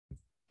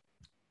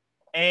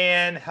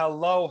And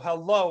hello.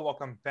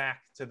 Welcome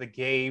back to the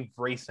Gay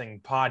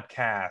Racing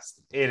Podcast.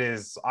 It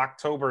is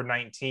October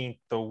 19th,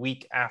 the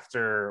week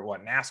after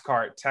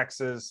NASCAR at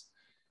Texas.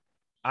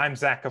 I'm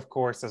Zach, of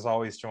course, as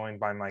always, joined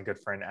by my good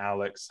friend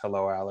Alex.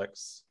 Hello,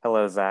 Alex.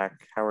 Hello, Zach.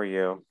 How are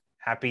you?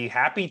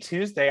 Happy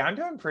Tuesday. I'm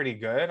doing pretty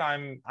good.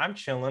 I'm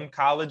chilling.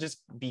 College is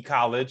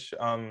college.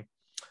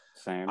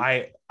 Same.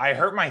 I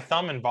hurt my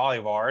thumb in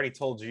volleyball. I already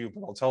told you,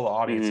 but I'll tell the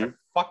audience. I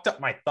fucked up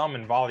my thumb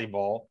in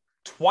volleyball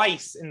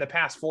twice in the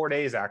past 4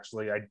 days.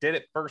 Actually, I did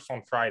it first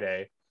on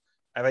Friday.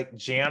 I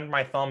jammed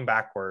my thumb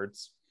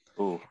backwards.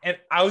 Ooh. And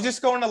I was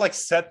just going to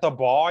set the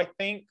ball, I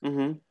think.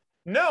 Mm-hmm.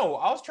 No,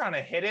 I was trying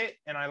to hit it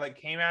and I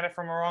came at it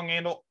from a wrong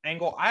angle.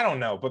 I don't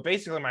know, but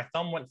basically my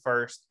thumb went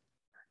first,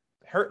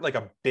 hurt like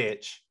a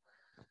bitch.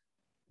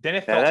 Then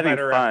it felt that'd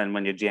better. Be fun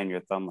when you jam your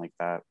thumb like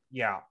that.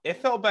 Yeah,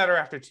 it felt better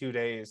after 2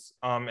 days.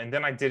 And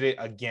then I did it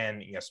again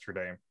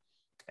yesterday.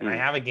 And I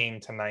have a game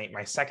tonight,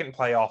 my second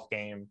playoff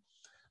game.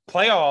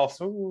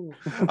 Playoffs. Ooh.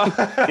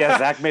 Yeah,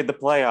 Zach made the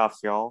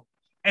playoffs, y'all.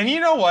 And you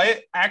know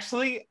what?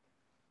 Actually,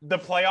 the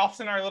playoffs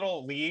in our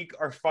little league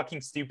are fucking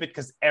stupid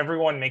because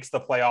everyone makes the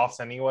playoffs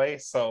anyway.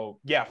 So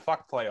yeah,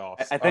 fuck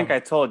playoffs. I think I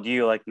told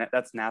you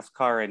that's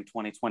NASCAR in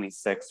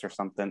 2026 or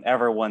something.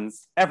 Everyone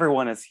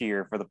is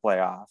here for the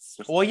playoffs.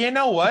 Well, you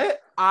know what?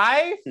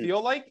 I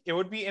feel like it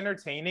would be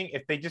entertaining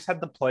if they just had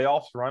the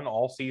playoffs run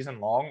all season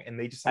long and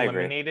they just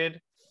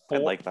eliminated four.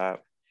 I'd like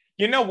that.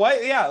 You know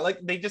what? Yeah,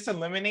 they just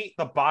eliminate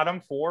the bottom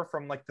four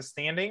from the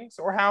standings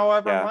or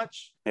however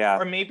much. Yeah.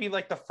 Or maybe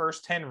the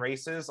first 10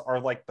 races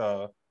are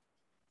the,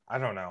 I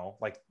don't know,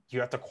 you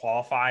have to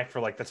qualify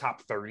for the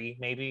top 30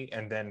 maybe,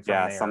 and then from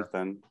there.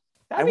 Something.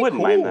 I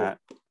wouldn't mind that.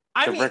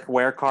 Rick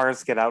Ware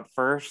cars get out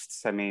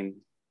first. I mean,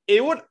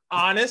 it would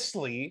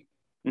honestly,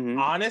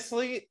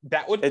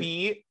 that would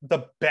be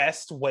the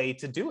best way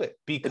to do it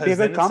because it'd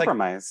be a good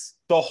compromise.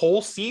 The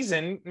whole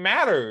season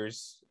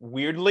matters.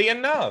 Weirdly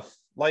enough,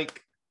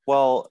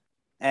 well,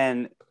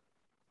 and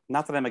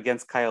not that I'm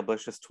against Kyle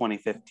Busch's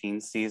 2015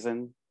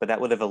 season, but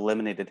that would have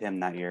eliminated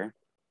him that year.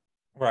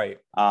 Right.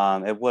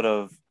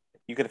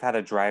 You could have had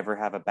a driver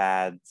have a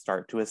bad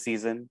start to a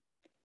season,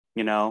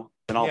 then all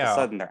of a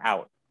sudden they're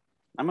out.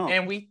 I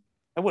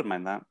wouldn't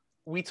mind that.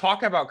 We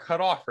talk about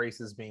cutoff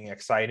races being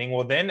exciting.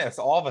 Well, then it's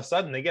all of a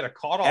sudden they get a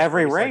cutoff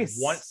every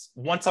race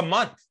once a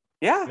month.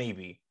 Yeah,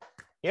 maybe.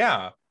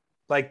 Yeah,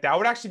 that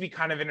would actually be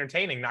kind of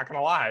entertaining. Not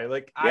gonna lie.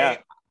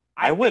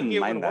 I wouldn't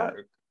mind that.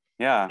 Work.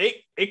 Yeah,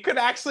 it could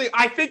actually.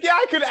 I think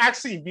I could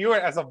actually view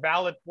it as a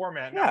valid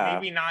format. Yeah. Now,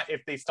 maybe not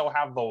if they still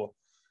have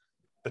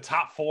the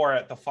top four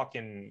at the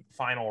fucking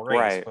final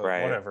race, but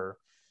whatever.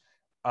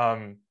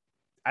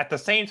 At the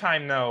same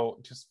time, though,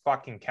 just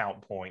fucking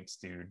count points,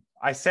 dude.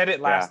 I said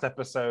it last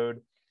episode.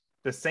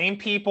 The same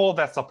people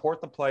that support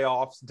the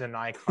playoffs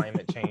deny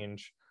climate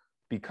change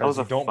because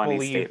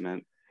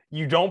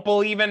you don't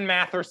believe in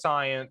math or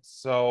science.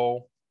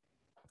 So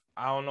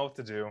I don't know what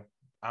to do.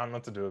 I don't know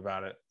what to do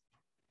about it.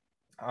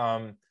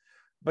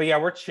 But yeah,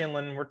 we're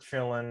chilling.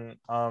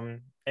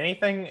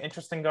 Anything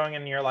interesting going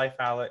in your life,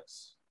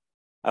 Alex?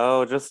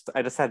 Oh, I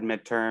just had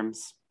midterms,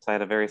 so I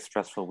had a very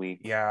stressful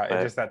week. Yeah,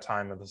 it is that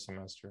time of the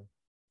semester.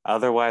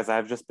 Otherwise,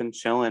 I've just been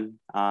chilling.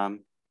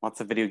 Lots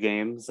of video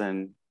games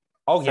and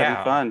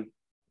having fun.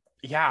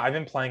 Yeah, I've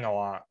been playing a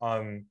lot.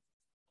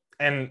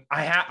 And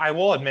I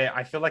will admit,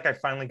 I feel like I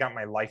finally got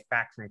my life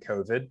back from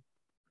COVID.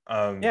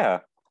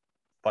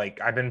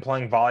 I've been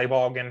playing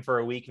volleyball again for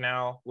a week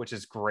now, which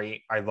is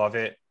great. I love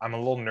it. I'm a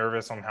little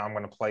nervous on how I'm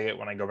going to play it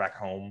when I go back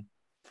home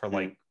for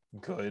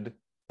good,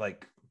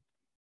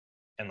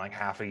 in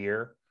half a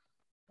year.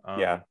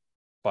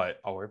 But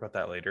I'll worry about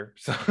that later.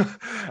 So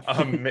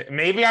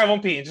maybe I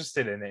won't be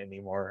interested in it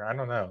anymore. I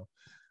don't know.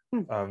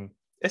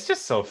 It's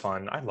just so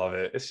fun. I love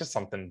it. It's just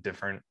something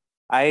different.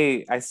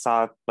 I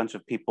saw a bunch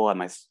of people at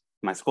my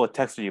school had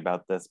texted you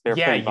about this. They were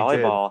playing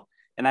volleyball.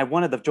 And I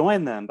wanted to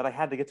join them, but I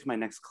had to get to my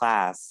next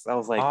class. I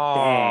was like,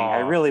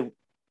 dang,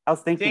 I was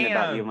thinking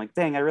about you. I'm like,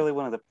 dang, I really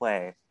wanted to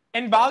play.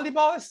 And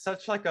volleyball is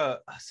such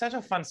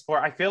a fun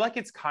sport. I feel like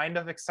it's kind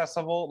of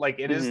accessible.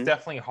 It is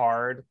definitely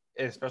hard,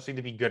 especially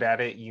to be good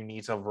at it. You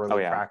need to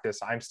really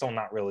practice. I'm still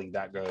not really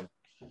that good,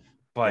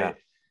 but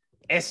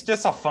it's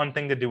just a fun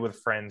thing to do with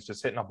friends,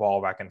 just hitting a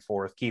ball back and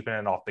forth, keeping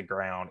it off the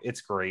ground.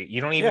 It's great.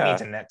 You don't even need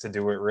to net to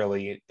do it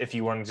really. If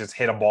you want to just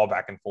hit a ball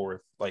back and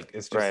forth,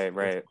 it's just right.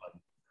 It's fun.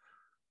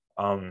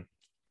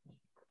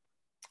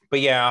 But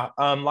yeah,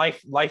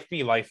 life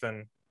be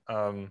lifing.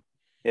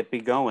 It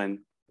be going.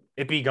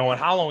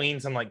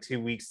 Halloween's in 2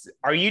 weeks.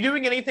 Are you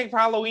doing anything for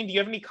Halloween? Do you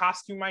have any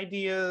costume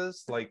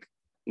ideas?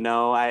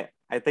 No, I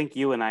think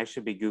you and I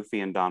should be Goofy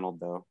and Donald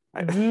though.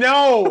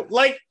 No,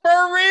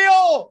 for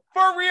real.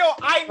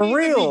 I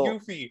need to be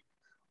Goofy.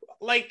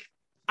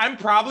 I'm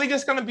probably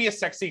just gonna be a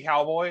sexy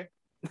cowboy.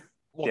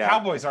 Well,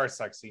 cowboys are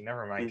sexy.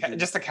 Never mind.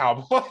 Just a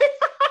cowboy.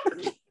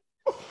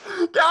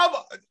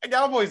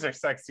 Cowboys are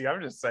sexy.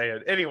 I'm just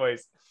saying.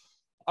 Anyways,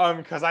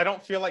 because I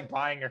don't feel like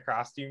buying a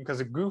costume.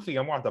 Because of Goofy,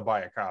 I'm going to have to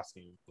buy a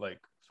costume.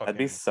 That'd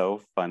be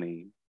so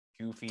funny.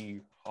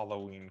 goofy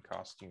Halloween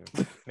costume.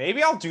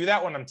 Maybe I'll do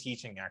that when I'm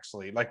teaching,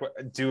 actually. Like,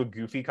 do a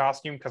goofy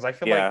costume, because I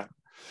feel like,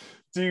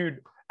 dude,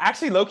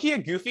 actually, low-key, a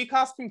goofy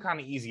costume kind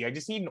of easy. I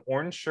just need an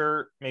orange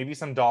shirt, maybe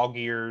some dog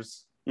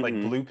ears, like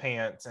blue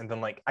pants, and then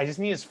like I just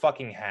need his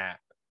fucking hat.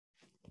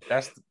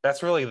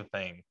 That's really the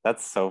thing.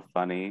 That's so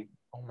funny.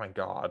 Oh my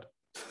god.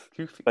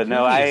 Goofy, but Goofy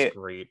no, is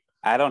great.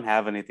 I don't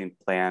have anything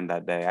planned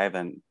that day. I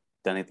haven't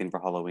done anything for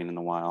Halloween in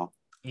a while.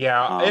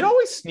 Yeah, it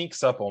always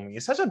sneaks up on me.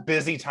 It's such a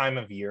busy time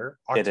of year,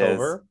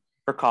 October. It is.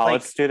 For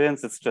college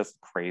students, it's just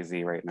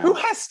crazy right now. Who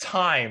has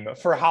time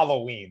for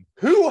Halloween?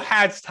 Who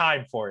has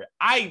time for it?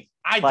 I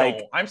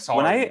don't. I'm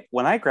sorry.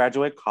 When I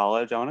graduate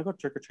college, I want to go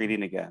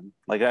trick-or-treating again.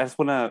 Like, I just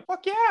want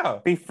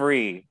to be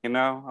free, I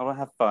want to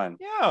have fun.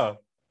 Yeah.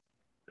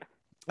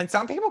 And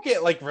some people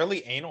get like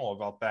really anal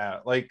about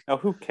that. Like, oh,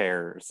 who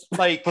cares?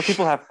 Like, but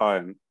people have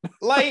fun.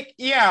 Like,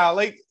 yeah,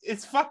 like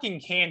it's fucking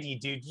candy,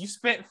 dude. You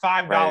spent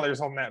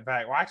 $5 on that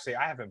bag. Well, actually,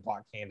 I haven't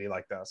bought candy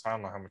like that, so I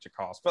don't know how much it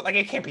costs. But like,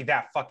 it can't be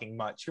that fucking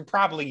much. You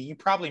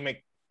probably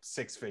make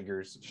 6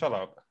 figures. Shut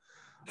up.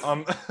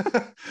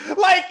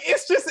 Like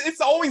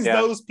it's always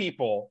those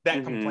people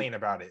that complain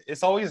about it.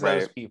 It's always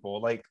those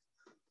people. Like,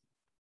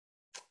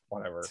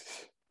 whatever.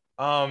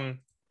 But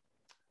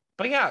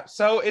yeah,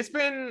 so it's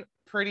been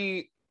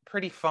pretty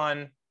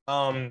fun.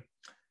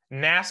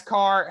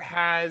 NASCAR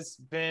has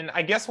been,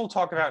 I guess we'll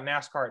talk about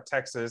NASCAR at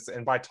Texas.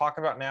 And by talk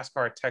about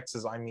NASCAR at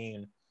Texas, I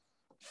mean,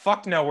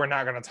 fuck no, we're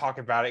not going to talk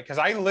about it, because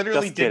I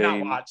literally did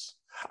not watch.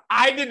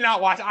 I did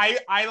not watch.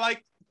 I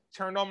like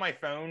turned on my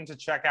phone to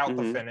check out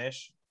the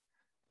finish.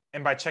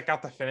 And by check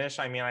out the finish,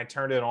 I mean, I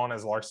turned it on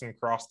as Larson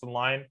crossed the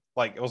line.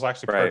 Like, it was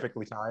actually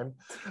perfectly timed.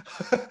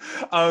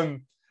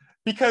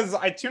 Because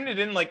I tuned it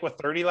in like with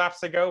 30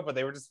 laps ago, but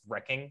they were just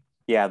wrecking.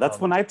 Yeah, that's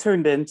when I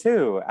turned in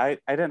too. I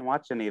didn't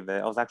watch any of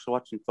it. I was actually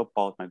watching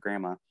football with my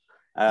grandma.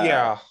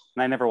 And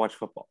I never watched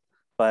football.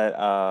 But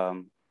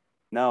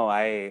no,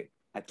 I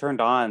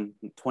turned on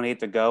 28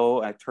 to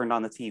go. I turned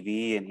on the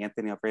TV and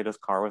Anthony Alfredo's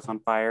car was on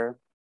fire.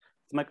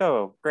 I'm like,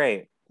 oh,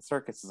 great. The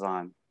circus is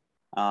on.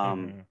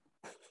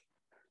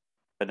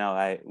 But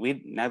no,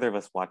 neither of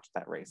us watched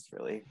that race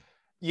really.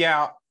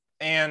 Yeah,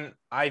 and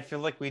I feel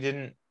like we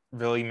didn't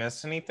really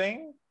miss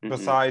anything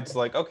besides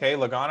like, okay,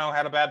 Logano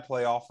had a bad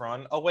playoff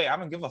run. Oh wait, I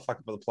don't give a fuck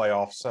about the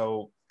playoffs.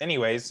 So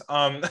anyways,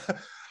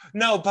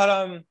 no,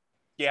 but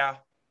yeah,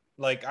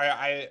 like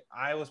I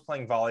was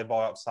playing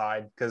volleyball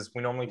outside because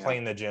we normally play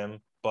in the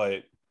gym,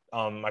 but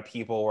my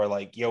people were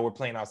like, yo, we're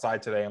playing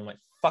outside today. I'm like,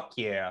 fuck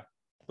yeah.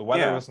 The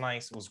weather was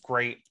nice, it was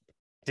great,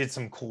 did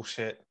some cool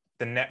shit.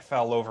 The net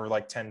fell over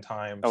like 10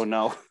 times. Oh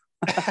no.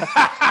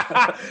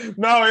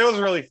 No, it was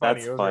really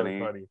funny. That's funny.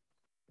 Really funny.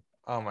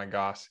 Oh my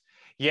gosh.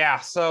 Yeah,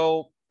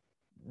 so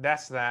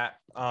that's that.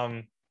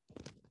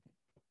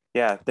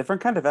 Yeah,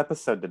 different kind of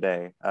episode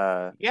today.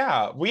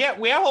 Yeah, we have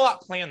a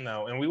lot planned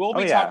though, and we will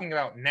be talking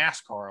about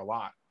NASCAR a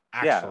lot,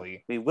 actually. Yeah,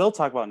 we will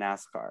talk about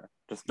NASCAR,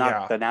 just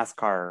not the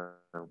NASCAR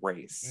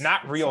race.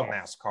 Not real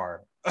NASCAR.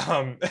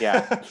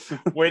 Yeah.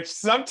 Which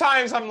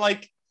sometimes I'm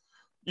like,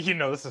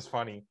 this is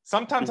funny.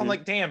 Sometimes I'm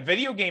like, damn,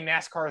 video game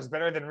NASCAR is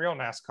better than real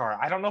NASCAR.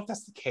 I don't know if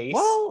that's the case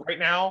right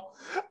now.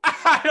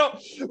 I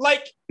don't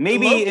like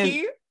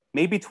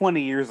maybe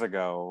 20 years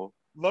ago.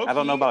 I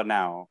don't know about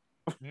now.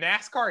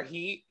 NASCAR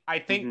Heat, I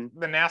think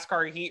the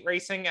NASCAR Heat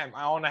racing at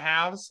mile and a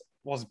halves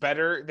was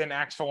better than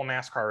actual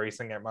NASCAR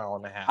racing at mile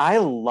and a half. I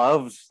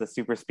loved the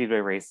super speedway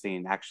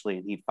racing actually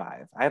in Heat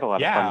 5. I had a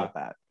lot of fun with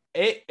that.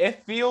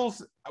 It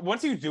feels,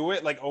 once you do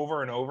it like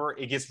over and over,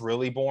 it gets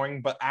really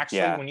boring. But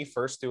actually, when you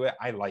first do it,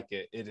 I like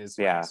it. It is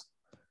nice.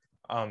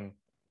 But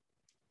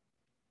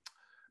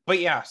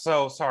yeah,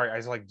 so sorry,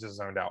 I just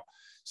zoned out.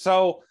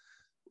 So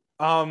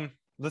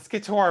let's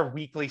get to our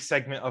weekly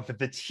segment of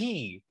the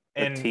tea.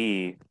 And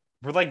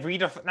we're like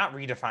not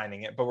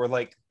redefining it, but we're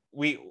like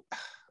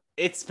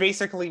it's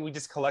basically we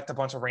just collect a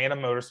bunch of random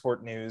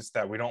motorsport news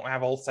that we don't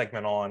have a whole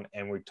segment on,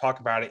 and we talk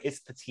about it.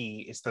 It's the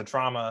tea, it's the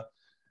drama.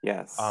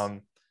 Yes.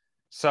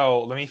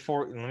 So let me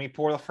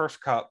pour the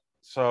first cup.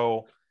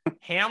 So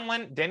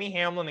Denny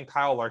Hamlin and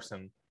Kyle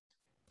Larson,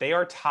 they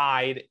are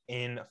tied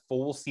in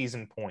full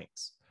season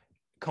points.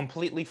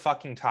 Completely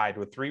fucking tied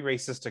with 3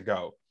 races to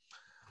go.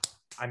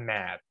 I'm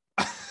mad.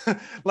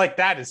 Like,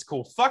 that is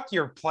cool. Fuck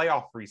your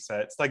playoff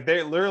resets. Like,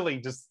 they're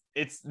literally just,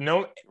 it's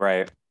no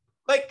right.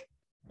 Like,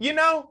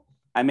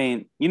 I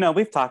mean,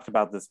 we've talked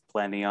about this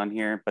plenty on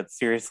here, but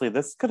seriously,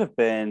 this could have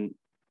been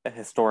a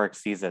historic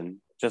season,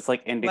 just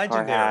like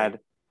IndyCar had.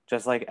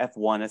 Just like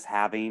F1 is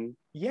having.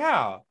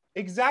 Yeah,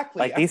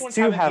 exactly. Like these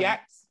two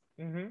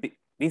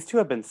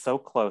have been so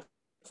close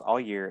all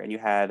year, and you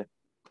had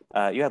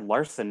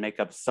Larson make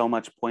up so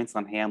much points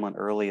on Hamlin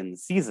early in the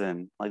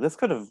season. Like this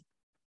would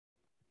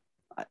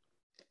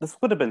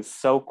have been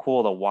so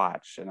cool to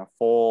watch in a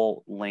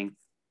full length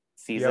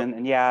season.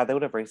 And they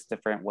would have raced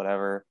different,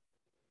 whatever.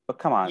 But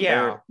come on,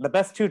 they're the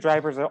best 2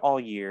 drivers all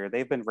year.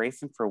 They've been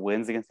racing for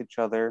wins against each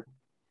other.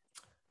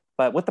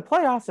 But with the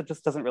playoffs, it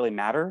just doesn't really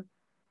matter.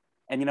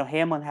 And,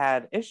 Hamlin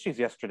had issues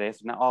yesterday. So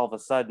now all of a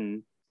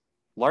sudden,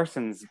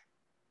 Larson's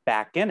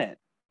back in it.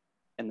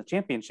 in the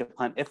championship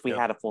hunt if we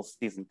had a full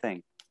season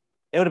thing.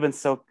 It would have been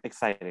so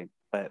exciting,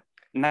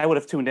 and I would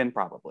have tuned in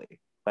probably.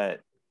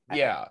 But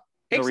yeah,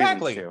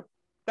 exactly.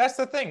 That's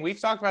the thing. We've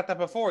talked about that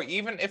before.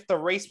 Even if the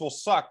race will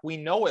suck, we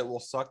know it will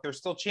suck. There's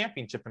still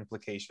championship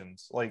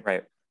implications. Like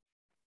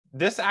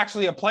this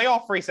actually a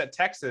playoff race at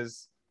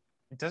Texas.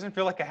 It doesn't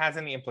feel like it has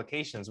any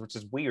implications, which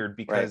is weird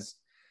because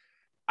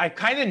I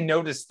kind of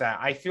noticed that.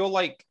 I feel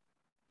like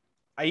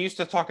I used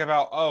to talk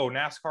about,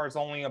 NASCAR is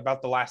only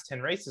about the last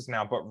 10 races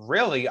now, but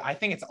really, I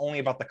think it's only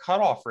about the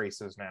cutoff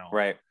races now.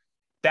 Right.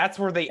 That's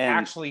where they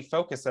actually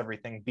focus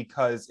everything,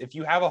 because if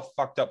you have a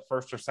fucked up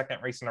first or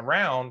second race in a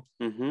round,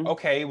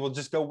 okay, we'll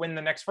just go win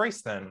the next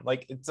race then.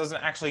 Like, it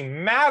doesn't actually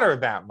matter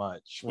that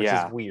much, which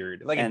is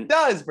weird. Like, it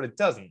does, but it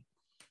doesn't.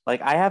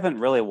 Like, I haven't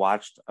really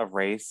watched a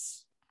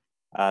race,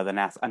 a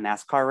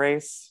NASCAR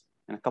race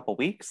in a couple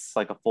weeks,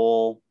 like a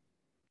full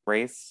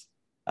race.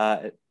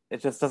 It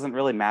just doesn't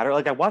really matter.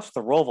 Like, I watched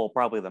the Roval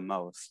probably the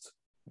most.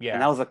 Yeah.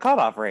 And that was a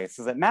cutoff race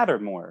because it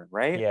mattered more,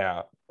 right?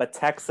 Yeah. But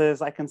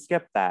Texas, I can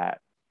skip that.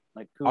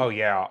 Like,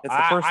 it's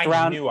the first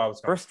round. Knew I was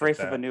first race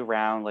of a new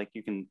round. Like,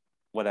 you can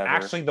whatever.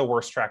 Actually, the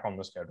worst track on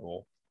the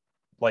schedule.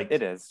 Like,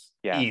 it is.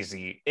 Yeah.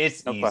 Easy.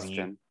 It's no easy.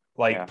 Question.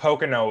 Like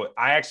Pocono,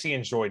 I actually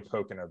enjoyed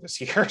Pocono this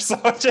year, so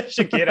I just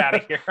should get out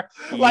of here.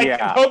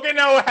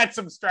 Pocono had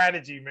some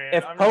strategy, man.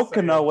 If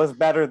Pocono was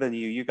better than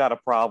you got a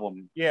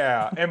problem.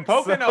 Yeah, and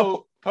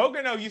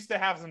Pocono used to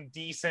have some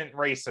decent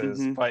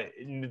races, but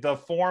the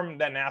form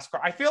that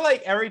NASCAR, I feel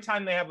like every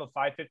time they have a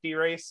 550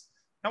 race,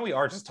 now we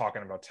are just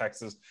talking about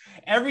Texas.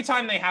 Every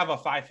time they have a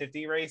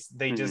 550 race,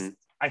 they just,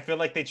 I feel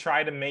like they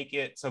try to make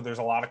it so there's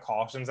a lot of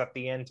cautions at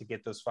the end to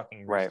get those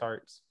fucking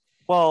restarts.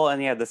 Well,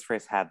 and this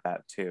race had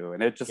that too.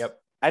 And it just,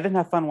 I didn't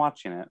have fun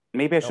watching it.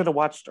 Maybe I should have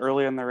watched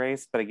earlier in the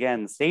race, but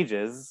again,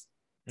 stages,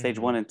 stage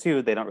 1 and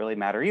 2, they don't really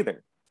matter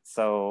either.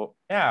 So,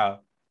 yeah.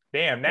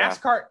 Damn,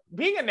 NASCAR,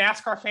 being a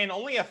NASCAR fan,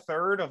 only a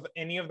third of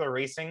any of the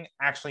racing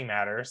actually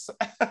matters.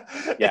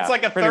 It's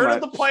like a third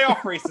of the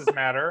playoff races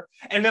matter,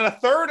 and then a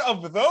third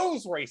of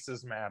those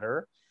races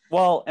matter.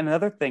 Well, and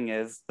another thing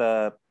is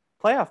the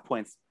playoff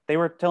points. They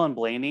were telling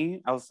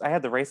Blaney, I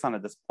had the race on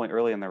at this point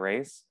early in the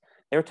race.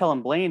 They were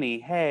telling Blaney,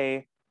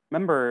 hey,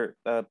 remember,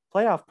 the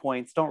playoff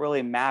points don't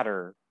really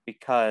matter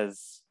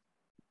because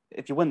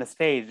if you win the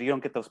stage, you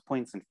don't get those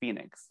points in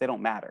Phoenix. They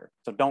don't matter.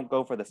 So don't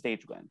go for the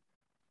stage win.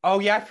 Oh,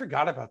 yeah, I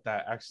forgot about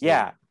that, actually.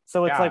 Yeah.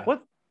 So it's like,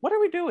 what are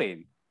we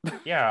doing?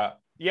 Yeah,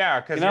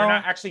 because you're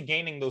not actually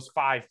gaining those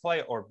 5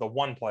 or the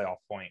 1 playoff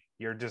point.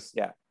 You're just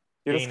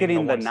you're just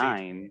getting the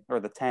 9 or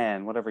the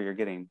 10, whatever you're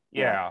getting.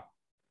 Yeah.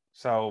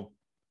 So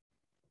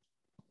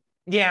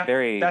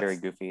very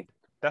goofy.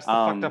 That's the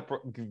fucked up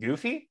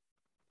goofy.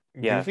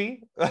 Yeah.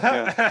 Goofy.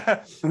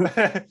 Yeah.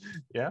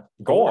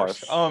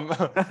 Gosh. You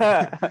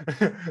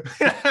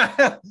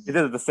did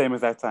it the same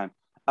exact time.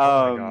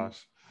 Oh my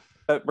gosh.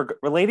 But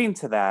relating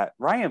to that,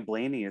 Ryan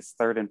Blaney is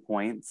 3rd in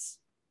points.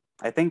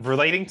 I think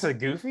relating to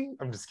Goofy.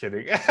 I'm just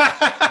kidding.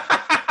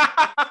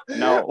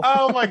 No.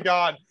 Oh my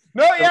god.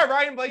 No. Yeah.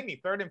 Ryan Blaney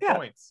 3rd in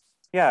points.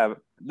 Yeah.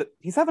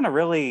 He's having a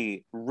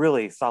really,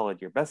 really solid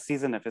year. Best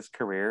season of his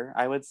career,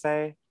 I would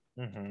say.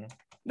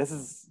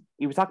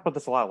 We talked about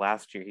this a lot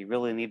last year. He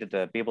really needed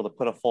to be able to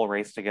put a full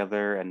race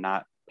together and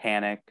not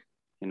panic.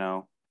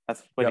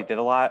 That's what he did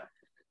a lot.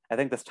 I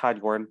think this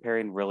Todd Gordon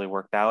pairing really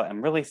worked out.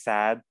 I'm really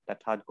sad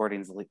that Todd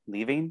Gordon's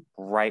leaving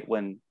right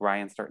when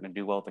Ryan's starting to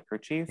do well with the crew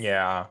chief.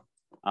 Yeah.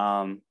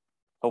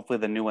 Hopefully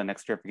the new one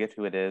next year, I forget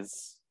who it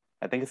is.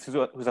 I think it's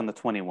who's on the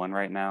 21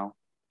 right now.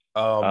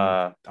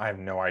 I have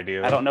no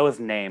idea. I don't know his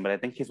name, but I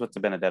think he's with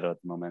DiBenedetto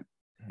at the moment.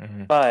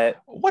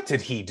 But what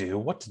did he do?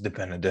 What did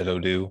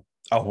DiBenedetto do?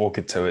 Oh, we'll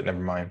get to it. Never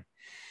mind.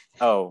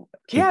 Oh,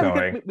 keep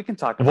going. We can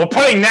talk about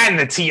putting that in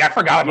the T. I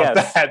forgot about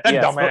that.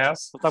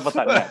 Dumbass. We'll talk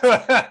about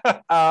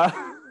that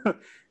next.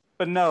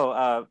 But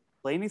no,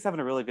 Blaney's having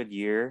a really good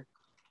year.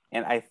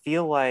 And I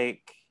feel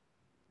like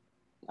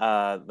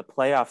the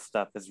playoff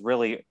stuff has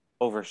really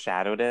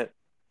overshadowed it.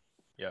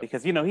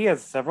 Because, he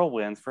has several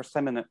wins. First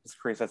time in his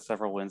career, he's had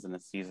several wins in the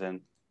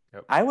season.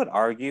 I would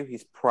argue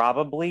he's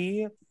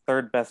probably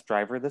 3rd best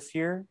driver this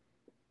year.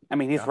 I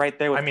mean, he's right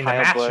there with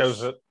Kyle Busch.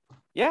 Shows it.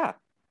 Yeah.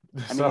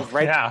 I mean,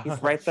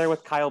 he's right there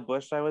with Kyle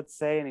Busch, I would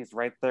say, and he's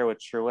right there with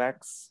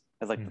Truex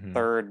as like the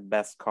 3rd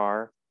best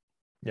car.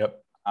 Yep.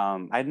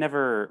 I'd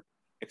never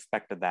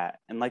expected that.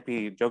 And like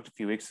we joked a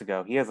few weeks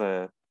ago,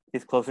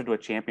 he's closer to a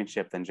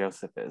championship than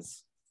Joseph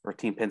is, or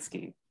Team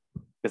Penske.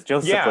 Because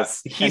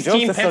Joseph he's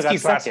Team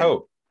Penske's last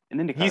hope.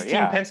 He's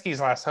Team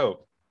Penske's last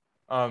hope.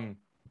 I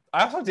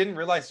also didn't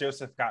realize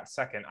Joseph got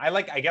 2nd.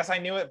 I guess I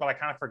knew it, but I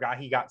kind of forgot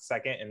he got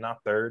 2nd and not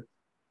 3rd.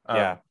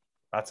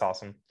 That's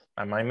awesome.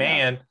 My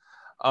man.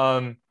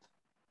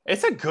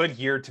 It's a good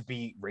year to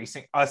be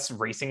us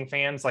racing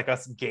fans, like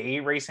us gay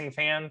racing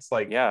fans,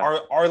 like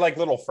our like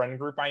little friend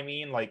group. I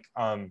mean, like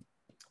we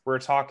were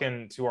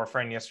talking to our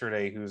friend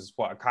yesterday who's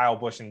a Kyle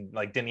Busch and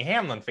like Denny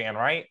Hamlin fan,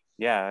 right?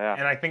 Yeah.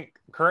 And I think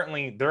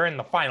currently they're in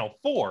the final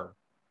 4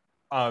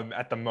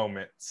 at the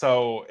moment.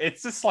 So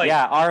it's just like,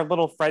 yeah, our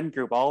little friend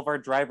group, all of our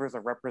drivers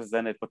are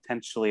represented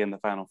potentially in the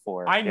Final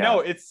Four. I know,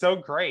 it's so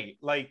great.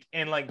 Like,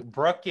 and like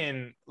Brooke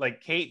and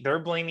like Kate, they're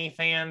Blaney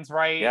fans,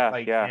 right? Yeah,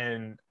 like, yeah.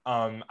 and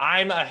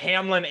I'm a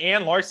Hamlin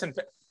and Larson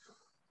fan.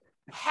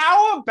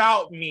 How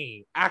about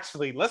me?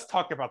 Actually, let's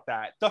talk about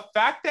that. The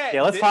fact that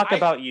let's talk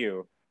about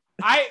you.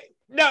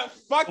 No,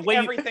 fuck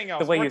everything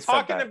else. We're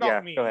talking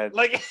about me. Go ahead.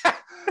 Like,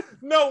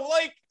 no,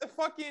 like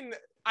fucking.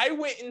 I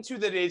went into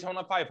the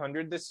Daytona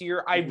 500 this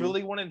year. I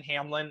really wanted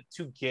Hamlin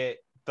to get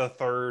the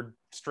third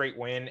straight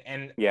win,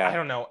 and I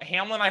don't know,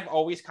 Hamlin. I've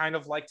always kind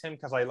of liked him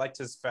because I liked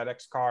his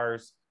FedEx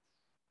cars,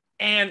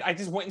 and I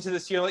just went into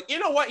this year like, you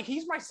know what?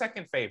 He's my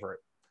second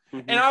favorite,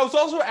 and I was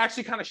also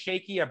actually kind of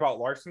shaky about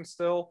Larson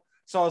still.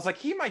 So I was like,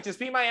 he might just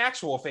be my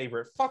actual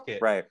favorite. Fuck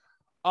it. Right.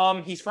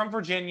 He's from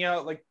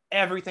Virginia. Like,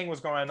 everything was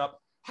going up.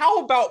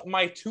 How about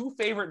my two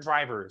favorite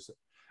drivers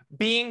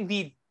being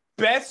the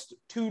best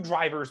two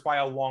drivers by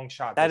a long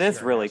shot? That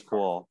is really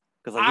cool.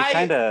 Because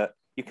like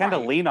you kind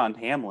of lean on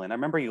Hamlin. I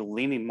remember you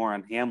leaning more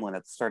on Hamlin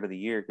at the start of the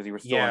year because you were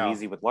still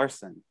uneasy with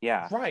Larson.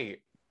 Yeah. Right.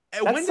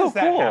 That's when does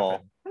that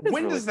happen?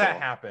 When does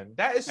that happen?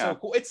 That is so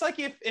cool. It's like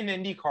if in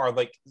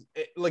IndyCar,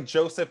 like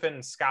Joseph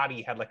and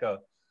Scotty had like a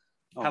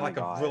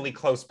really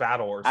close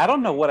battle or something. I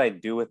don't know what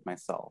I'd do with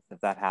myself if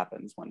that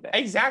happens one day.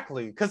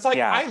 Exactly. Because like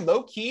I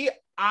low-key,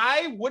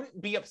 I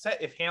wouldn't be upset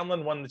if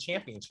Hamlin won the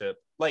championship.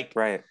 Like,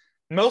 right.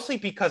 Mostly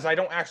because I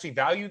don't actually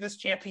value this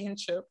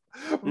championship.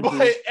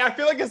 But I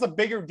feel like it's a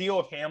bigger deal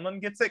if Hamlin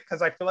gets it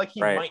because I feel like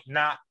he might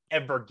not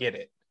ever get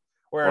it.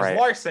 Whereas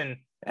Larson,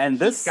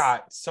 he's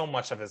got so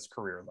much of his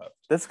career left.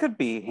 This could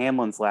be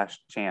Hamlin's last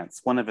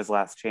chance, one of his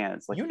last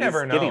chance. Like, you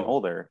never know. Getting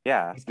older.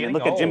 Yeah.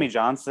 Look at Jimmy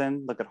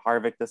Johnson. Look at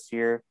Harvick this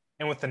year.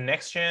 And with the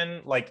next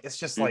gen, like, it's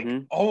just like,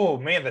 oh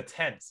man, the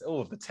tense.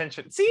 Oh, the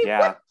tension. See,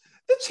 what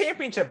the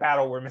championship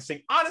battle we're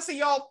missing. Honestly,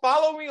 y'all,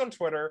 follow me on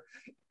Twitter.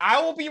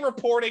 I will be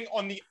reporting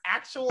on the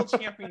actual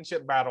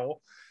championship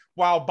battle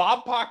while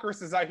Bob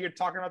Pockers is out here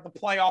talking about the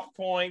playoff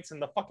points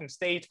and the fucking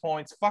stage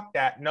points. Fuck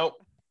that. Nope.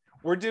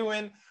 We're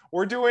doing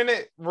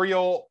it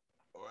real,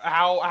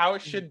 how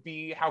it should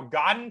be, how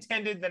God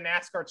intended the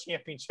NASCAR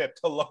championship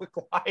to look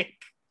like.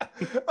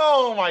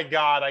 Oh my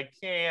God, I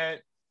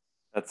can't.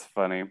 That's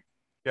funny.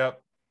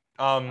 Yep.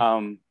 So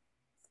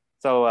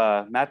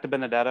Matt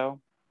DiBenedetto,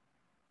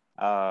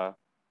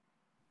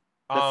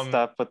 this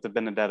stuff with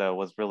DiBenedetto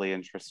was really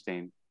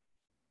interesting.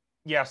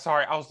 Yeah,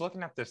 sorry. I was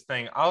looking at this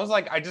thing. I was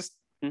like,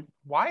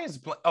 why is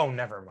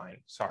never mind.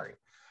 Sorry.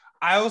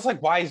 I was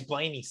like, why is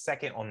Blaney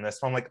second on this?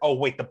 I'm like, oh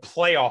wait, the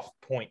playoff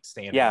point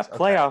standings. Yeah,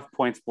 playoff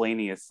points.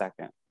 Blaney is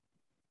second.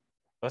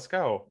 Let's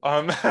go.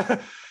 Because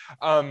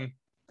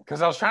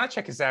I was trying to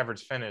check his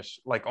average finish,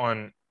 like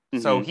on.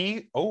 So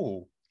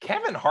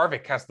Kevin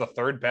Harvick has the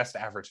third best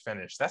average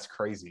finish. That's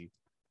crazy.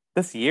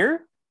 This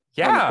year?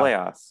 Yeah. On the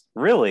playoffs.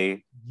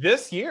 Really?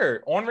 This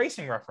year on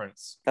Racing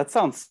Reference. That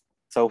sounds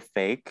so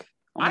fake.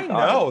 Oh I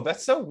know.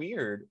 That's so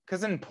weird.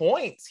 Because in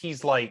points,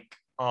 he's like,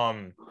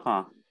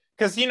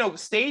 because,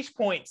 stage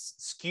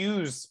points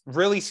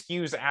really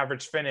skews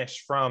average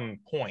finish from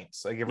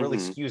points. Like, it really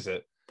skews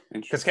it.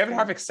 Because Kevin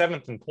Harvick's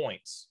 7th in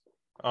points.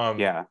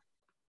 Yeah.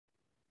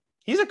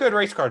 He's a good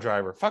race car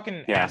driver.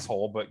 Fucking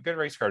asshole, but good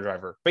race car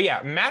driver. But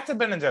yeah, Matt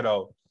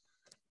DiBenedetto.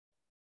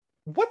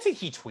 What did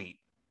he tweet?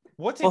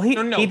 He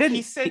didn't.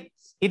 He said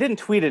he didn't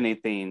tweet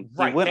anything.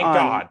 Right. Thank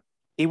God.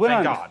 He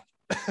went on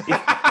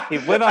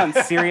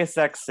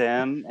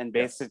SiriusXM and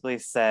basically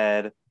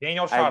said,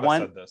 Daniel Chava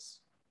said this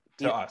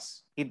to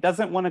us. He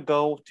doesn't want to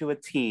go to a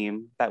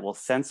team that will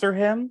censor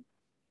him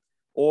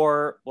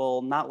or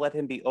will not let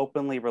him be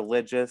openly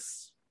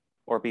religious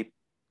or be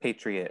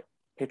patriotic.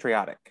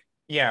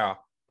 Yeah.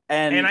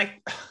 And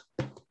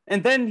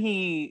then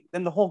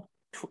the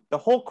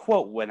whole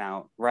quote went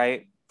out,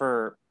 right,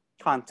 for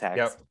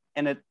context,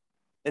 and it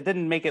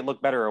didn't make it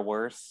look better or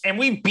worse. And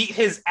we beat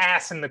his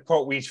ass in the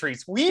quote we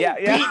treats. We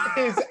beat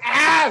his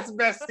ass,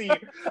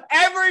 bestie.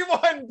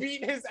 Everyone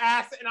beat his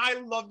ass, and I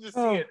love to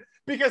see it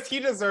because he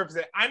deserves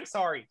it. I'm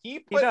sorry. He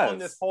put on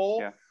this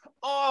whole,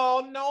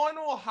 no one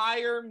will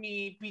hire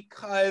me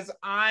because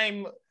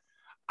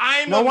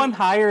no one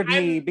hired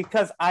me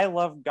because I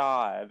love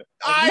God.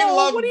 I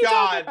love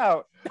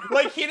God.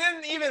 Like, he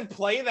didn't even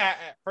play that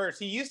at first.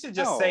 He used to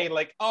just say,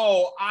 like,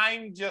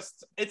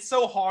 it's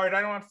so hard.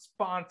 I don't have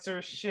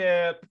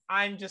sponsorship.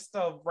 I'm just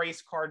a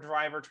race car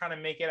driver trying to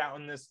make it out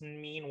in this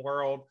mean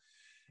world.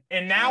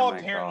 And now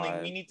apparently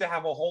we need to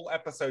have a whole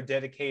episode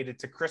dedicated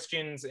to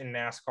Christians in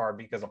NASCAR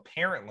because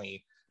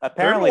apparently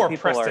they're more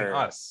oppressed than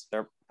us.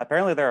 They're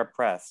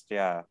oppressed.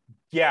 Yeah.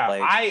 Yeah.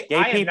 Like,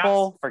 gay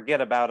people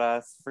forget about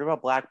us. Forget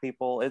about black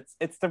people.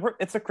 It's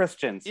the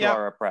Christians who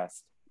are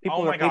oppressed.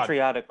 People who are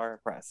patriotic are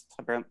oppressed,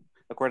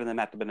 according to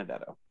Matt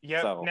DiBenedetto.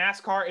 Yeah. So.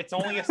 NASCAR. It's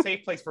only a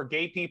safe place for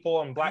gay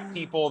people and black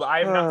people. I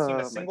have not seen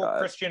a single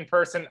Christian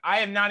person.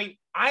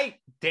 I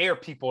dare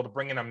people to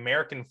bring an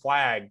American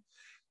flag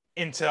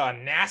into a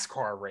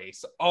NASCAR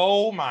race.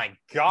 Oh my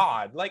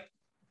God. Like,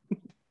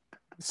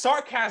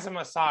 sarcasm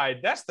aside,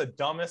 that's the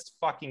dumbest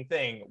fucking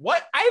thing.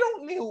 What? I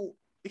don't know.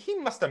 he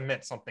must have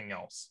meant something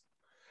else.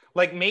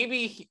 Like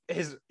maybe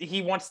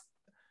he wants.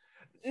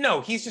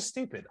 No, he's just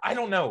stupid. I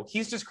don't know.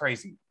 He's just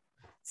crazy.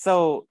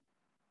 So,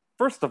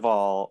 first of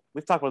all,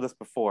 we've talked about this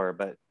before,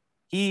 but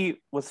he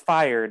was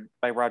fired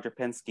by Roger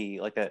Penske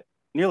like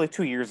nearly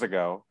 2 years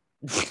ago.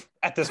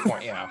 At this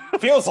point, yeah,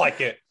 feels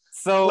like it.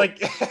 So,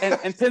 like,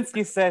 and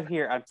Penske said,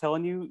 "Here, I'm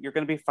telling you, you're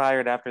going to be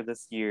fired after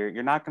this year.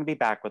 You're not going to be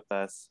back with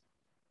us.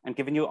 I'm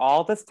giving you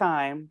all this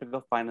time to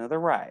go find another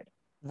ride."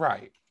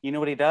 Right. You know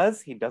what he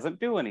does? He doesn't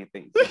do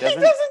anything. He doesn't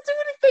do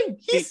anything.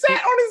 He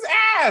sat on his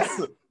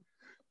ass.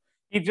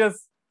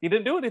 He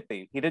didn't do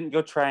anything. He didn't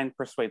go try and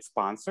persuade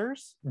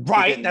sponsors.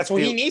 Right. That's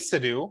what he needs to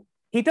do.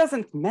 He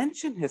doesn't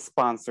mention his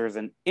sponsors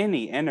in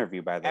any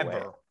interview, by the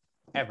way.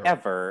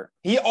 Ever.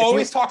 He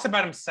always talks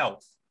about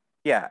himself.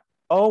 Yeah.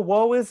 Oh,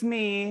 woe is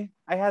me.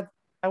 I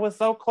was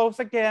so close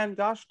again.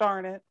 Gosh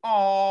darn it.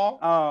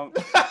 Aww.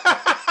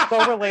 So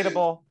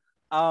relatable.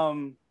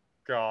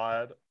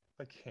 God.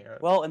 I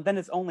can't. Well, and then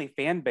his only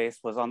fan base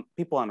was on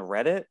people on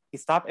Reddit. He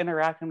stopped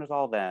interacting with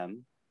all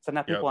them. So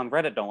now people on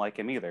Reddit don't like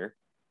him either.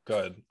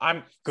 Good.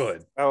 I'm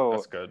good. Oh,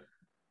 that's good.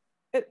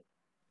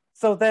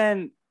 So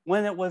then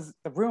when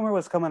the rumor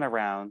was coming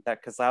around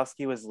that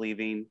Keselowski was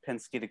leaving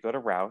Penske to go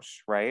to Roush,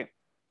 right?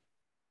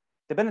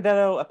 De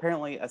Benedetto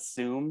apparently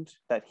assumed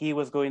that he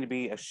was going to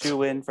be a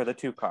shoo-in for the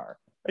 2-car.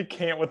 I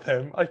can't with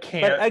him. I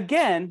can't. But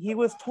again, he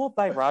was told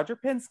by Roger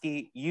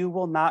Penske, "You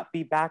will not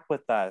be back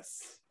with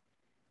us.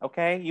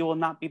 Okay, you will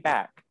not be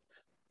back."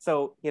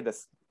 So he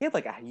had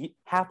like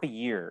half a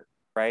year,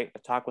 right,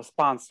 to talk with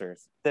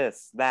sponsors,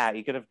 this, that.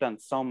 He could have done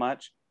so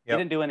much. He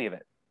didn't do any of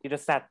it. He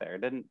just sat there.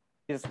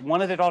 He just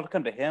wanted it all to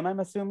come to him, I'm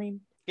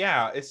assuming.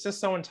 Yeah, it's just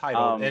so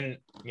entitled. And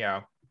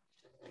yeah.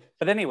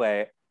 But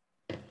anyway,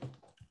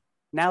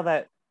 now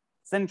that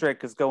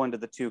Cindric is going to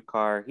the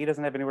 2-car, he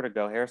doesn't have anywhere to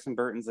go. Harrison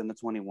Burton's in the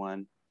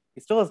 21.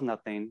 He still has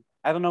nothing.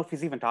 I don't know if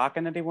he's even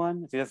talking to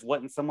anyone. Is he just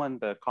wanting someone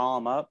to call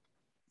him up?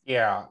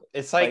 Yeah,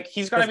 it's like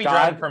he's going to be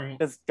driving from...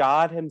 Does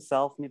God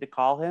himself need to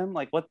call him?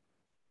 Like, what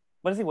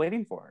is he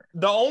waiting for?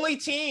 The only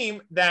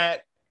team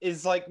that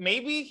is like,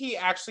 maybe he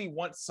actually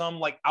wants some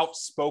like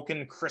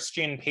outspoken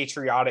Christian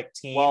patriotic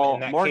team. Well, in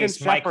that Morgan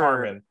case, Mike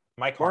Harmon.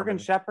 Morgan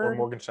Shepherd. Or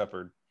Morgan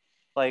Shepherd.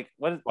 Like,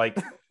 what is... Like,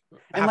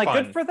 and like,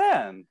 fun. Good for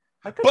them.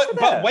 Like,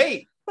 but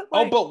wait.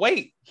 But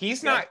wait.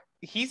 He's not...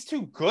 He's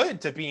too good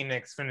to be an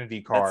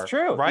Xfinity car. That's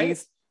true.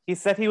 Right? He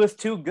said he was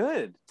too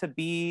good to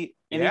be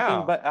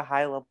anything but a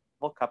high-level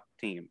Cup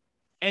team.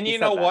 And you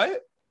know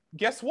what?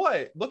 Guess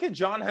what? Look at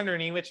John Hunter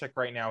Nemechek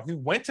right now, who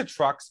went to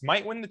trucks,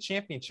 might win the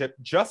championship,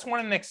 just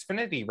won an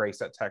Xfinity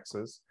race at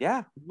Texas.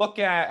 Yeah. Look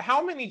at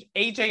how many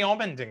AJ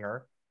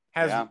Allmendinger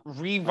has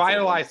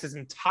revitalized his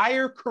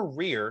entire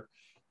career,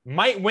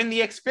 might win the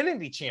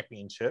Xfinity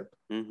championship.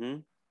 Mm-hmm.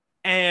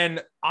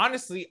 And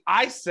honestly,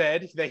 I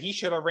said that he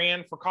should have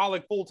ran for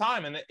Kaulig full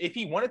time. And if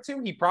he wanted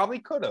to, he probably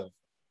could have.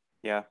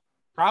 Yeah.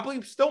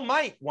 Probably still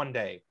might one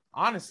day,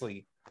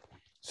 honestly.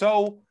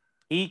 So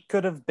he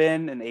could have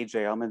been an AJ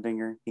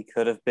Allmendinger. He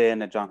could have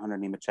been a John Hunter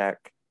Nemechek.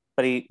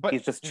 But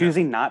he's just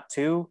choosing not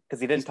to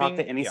because he didn't talk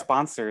to any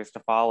sponsors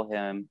to follow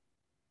him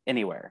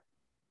anywhere.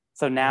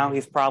 So now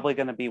he's probably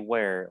going to be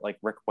where? Like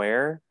Rick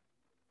Ware?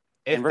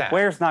 And Rick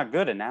Ware's not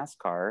good in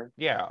NASCAR.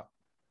 Yeah.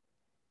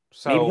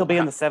 So maybe he'll be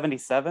in the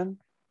 77.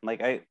 Like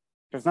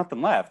there's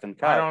nothing left. And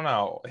I don't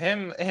know.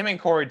 Him and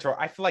Corey Troy,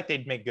 I feel like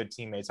they'd make good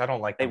teammates. I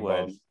don't like them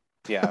both.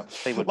 Yeah,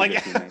 they would be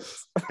good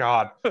teammates.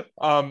 God.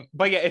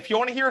 But yeah, if you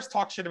want to hear us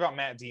talk shit about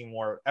Matt D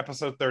more,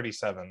 episode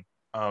 37.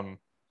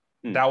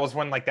 That was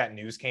when like that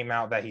news came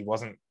out that he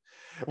wasn't.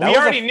 We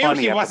already knew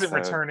he wasn't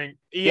returning.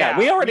 Yeah,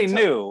 we already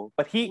knew,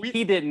 but he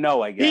didn't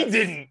know, I guess. He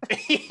didn't.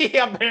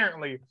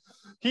 Apparently.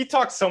 He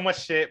talked so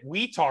much shit.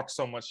 We talked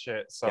so much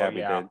shit. So we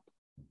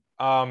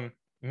did.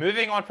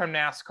 Moving on from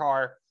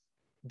NASCAR,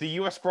 the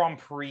U.S. Grand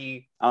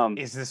Prix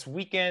is this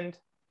weekend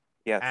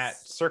at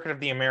Circuit of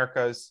the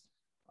Americas.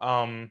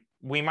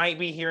 We might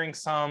be hearing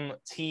some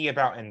tea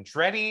about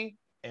Andretti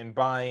and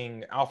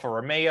buying Alfa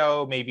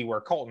Romeo, maybe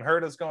where Colton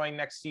Herta is going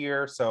next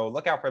year. So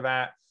look out for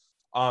that.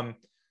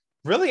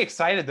 Really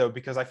excited though,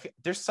 because I feel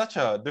there's such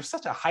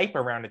a hype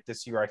around it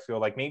this year. I feel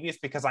like maybe it's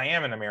because I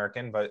am an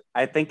American, but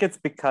I think it's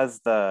because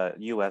the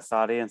U.S.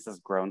 audience has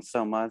grown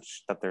so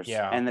much that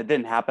and it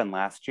didn't happen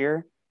last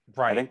year.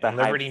 Right. I think the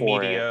Liberty hype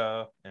for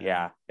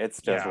Media.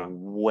 It's just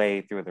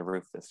way through the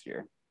roof this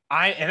year.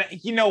 And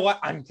you know what?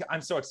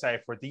 I'm so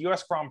excited for it. The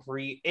U.S. Grand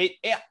Prix.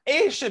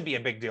 It should be a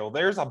big deal.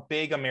 There's a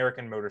big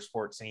American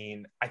motorsport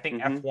scene. I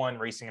think F1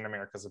 racing in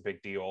America is a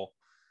big deal.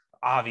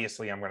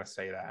 Obviously, I'm going to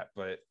say that,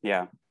 but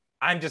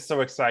I'm just so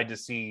excited to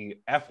see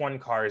F1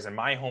 cars in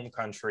my home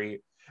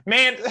country.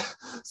 Man,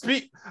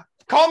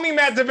 call me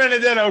Matt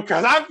DiBenedetto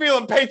because I'm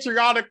feeling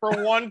patriotic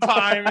for one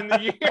time in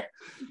the year.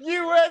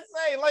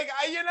 USA, like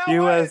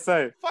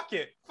USA. Fuck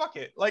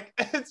it. Like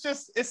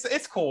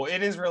it's cool.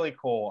 It is really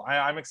cool.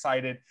 I'm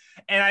excited,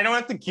 and I don't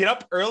have to get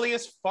up early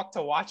as fuck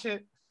to watch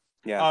it.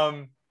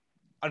 Yeah.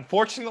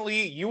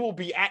 Unfortunately, you will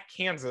be at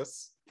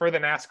Kansas for the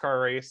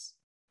NASCAR race.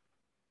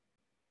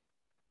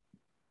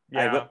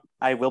 Yeah.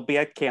 I will be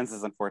at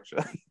Kansas,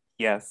 unfortunately.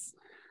 Yes.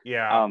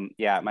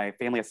 Yeah, my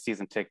family has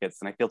season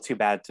tickets, and I feel too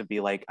bad to be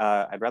like,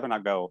 I'd rather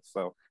not go.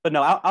 So, but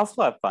no, I'll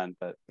still have fun.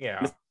 But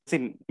yeah,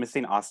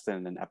 missing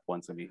Austin and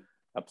F1's would be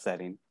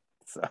upsetting.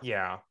 So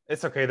yeah,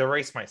 it's okay. The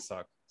race might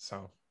suck,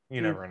 so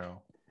you never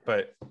know.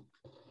 But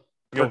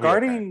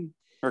regarding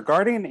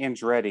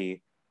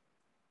Andretti,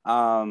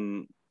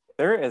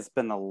 there has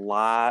been a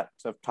lot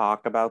of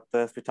talk about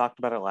this. We talked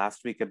about it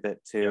last week a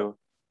bit too.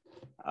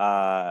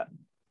 Yep.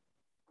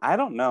 I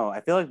don't know.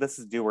 I feel like this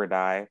is do or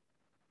die.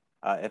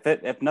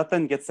 If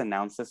nothing gets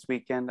announced this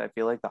weekend, I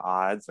feel like the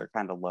odds are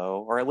kind of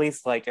low, or at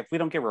least like if we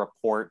don't get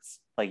reports,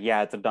 like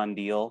it's a done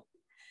deal.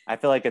 I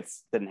feel like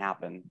didn't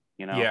happen,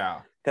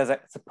 Yeah. Because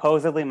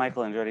supposedly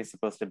Michael Andretti is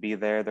supposed to be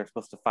there. They're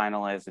supposed to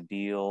finalize a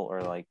deal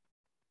or like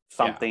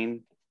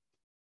something.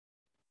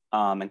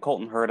 Yeah. And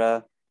Colton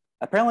Herta,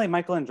 apparently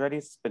Michael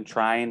Andretti's been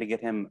trying to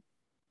get him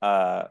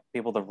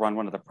able to run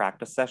one of the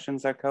practice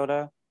sessions at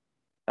COTA.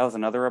 That was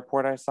another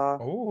report I saw.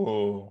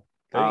 Oh,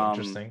 very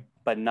interesting.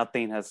 But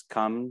nothing has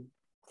come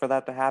for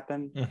that to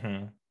happen.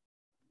 Mm-hmm.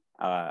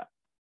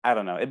 I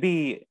don't know. It'd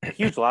be a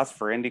huge loss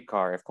for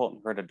IndyCar if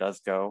Colton Herta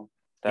does go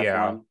to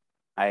F1.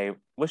 I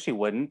wish he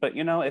wouldn't, but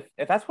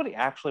if that's what he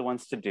actually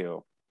wants to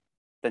do,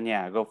 then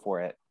yeah, go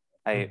for it.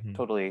 I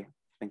totally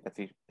think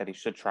that he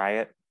should try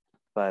it,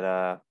 but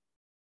I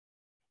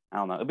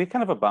don't know. It'd be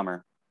kind of a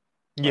bummer.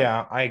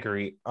 Yeah, I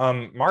agree.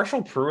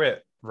 Marshall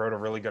Pruitt wrote a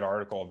really good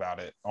article about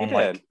it. He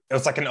did. It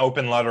was like an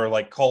open letter,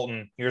 like,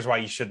 Colton, here's why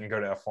you shouldn't go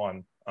to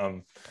F1.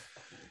 And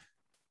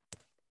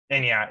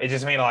yeah, it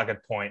just made a lot of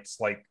good points.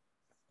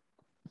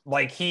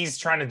 Like he's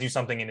trying to do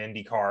something in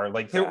IndyCar.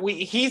 Like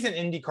he's an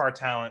IndyCar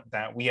talent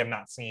that we have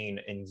not seen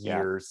in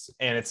years,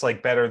 and it's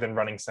like better than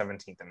running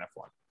 17th in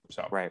F1.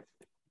 So right.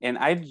 And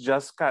I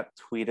just got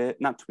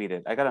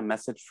I got a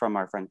message from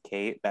our friend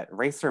Kate that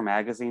Racer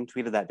Magazine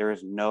tweeted that there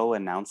is no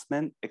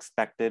announcement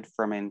expected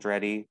from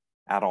Andretti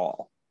at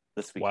all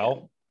this weekend.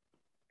 Well,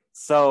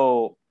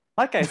 so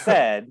like I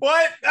said,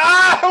 what the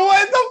fuck?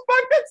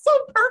 That's so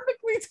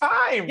perfectly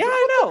timed. Yeah,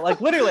 I know.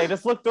 Like literally, I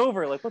just looked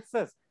over. Like, what's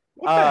this?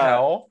 What the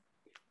hell?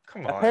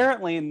 Come on.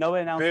 Apparently, no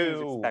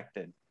announcement is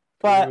expected.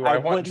 But I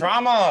want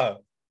drama.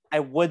 I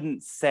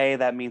wouldn't say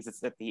that means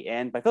it's at the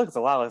end, but I feel like it's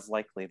a lot less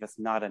likely if it's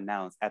not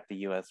announced at the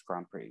U.S.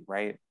 Grand Prix,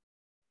 right?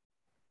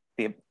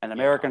 An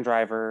American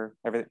driver,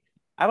 everything.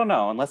 I don't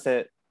know, unless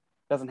it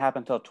doesn't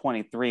happen until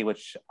 23,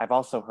 which I've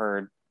also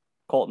heard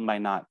Colton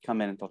might not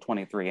come in until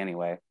 23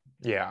 anyway.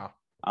 Yeah.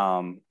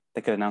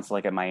 They could announce it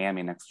like at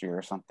Miami next year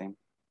or something,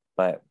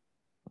 but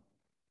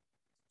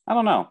I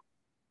don't know.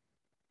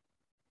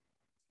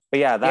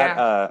 But yeah,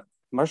 that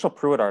Marshall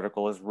Pruitt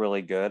article is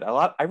really good.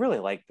 I really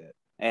liked it,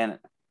 and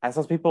I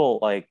saw people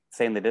like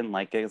saying they didn't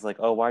like it. It's like,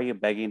 oh, why are you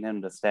begging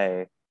him to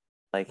stay?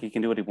 Like he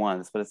can do what he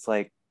wants, but it's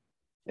like,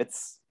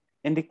 it's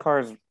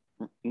IndyCar's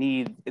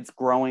it's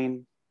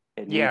growing.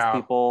 It needs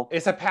people.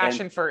 It's a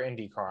passion for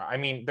IndyCar. I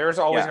mean, there's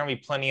always going to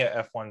be plenty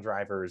of F1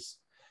 drivers,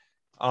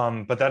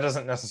 but that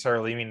doesn't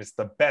necessarily mean it's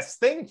the best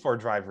thing for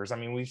drivers. I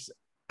mean,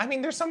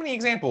 there's so many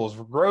examples: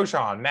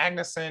 Grosjean,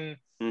 Magnussen,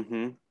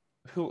 not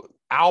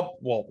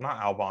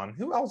Albon.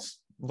 Who else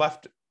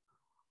left?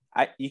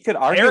 You could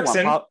argue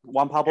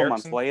Juan Pablo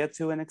Montoya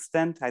to an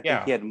extent. I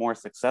think he had more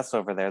success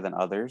over there than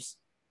others.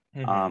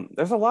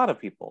 There's a lot of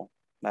people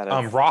that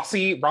have...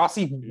 Rossi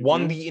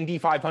won the Indy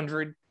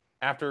 500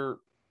 after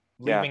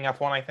leaving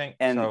F1, I think.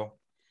 And so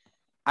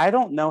I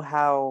don't know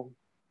how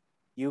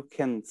you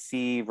can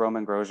see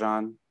Roman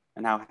Grosjean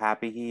and how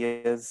happy he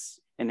is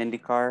in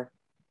IndyCar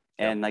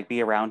and like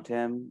be around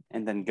him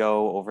and then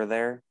go over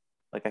there.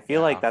 Like, I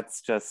feel like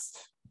that's just...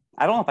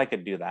 I don't know if I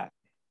could do that,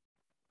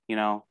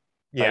 Yeah,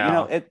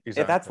 but,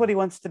 if that's what he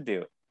wants to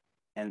do,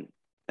 and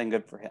then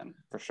good for him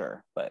for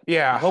sure. But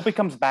I hope he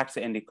comes back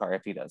to IndyCar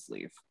if he does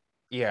leave.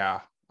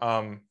 Yeah,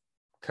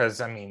 because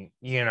I mean,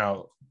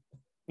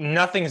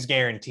 nothing's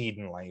guaranteed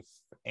in life,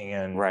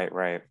 and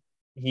right.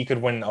 He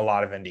could win a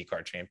lot of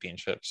IndyCar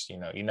championships. You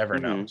never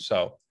know.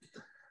 So,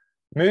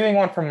 moving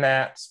on from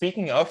that,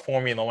 speaking of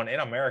Formula One in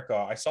America,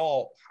 I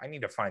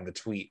need to find the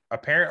tweet.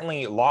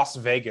 Apparently, Las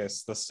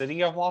Vegas, the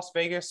city of Las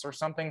Vegas or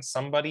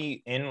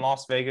somebody in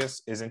Las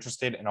Vegas is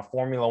interested in a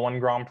Formula One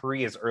Grand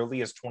Prix as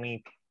early as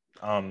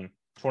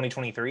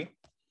 2023.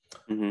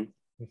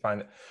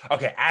 Find it.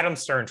 Okay, Adam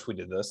Stern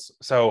tweeted this.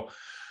 So,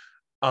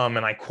 and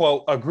I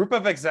quote, "A group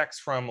of execs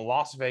from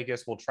Las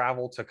Vegas will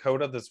travel to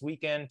COTA this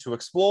weekend to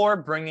explore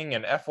bringing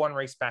an F1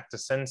 race back to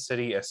Sin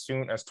City as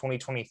soon as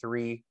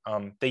 2023.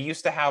 They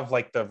used to have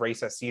like the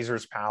race at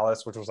Caesar's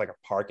Palace, which was like a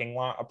parking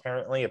lot.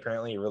 Apparently it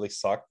really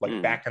sucked.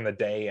 Like back in the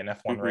day, an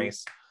F1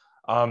 race.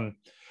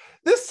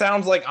 This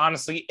sounds like,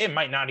 honestly, it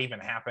might not even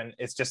happen.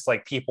 It's just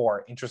like people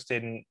are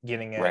interested in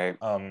getting it. Right.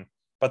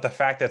 But the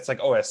fact that it's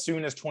like, oh, as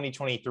soon as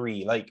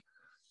 2023, like,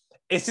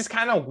 it's just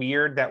kind of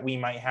weird that we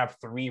might have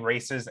 3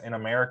 races in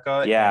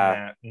America. Yeah.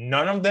 And that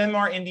none of them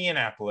are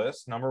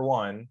Indianapolis, number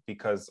one,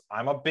 because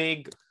I'm a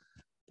big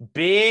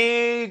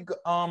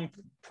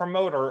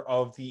promoter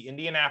of the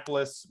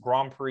Indianapolis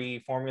Grand Prix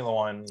Formula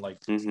One. Like,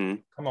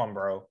 come on,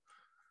 bro.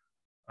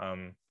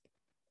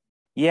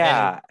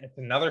 Yeah. It's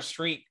another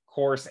street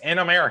course in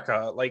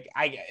America. Like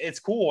it's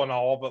cool and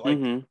all, but like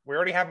we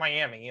already have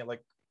Miami.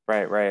 Like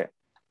right.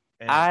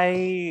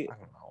 I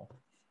don't know.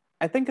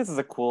 I think this is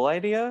a cool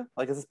idea.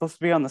 Like, is it supposed to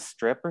be on the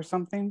Strip or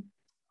something?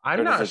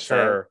 I'm not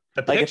sure.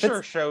 The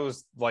picture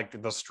shows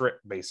like the Strip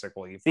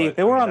basically. See, if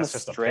they were on the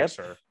Strip,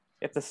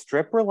 if the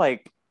Strip were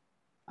like,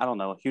 I don't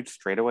know, a huge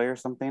straightaway or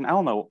something. I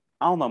don't know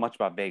much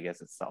about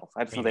Vegas itself.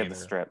 I just know they have the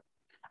Strip.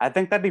 I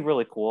think that'd be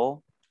really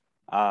cool.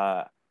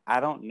 I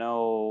don't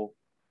know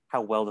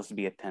how well this would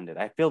be attended.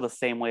 I feel the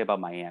same way about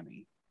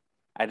Miami.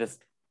 a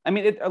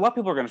lot of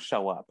people are going to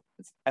show up.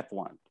 It's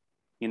F1.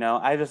 You know,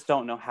 I just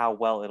don't know how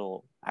well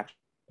it'll actually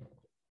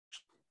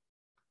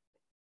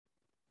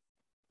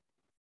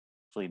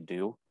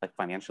do, like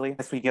financially.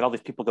 As we get all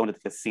these people going to the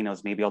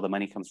casinos, maybe all the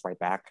money comes right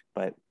back.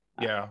 But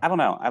yeah, I don't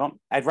know.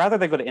 I'd rather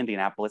they go to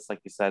Indianapolis, like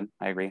you said.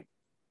 I agree.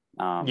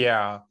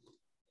 Yeah.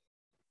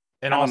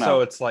 And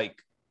also it's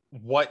like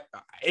what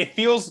it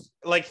feels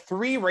like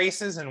 3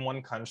 races in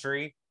one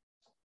country.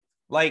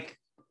 Like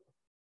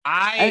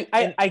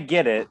I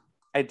get it.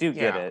 I do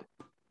get it.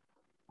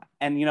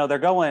 And you know, they're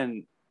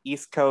going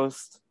East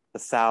Coast, the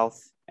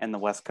South, and the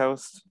West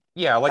Coast.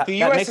 Yeah, like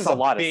the US makes is a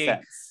lot of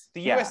sense.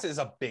 The US is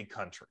a big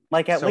country.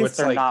 Like at least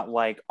they're not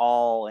like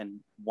all in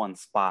one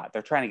spot.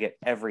 They're trying to get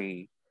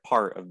every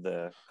part of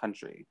the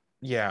country.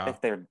 Yeah.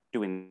 If they're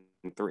doing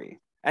 3.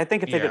 I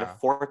think if they did a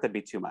 4th, it'd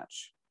be too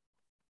much.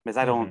 Because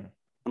I don't,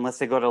 unless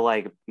they go to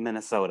like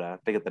Minnesota,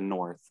 they get the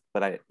North.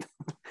 But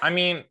I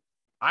mean,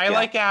 I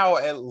like how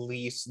at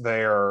least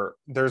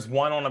there's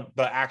one on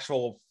the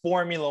actual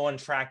Formula One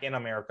track in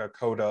America,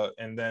 COTA,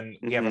 and then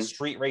we have a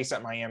street race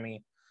at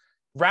Miami.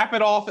 Wrap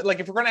it off. Like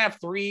if we're gonna have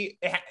 3,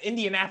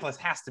 Indianapolis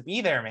has to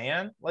be there,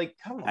 man. Like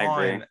come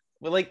on,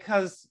 like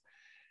because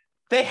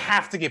they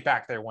have to get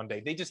back there one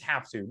day. They just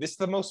have to. This is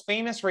the most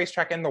famous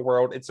racetrack in the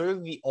world. It's sort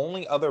of the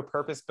only other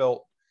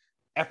purpose-built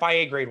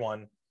FIA Grade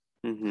 1.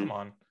 Come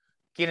on,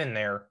 get in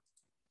there.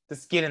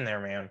 Just get in there,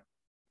 man.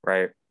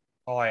 Right.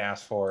 All I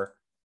asked for.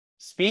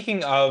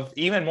 Speaking of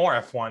even more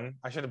F1,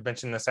 I should have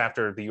mentioned this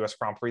after the US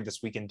Grand Prix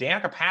this weekend.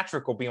 Danica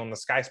Patrick will be on the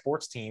Sky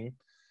Sports team.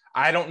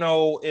 I don't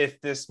know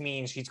if this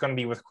means she's going to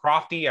be with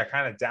Crofty. I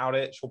kind of doubt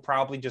it. She'll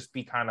probably just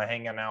be kind of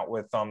hanging out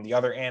with the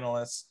other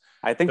analysts.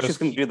 I think she's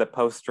going to do the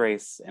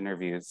post-race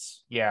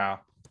interviews. Yeah.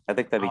 I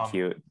think that'd be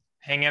cute.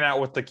 Hanging out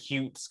with the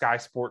cute Sky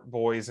Sport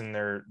boys in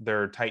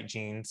their tight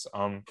jeans.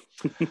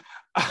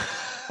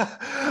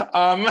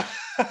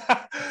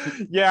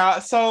 Yeah,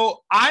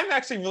 so I'm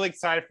actually really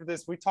excited for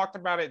this. We talked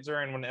about it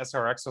during when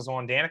SRX was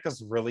on.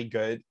 Danica's really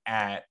good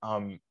at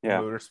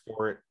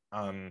motorsport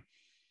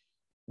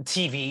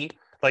TV.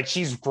 Like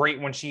she's great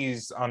when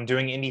she's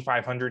doing Indy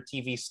 500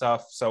 TV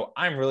stuff. So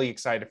I'm really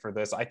excited for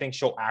this. I think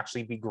she'll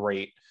actually be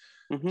great.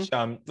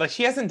 Like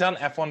she hasn't done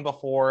F1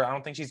 before. I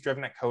don't think she's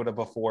driven at COTA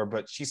before,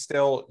 but she's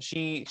done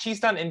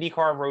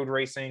IndyCar road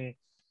racing.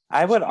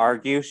 I would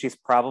argue she's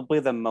probably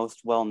the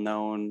most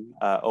well-known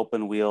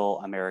open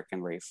wheel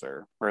American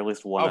racer, or at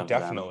least one of them. Oh,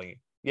 definitely.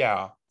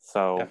 Yeah.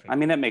 So, definitely. I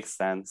mean, it makes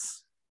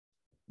sense.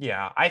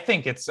 Yeah, I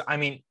think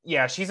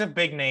she's a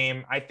big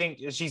name. I think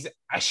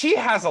she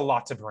has a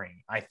lot to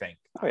bring, I think.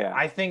 Oh, yeah.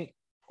 I think,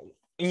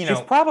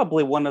 she's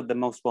probably one of the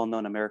most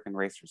well-known American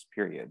racers,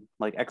 period.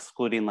 Like,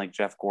 excluding, like,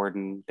 Jeff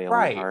Gordon, Dale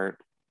Earnhardt.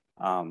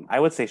 I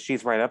would say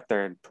she's right up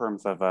there in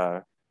terms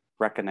of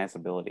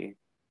recognizability,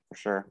 for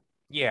sure.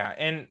 Yeah,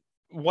 and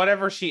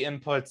whatever she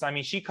inputs, I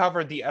mean, she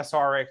covered the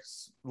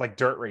SRX, like,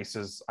 dirt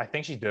races. I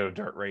think she did a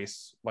dirt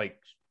race, like,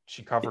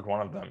 she covered one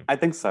of them. I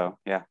think so,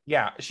 yeah.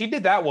 Yeah, she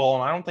did that well,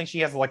 and I don't think she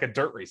has, like, a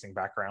dirt racing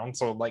background.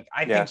 So, like,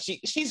 I think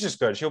she's just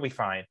good. She'll be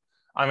fine.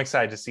 I'm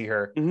excited to see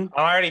her. I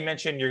already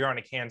mentioned you're going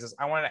to Kansas.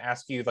 I wanted to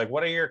ask you, like,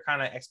 what are your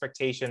kind of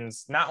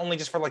expectations, not only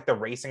just for, like, the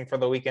racing for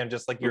the weekend,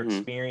 just, like, your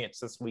experience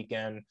this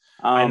weekend?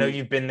 I know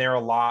you've been there a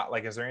lot.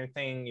 Like, is there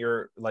anything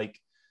you're, like,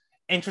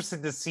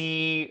 interested to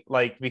see,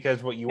 like,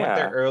 because what you went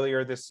there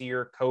earlier this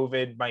year,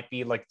 COVID might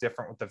be like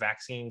different with the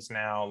vaccines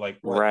now, like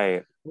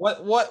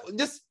what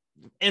just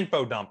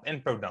info dump.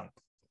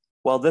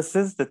 Well, this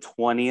is the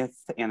 20th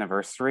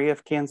anniversary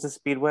of Kansas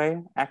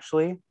Speedway,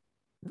 actually.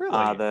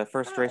 Really? The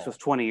first race was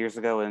 20 years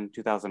ago in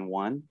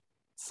 2001.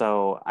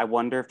 So I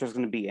wonder if there's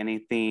going to be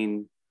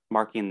anything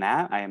marking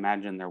that. I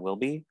imagine there will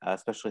be,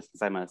 especially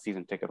since I'm a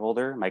season ticket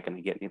holder. Am I going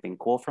to get anything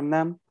cool from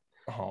them?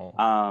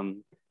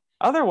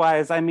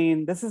 Otherwise, I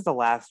mean, this is the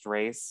last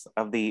race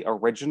of the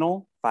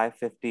original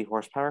 550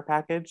 horsepower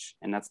package,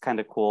 and that's kind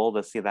of cool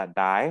to see that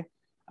die.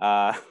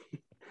 I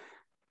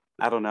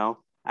don't know.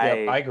 I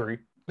agree.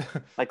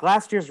 Like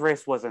last year's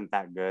race wasn't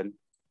that good,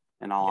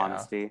 in all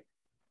honesty.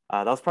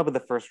 That was probably the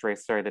first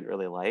race there I didn't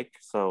really like.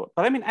 So,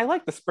 but I mean, I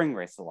like the spring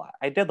race a lot.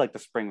 I did like the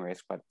spring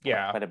race quite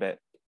a bit.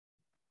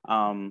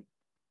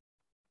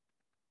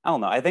 I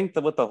don't know. I think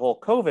that with the whole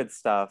COVID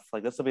stuff,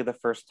 like this will be the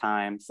first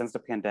time since the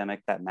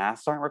pandemic that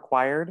masks aren't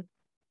required.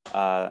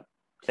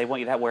 They want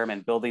you to wear them in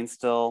buildings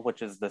still,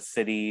 which is the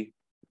city.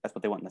 That's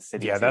what they want in the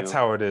city. Yeah, that's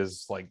how it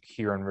is like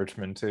here in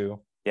Richmond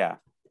too. Yeah.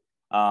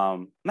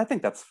 And I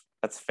think that's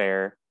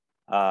fair.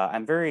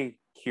 I'm very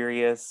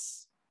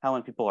curious how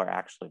many people are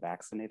actually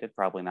vaccinated.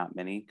 Probably not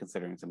many,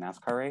 considering it's a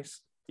NASCAR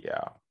race.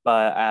 Yeah.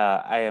 But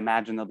I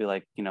imagine they'll be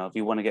like, if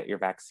you want to get your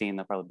vaccine,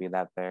 there'll probably be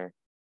that there.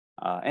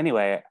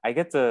 Anyway,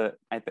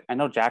 I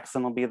know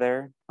Jackson will be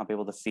there. I'll be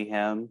able to see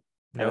him.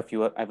 Yep.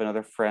 I have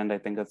another friend I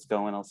think that's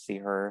going. I'll see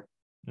her.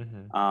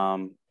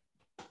 Mm-hmm.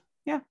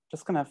 Yeah,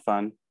 just gonna have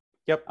fun.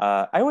 Yep.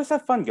 I always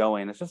have fun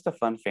going. It's just a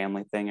fun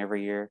family thing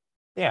every year.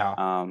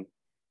 Yeah.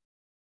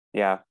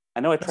 Yeah. I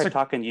know I tried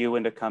talking you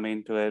into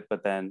coming to it,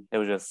 but then it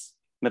was just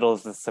middle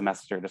of the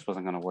semester. It just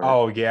wasn't going to work.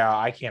 Oh yeah,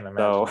 I can't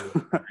imagine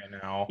right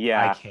now.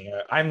 Yeah, I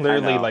can't. I'm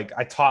literally like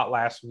I taught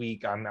last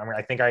week.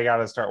 I think I got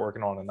to start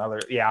working on another.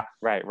 Yeah.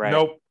 Right.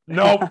 Nope.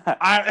 Nope.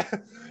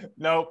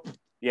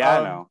 Yeah,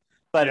 I know.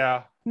 But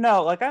yeah.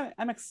 No, like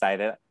I'm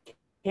excited.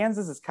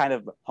 Kansas is kind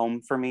of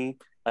home for me.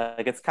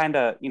 Like it's kind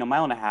of,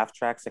 mile and a half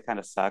tracks that kind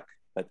of suck,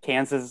 but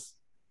Kansas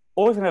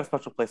always gonna have a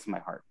special place in my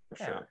heart for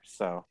sure.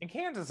 So, and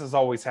Kansas has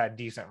always had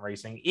decent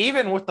racing,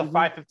 even with the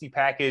 550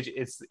 package.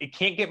 It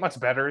can't get much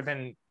better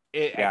than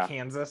it at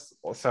Kansas.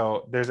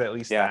 So there's at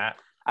least that.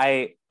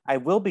 I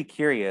will be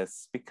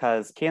curious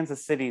because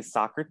Kansas City's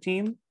soccer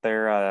team,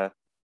 their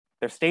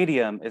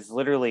stadium is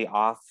literally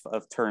off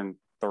of turn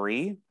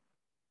 3.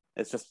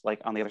 It's just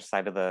like on the other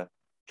side of the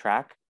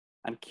track.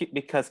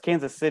 Because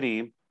Kansas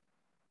City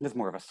is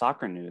more of a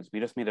soccer news. We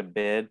just made a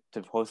bid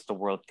to host a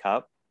World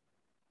Cup,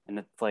 and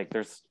it's like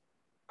there's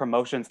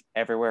promotions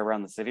everywhere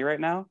around the city right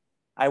now.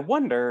 I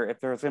wonder if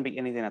there's going to be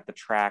anything at the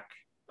track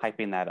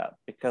hyping that up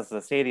because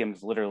the stadium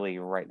is literally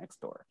right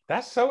next door.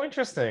 That's so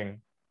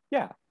interesting.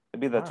 Yeah,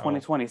 it'd be the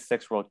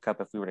 2026 World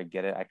Cup if we were to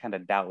get it. I kind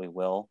of doubt we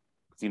will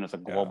because it's a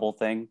global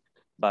thing.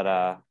 But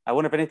I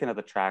wonder if anything at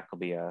the track will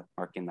be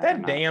marking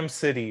that. That damn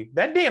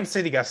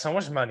city got so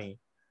much money.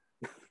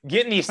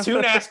 Getting these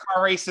 2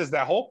 NASCAR races,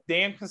 that whole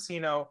damn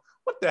casino.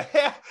 What the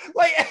hell?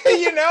 Like,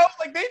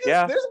 like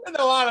they're spending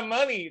a lot of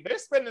money. They're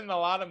spending a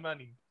lot of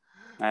money.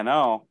 I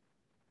know.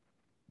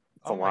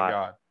 Oh my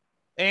God.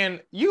 And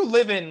you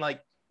live in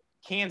like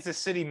Kansas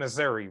City,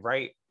 Missouri,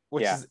 right?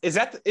 Which is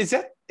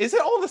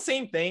it all the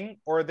same thing,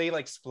 or are they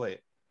like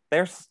split?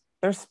 They're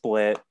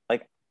split.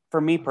 Like for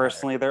me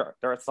personally,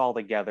 it's all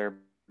together.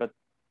 But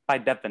by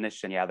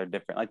definition, they're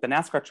different. Like the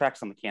NASCAR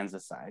track's on the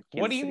Kansas side.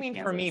 What do you mean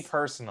for me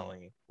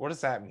personally? What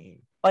does that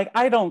mean? Like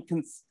I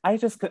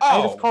just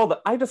call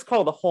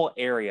the whole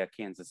area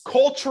Kansas City.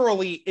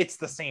 Culturally, it's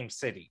the same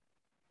city.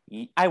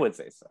 I would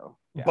say so.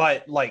 Yeah.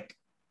 But like,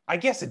 I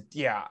guess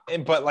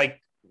but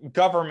like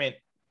government,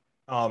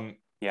 never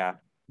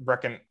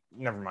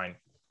mind.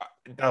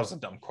 That was a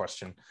dumb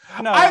question.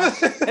 No,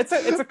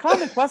 it's a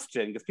common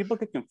question because people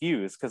get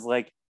confused because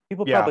like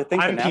people probably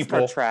think the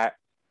NASCAR track.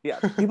 Yeah,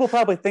 people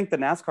probably think the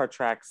NASCAR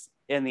track's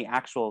in the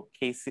actual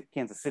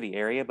Kansas City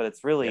area, but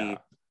it's really.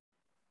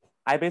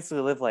 I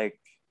basically live like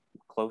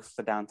close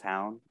to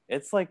downtown.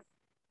 It's like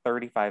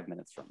 35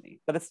 minutes from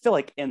me, but it's still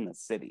like in the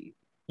city.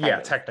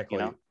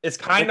 Technically, it's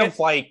kind of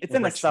like it's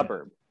in the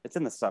suburb. It's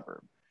in the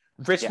suburb.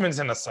 Richmond's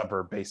in a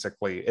suburb,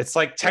 basically. It's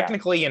like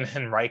technically in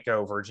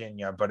Henrico,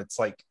 Virginia, but it's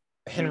like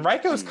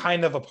Henrico's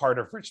kind of a part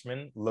of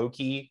Richmond,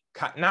 low-key.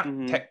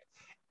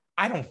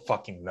 I don't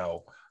fucking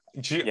know.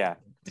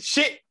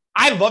 Shit,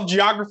 I love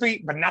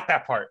geography, but not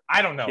that part.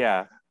 I don't know.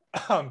 Yeah.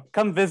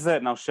 Come visit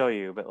and I'll show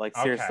you. But like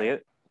seriously,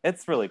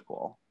 it's really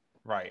cool.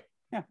 Right.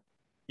 Yeah.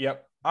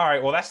 Yep. All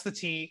right. Well, that's the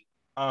tea.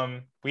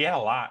 We had a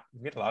lot.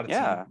 We had a lot of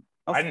tea.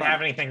 I didn't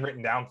have anything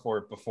written down for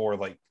it before,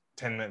 like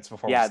 10 minutes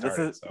before we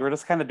started. We're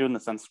just kind of doing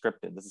this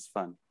unscripted. This is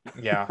fun.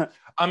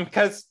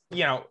 Because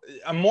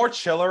a more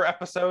chiller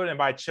episode, and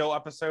by chill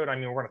episode, I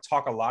mean we're going to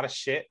talk a lot of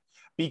shit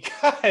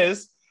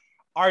because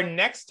our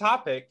next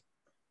topic,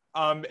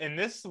 and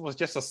this was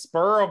just a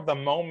spur of the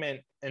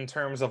moment in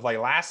terms of like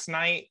last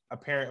night,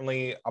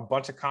 apparently a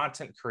bunch of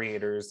content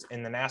creators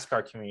in the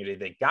NASCAR community,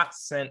 they got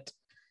sent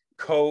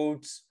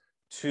codes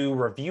to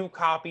review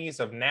copies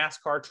of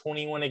NASCAR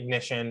 21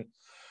 Ignition.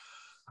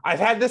 I've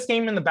had this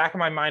game in the back of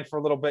my mind for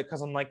a little bit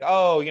because I'm like,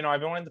 I've been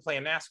wanting to play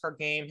a NASCAR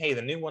game. Hey,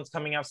 the new one's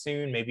coming out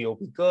soon. Maybe it'll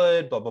be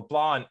good, blah, blah,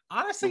 blah. And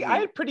honestly, I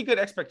had pretty good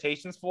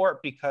expectations for it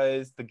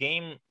because the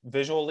game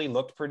visually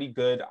looked pretty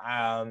good.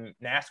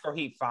 NASCAR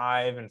Heat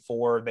 5 and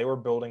 4, they were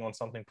building on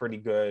something pretty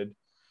good.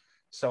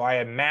 So I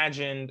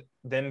imagined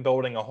them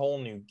building a whole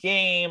new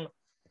game.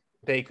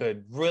 They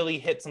could really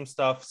hit some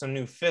stuff, some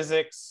new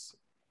physics.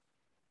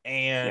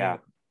 And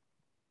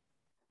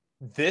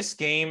this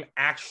game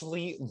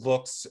actually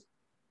looks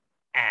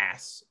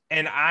ass.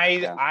 And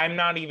I'm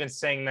not even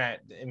saying that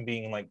in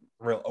being like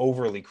real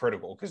overly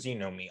critical because you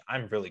know me,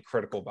 I'm really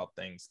critical about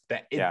things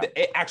that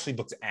it actually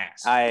looks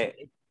ass.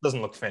 It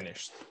doesn't look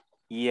finished.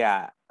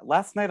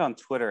 Last night on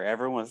Twitter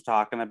everyone was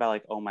talking about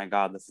like, oh my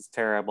god, this is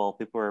terrible.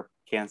 People were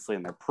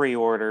canceling their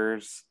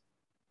pre-orders.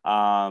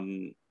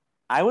 I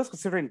was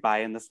considering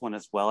buying this one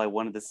as well. I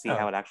wanted to see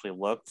how it actually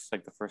looks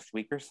like the first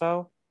week or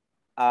so.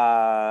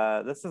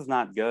 This is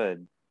not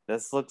good.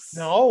 This looks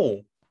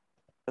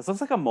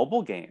like a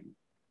mobile game.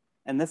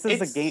 And this is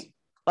a game,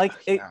 like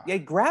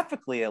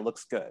graphically, it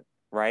looks good,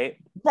 right?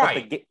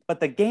 But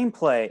the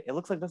gameplay, it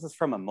looks like this is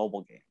from a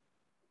mobile game.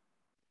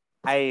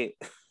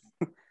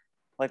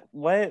 Like,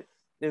 what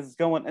is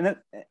going?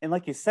 And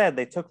like you said,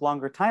 they took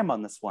longer time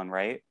on this one,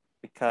 right?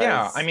 Because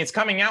yeah, I mean, it's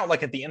coming out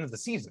like at the end of the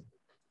season.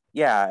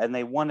 Yeah, and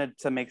they wanted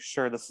to make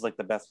sure this was like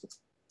the best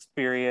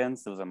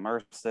experience. It was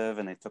immersive,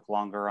 and they took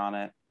longer on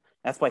it.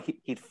 That's why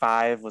Heat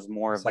 5 was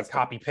more It's of like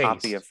copy paste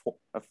copy of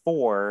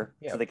 4,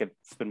 yeah. so they could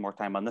spend more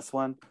time on this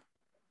one.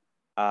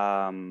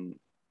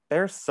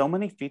 There's so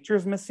many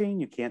features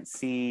missing. You can't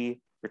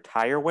see your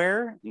tire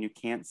wear, and you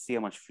can't see how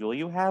much fuel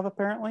you have,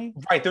 apparently.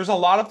 Right. There's a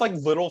lot of like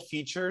little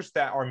features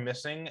that are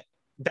missing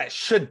that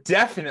should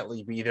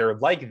definitely be there,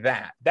 like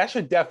that. That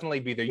should definitely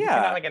be there. You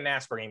cannot like a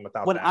NASCAR game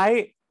without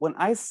that. When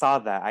I saw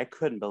that, I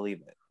couldn't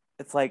believe it.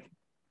 It's like,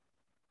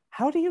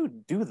 how do you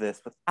do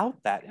this without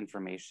that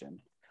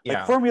information?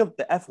 Like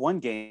the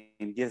F1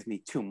 game gives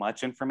me too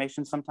much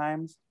information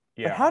sometimes.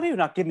 Yeah. But how do you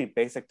not give me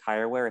basic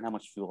tire wear and how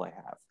much fuel I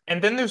have?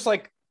 And then there's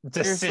like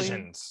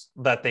decisions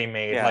that they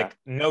made, like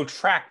no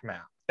track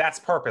map. That's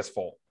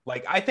purposeful.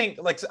 Like I think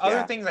like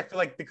other things, I feel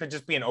like they could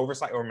just be an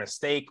oversight or a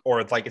mistake, or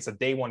it's like it's a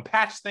day one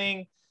patch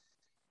thing.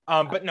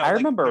 But no, I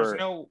remember there's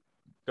no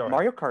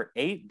Mario Kart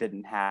 8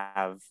 didn't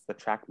have the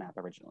track map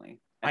originally.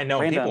 I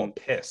know people are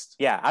pissed.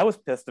 Yeah, I was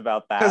pissed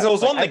about that. Because it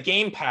was on the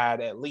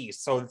gamepad at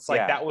least. So it's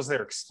like that was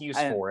their excuse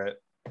for it.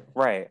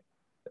 Right.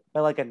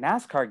 But like a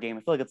NASCAR game, I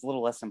feel like it's a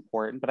little less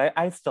important, but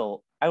I would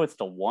still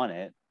want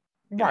it.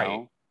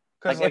 Right.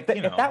 Because like,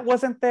 if that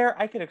wasn't there,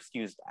 I could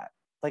excuse that.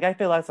 Like I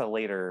feel that's a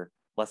later,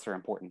 lesser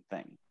important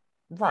thing.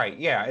 Right.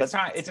 Yeah.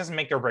 It doesn't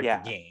make or break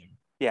the game.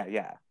 Yeah,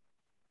 yeah.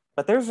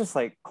 But there's just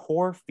like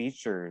core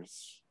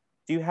features.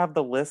 Do you have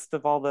the list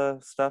of all the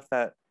stuff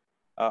that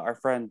our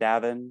friend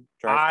Davin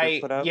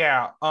put up?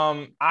 Yeah.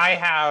 I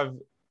have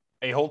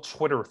a whole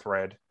Twitter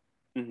thread.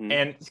 Mm-hmm.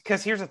 And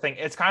because here's the thing,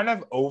 it's kind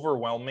of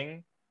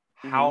overwhelming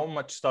how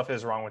much stuff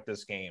is wrong with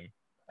this game.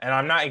 And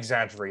I'm not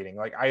exaggerating.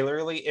 Like I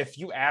literally, if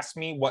you ask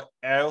me what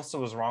else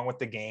was wrong with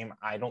the game,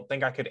 I don't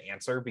think I could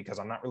answer because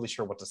I'm not really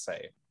sure what to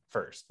say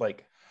first.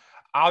 Like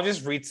I'll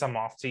just read some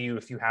off to you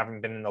if you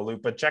haven't been in the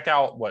loop, but check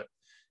out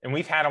and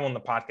we've had him on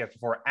the podcast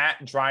before at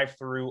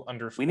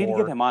 _. We need to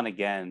get him on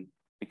again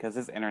because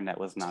his internet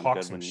was not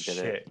good when he did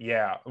it.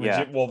 Yeah.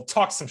 We'll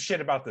talk some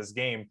shit about this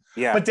game.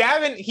 Yeah. But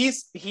Davin,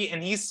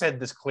 he's said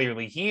this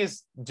clearly.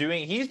 He's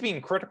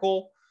being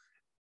critical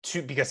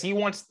because he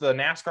wants the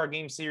NASCAR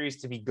game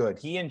series to be good.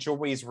 He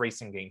enjoys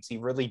racing games. He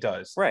really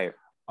does. Right.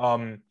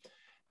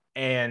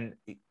 And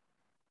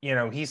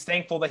he's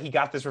thankful that he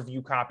got this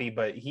review copy,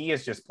 but he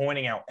is just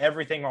pointing out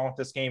everything wrong with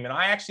this game. And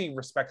I actually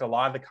respect a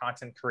lot of the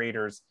content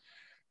creators.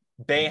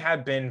 They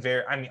have been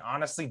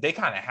honestly, they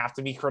kind of have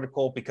to be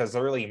critical because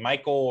literally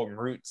Michael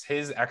Roots,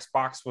 his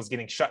Xbox was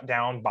getting shut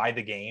down by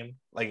the game.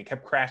 Like it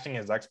kept crashing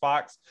his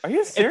Xbox. Are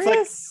you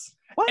serious?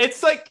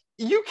 It's like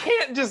you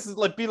can't just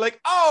be like,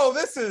 oh,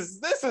 this is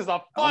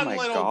a fun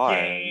little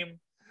game.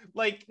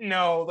 Like,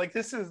 no, like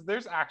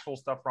there's actual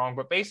stuff wrong.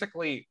 But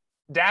basically,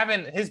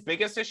 Davin, his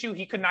biggest issue,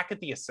 he could not get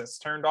the assists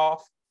turned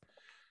off.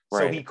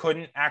 Right. So he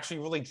couldn't actually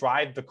really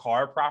drive the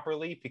car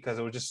properly because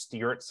it would just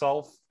steer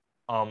itself.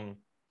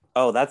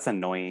 Oh, that's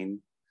annoying.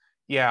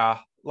 Yeah,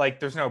 like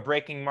there's no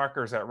braking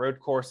markers at road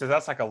courses.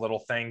 That's like a little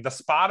thing. The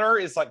spotter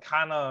is like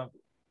kind of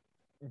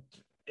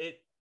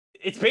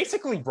it's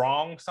basically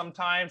wrong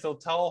sometimes. They'll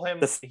tell him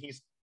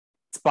he's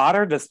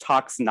spotter just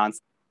talks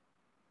nonsense.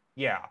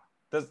 Yeah.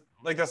 The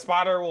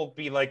spotter will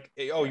be like,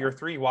 oh, you're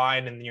 3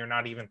 wide and you're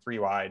not even 3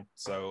 wide.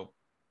 So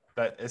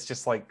that it's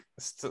just like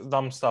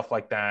dumb stuff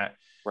like that.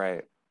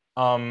 Right.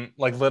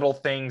 Like little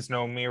things,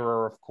 no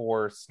mirror, of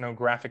course, no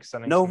graphic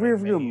settings, no rear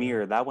view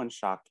mirror. That one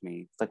shocked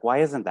me. It's like, why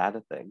isn't that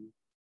a thing?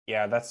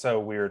 Yeah, that's so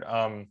weird.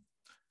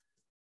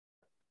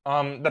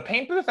 The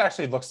paint booth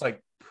actually looks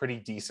like pretty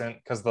decent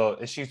because the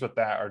issues with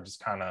that are just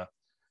kind of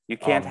you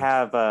can't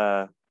have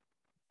a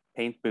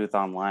paint booth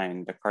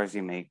online, the cars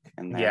you make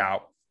in there. Yeah.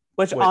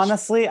 Which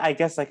honestly, I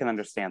guess I can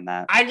understand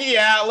that.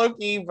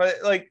 Loki, but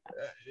like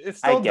it's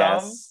still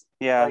dumb.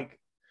 Yeah. Like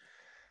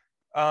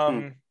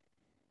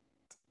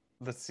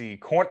let's see.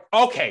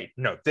 Okay,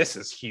 no, this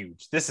is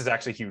huge. This is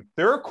actually huge.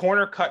 There are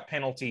corner cut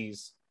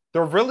penalties.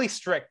 They're really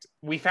strict.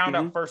 We found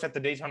out first at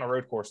the Daytona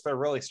road course. They're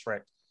really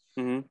strict.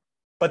 Mm-hmm.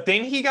 But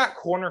then he got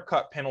corner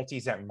cut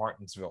penalties at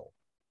Martinsville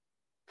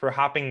for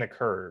hopping the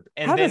curb.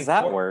 And how does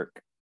that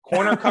work?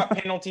 Corner cut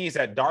penalties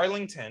at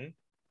Darlington.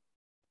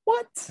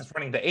 What? That's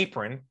running the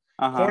apron.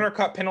 Corner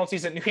cut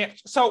penalties at New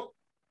Hampshire. So,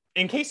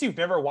 in case you've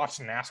never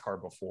watched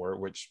NASCAR before,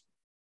 which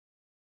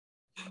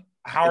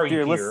how are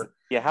you here?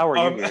 How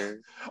are you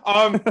here?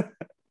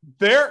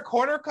 Their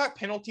corner cut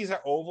penalties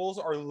at ovals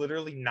are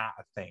literally not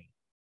a thing.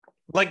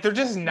 Like they're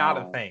just not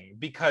a thing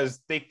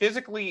because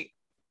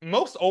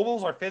most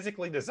ovals are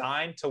physically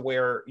designed to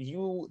where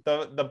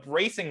the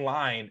racing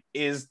line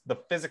is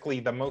physically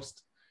the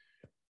most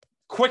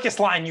quickest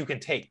line you can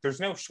take. There's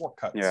no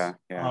shortcuts. Yeah.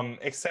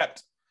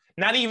 Except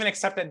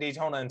at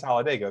Daytona and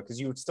Talladega because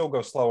you would still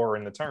go slower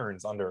in the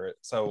turns under it.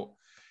 So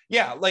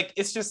yeah, like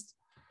it's just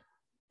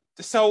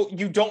so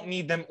you don't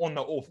need them on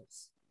the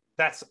ovals.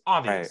 That's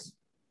obvious.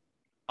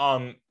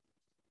 Right.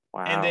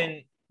 Wow. And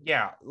then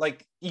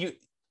like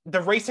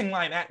the racing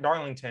line at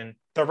Darlington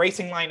the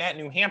racing line at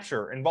New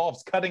Hampshire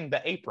involves cutting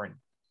the apron.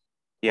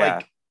 Yeah.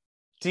 Like,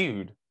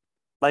 dude.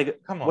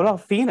 Like, come on. What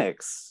about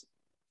Phoenix?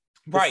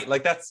 Right.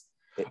 Like, that's...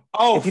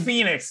 Oh,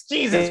 Phoenix.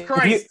 Jesus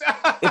Christ.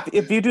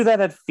 If you do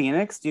that at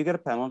Phoenix, do you get a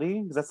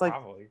penalty? Because that's like...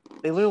 Probably.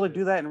 They literally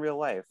do that in real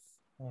life.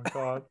 Oh,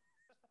 God.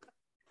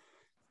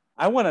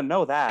 I want to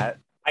know that.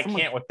 I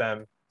can't with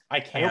them.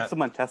 I can't. I hope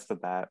someone tested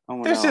that.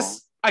 There's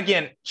just...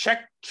 Again,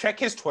 check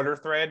his Twitter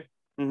thread.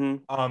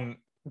 Mm-hmm.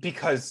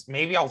 Because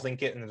maybe I'll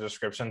link it in the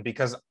description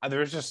because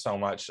there's just so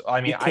much.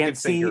 I mean, I could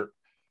see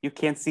you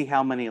can't see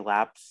how many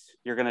laps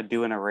you're gonna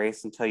do in a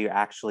race until you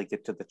actually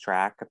get to the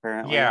track.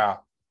 Apparently, yeah.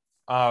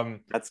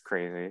 That's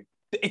crazy.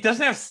 It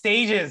doesn't have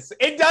stages.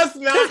 It does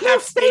not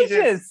have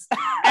stages.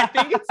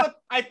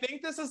 I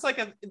think this is like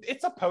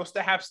it's supposed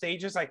to have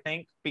stages. I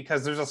think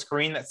because there's a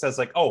screen that says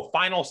like, oh,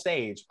 final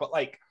stage, but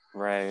like,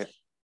 right.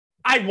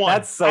 I won.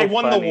 That's so I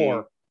won funny. the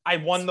war. I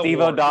won the Steve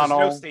war. O'Donnell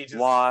There's no stages.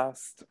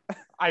 Lost.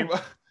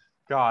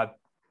 God,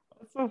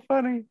 that's so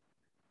funny.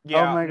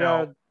 Yeah. Oh my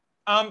God.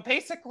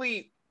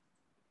 Basically,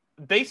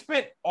 they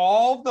spent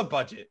all the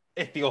budget.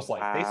 It feels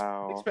like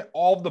they spent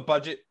all the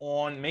budget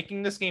on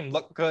making this game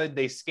look good.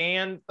 They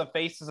scanned the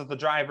faces of the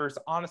drivers.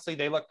 Honestly,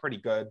 they look pretty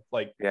good.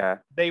 Like, yeah,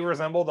 they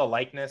resemble the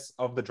likeness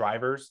of the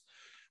drivers,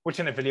 which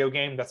in a video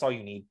game, that's all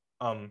you need.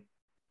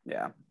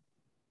 Yeah.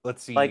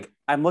 Let's see. Like,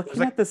 I'm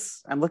looking at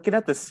this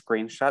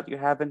screenshot you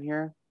have in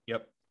here.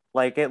 Yep.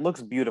 Like, it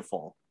looks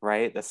beautiful,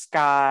 right? The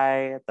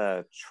sky,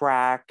 the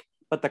track,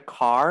 but the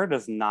car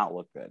does not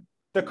look good.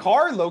 The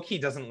car low-key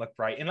doesn't look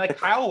right. And like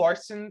Kyle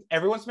Larson,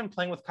 everyone's been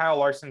playing with Kyle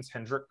Larson's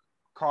Hendrick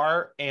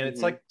car, and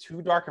it's like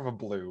too dark of a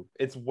blue.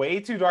 It's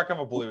way too dark of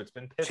a blue. It's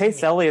been pissing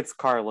Chase Elliott's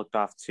car looked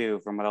off too,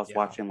 from what I was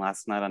watching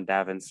last night on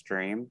Davin's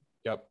stream.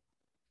 Yep.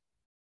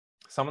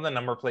 Some of the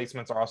number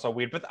placements are also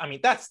weird, but I mean,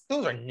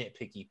 those are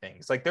nitpicky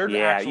things. Like they're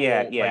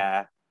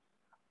yeah.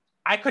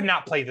 I could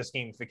not play this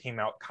game if it came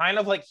out. Kind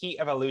of like Heat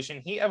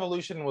Evolution. Heat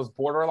Evolution was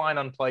borderline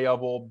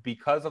unplayable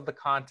because of the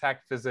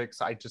contact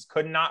physics. I just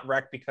could not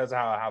wreck because of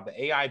how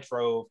the AI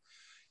drove.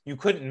 You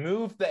couldn't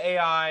move the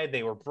AI.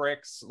 They were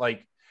bricks.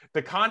 Like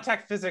the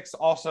contact physics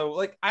also,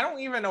 like I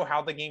don't even know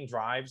how the game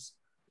drives.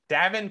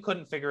 Davin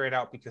couldn't figure it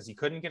out because he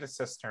couldn't get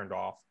assists turned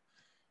off.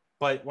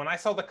 But when I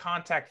saw the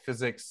contact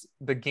physics,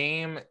 the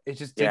game, it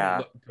just didn't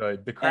look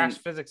good. The crash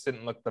physics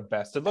didn't look the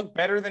best. It looked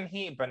better than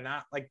Heat, but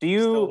not like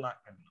still not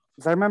good enough.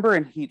 Because I remember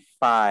in Heat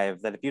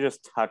 5 that if you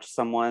just touch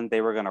someone,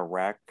 they were going to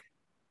wreck.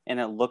 And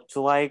it looked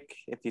like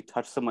if you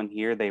touch someone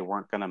here, they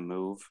weren't going to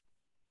move.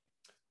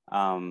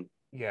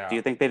 Yeah. Do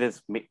you think they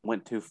just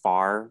went too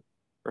far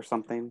or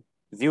something?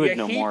 Because you would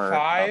know more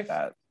about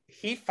that.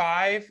 Heat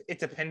 5, it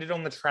depended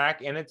on the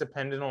track and it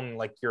depended on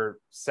like your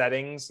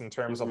settings in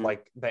terms of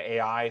like the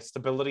AI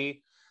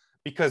stability.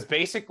 Because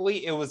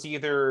basically it was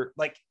either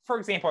like, for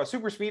example, at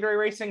super speedway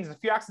racing, if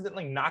you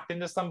accidentally knocked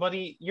into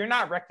somebody, you're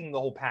not wrecking the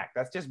whole pack.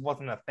 That just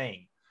wasn't a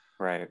thing.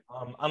 Right.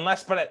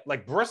 Unless, but at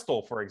like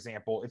Bristol, for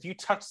example, if you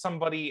touch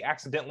somebody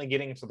accidentally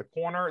getting into the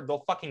corner,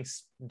 they'll fucking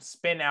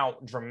spin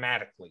out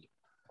dramatically.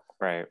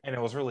 Right. And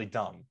it was really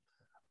dumb.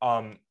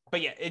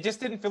 But yeah, it just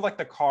didn't feel like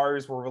the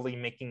cars were really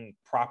making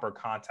proper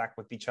contact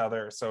with each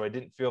other. So it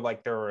didn't feel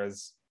like there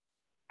was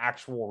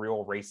actual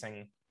real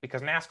racing.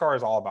 Because NASCAR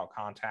is all about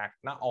contact.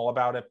 Not all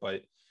about it,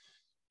 but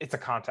it's a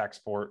contact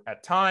sport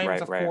at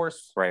times, of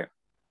course. Right.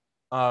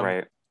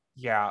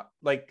 Yeah,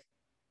 like,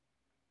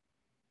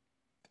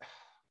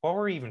 what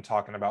were we even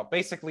talking about?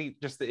 Basically,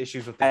 just the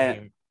issues with the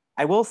game.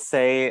 I will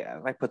say,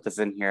 I put this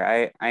in here,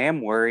 I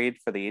am worried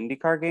for the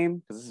IndyCar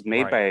game, because this is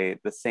made by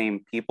the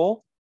same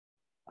people.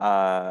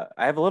 I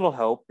have a little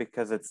hope,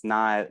 because it's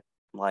not,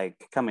 like,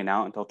 coming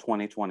out until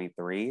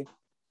 2023.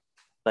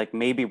 Like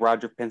maybe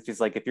Roger Penske's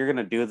like, if you're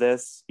gonna do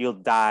this, you'll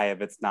die if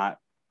it's not.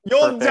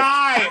 You'll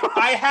die.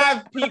 I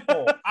have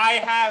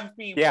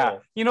people. Yeah,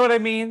 you know what I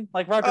mean.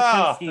 Like Roger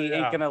Penske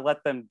ain't gonna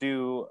let them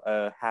do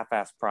a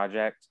half-ass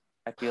project.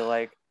 I feel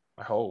like.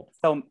 I hope.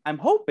 So I'm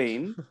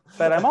hoping,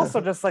 but I'm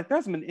also just like,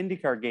 there's been an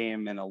IndyCar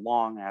game in a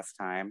long ass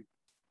time.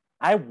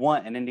 I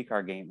want an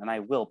IndyCar game, and I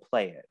will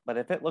play it. But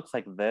if it looks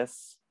like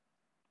this,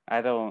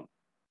 I don't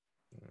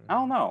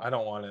know. I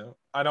don't want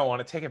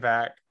to. Take it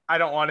back. I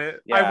don't want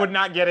it. Yeah. I would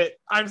not get it.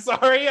 I'm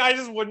sorry. I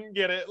just wouldn't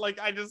get it. Like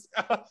I just,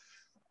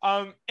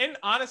 and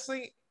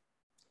honestly,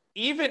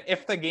 even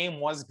if the game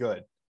was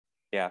good,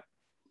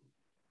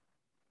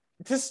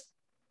 just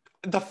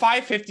the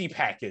 550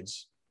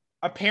 package,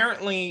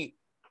 apparently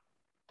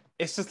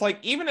it's just like,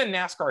 even in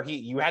NASCAR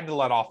Heat, you had to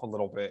let off a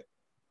little bit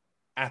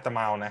at the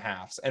 1.5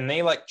 miles, and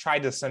they like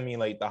tried to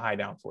simulate the high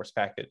downforce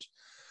package.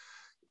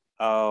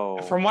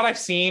 Oh, from what I've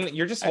seen,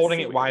 you're just holding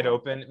it wide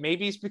open.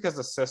 Maybe it's because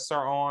assists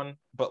are on,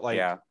 but like,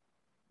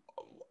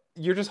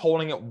 you're just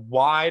holding it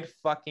wide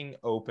fucking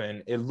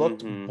open. It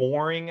looked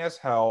boring as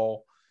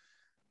hell.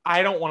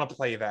 I don't want to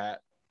play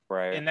that.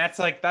 Right. And that's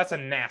a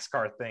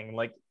NASCAR thing.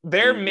 Like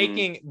they're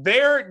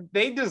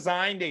they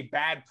designed a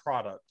bad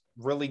product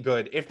really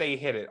good if they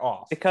hit it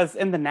off. Because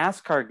in the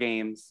NASCAR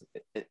games,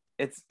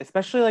 it's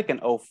especially like in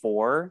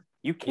 04,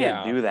 you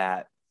can't do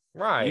that.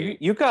 Right.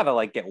 You gotta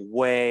like get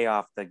way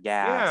off the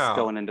gas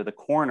going into the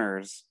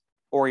corners,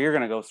 or you're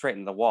gonna go straight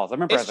into the walls. I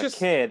remember as a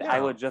kid,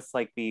 I would just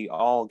like be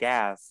all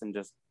gas and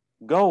just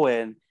go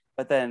in.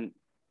 But then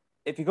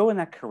if you go in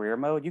that career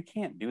mode, you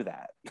can't do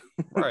that.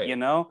 Right. You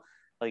know,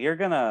 like you're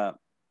gonna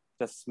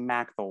just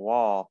smack the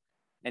wall,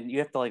 and you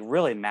have to like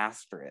really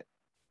master it.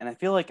 And I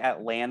feel like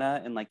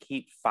Atlanta in like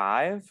Heat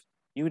 5,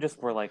 you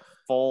just were like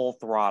full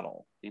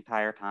throttle the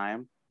entire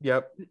time.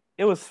 Yep.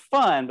 It was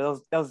fun, but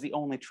that was the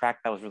only track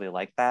that was really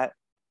like that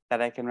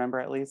I can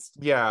remember at least.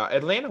 Yeah,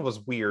 Atlanta was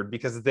weird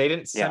because they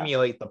didn't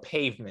simulate the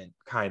pavement,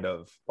 kind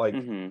of like.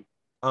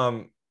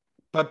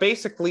 But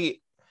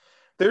basically,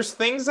 there's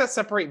things that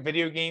separate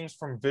video games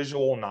from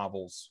visual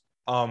novels.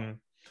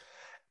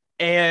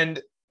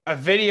 And a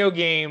video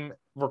game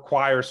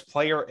requires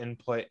player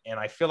input, and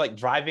I feel like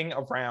driving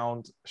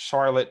around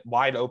Charlotte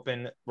wide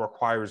open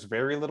requires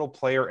very little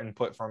player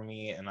input from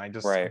me, and I'm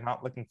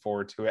not looking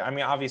forward to it. I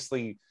mean,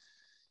 obviously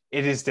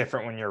it is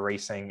different when you're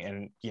racing,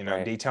 and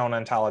Daytona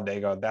and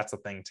Talladega, that's a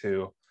thing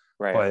too.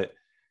 Right. But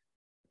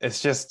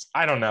it's just,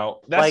 I don't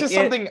know. That's like just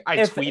something I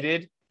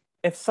tweeted.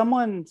 If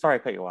someone, sorry, I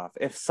cut you off.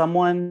 If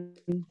someone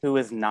who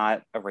is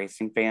not a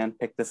racing fan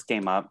picked this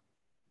game up,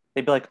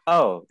 they'd be like,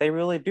 oh, they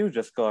really do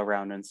just go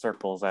around in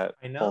circles at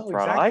full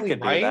throttle. I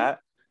could do that.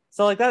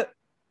 So like that,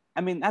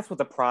 I mean, that's what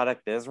the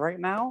product is right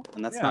now,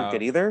 and that's not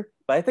good either.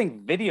 But I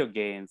think video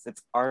games,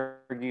 it's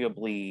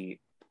arguably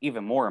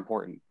even more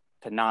important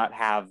to not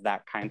have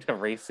that kind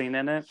of racing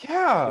in it.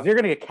 Yeah. If you're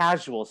going to get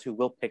casuals who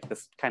will pick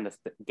this kind of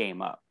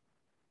game up,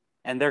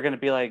 and they're going to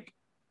be like,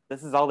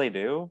 this is all they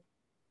do.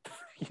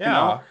 you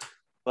know?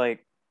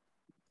 Like,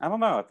 I don't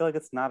know. I feel like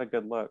it's not a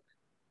good look.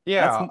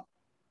 Yeah.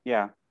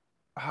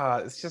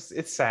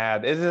 It's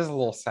sad. It is a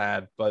little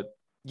sad, but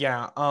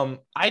yeah.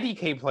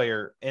 IDK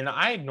player, and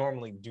I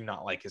normally do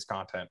not like his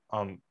content.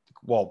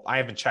 Well, I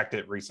haven't checked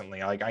it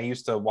recently. Like I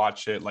used to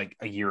watch it like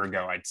a year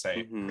ago, I'd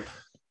say.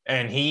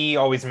 And he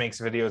always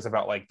makes videos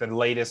about like the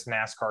latest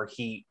NASCAR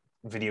Heat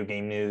video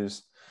game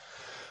news.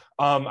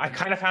 I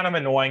kind of found him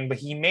annoying, but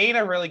he made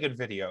a really good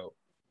video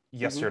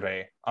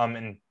yesterday.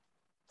 And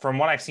from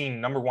what I've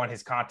seen, number one,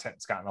 his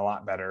content's gotten a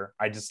lot better.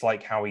 I just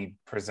like how he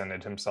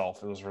presented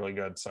himself. It was really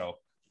good. So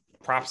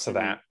props to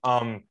that.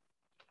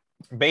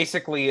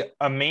 Basically,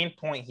 a main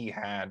point he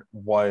had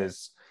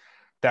was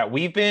that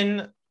we've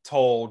been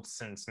told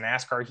since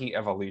NASCAR Heat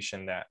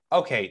Evolution that,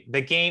 okay,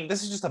 the game,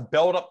 this is just a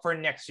build up for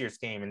next year's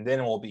game and then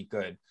it will be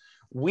good.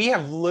 We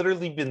have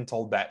literally been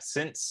told that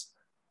since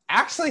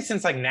like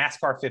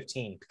NASCAR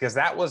 15, because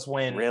that was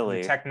when the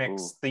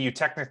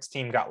Eutechnics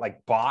team got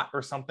like bought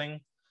or something.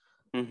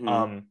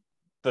 The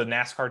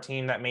NASCAR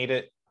team that made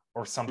it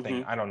or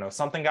something, I don't know,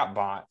 something got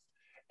bought.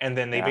 And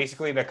then they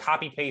basically the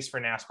copy paste for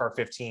NASCAR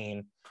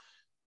 15.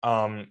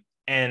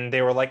 And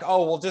they were like,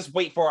 oh, we'll just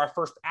wait for our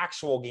first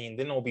actual game,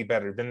 then it'll be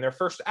better. Then their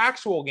first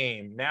actual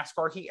game,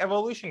 NASCAR Heat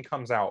Evolution,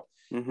 comes out.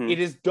 It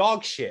is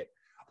dog shit.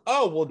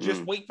 Oh, we'll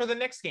just wait for the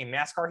next game,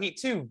 NASCAR Heat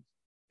 2.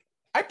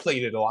 I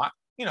played it a lot.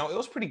 It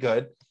was pretty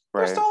good.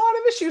 There's still a lot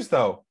of issues,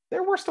 though.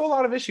 There were still a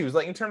lot of issues,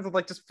 like in terms of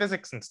like just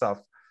physics and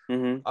stuff.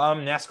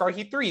 NASCAR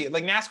Heat 3,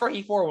 like NASCAR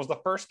Heat 4 was the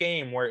first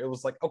game where it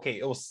was like, okay,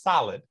 it was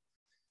solid.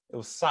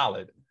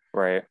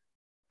 Right.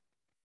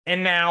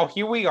 And now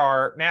here we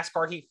are,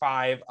 NASCAR Heat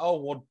 5.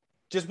 Oh, we'll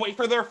just wait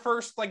for their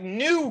first like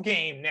new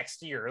game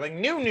next year, like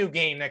new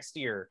game next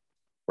year.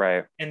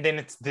 Right. And then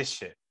it's this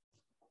shit.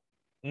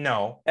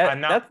 No,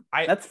 I'm not.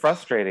 That's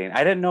frustrating.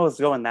 I didn't know it was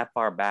going that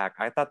far back.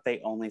 I thought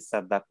they only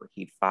said that for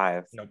Heat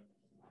 5. No.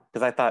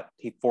 Because I thought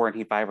Heat 4 and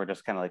Heat 5 were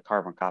just kind of like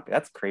carbon copy.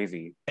 That's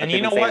crazy. And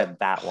you know what?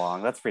 That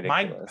long. That's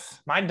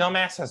ridiculous. My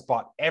dumbass has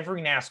bought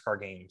every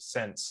NASCAR game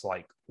since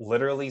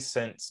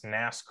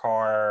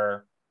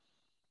NASCAR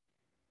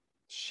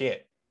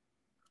shit.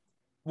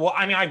 Well,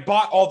 I mean, I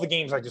bought all the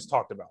games I just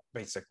talked about,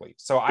 basically.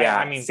 So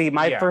I mean, see,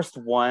 my first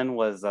one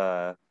was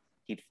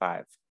Heat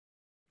 5.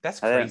 That's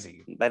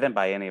crazy. I didn't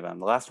buy any of them.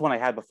 The last one I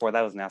had before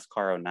that was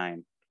NASCAR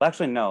 09. Well,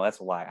 actually, no, that's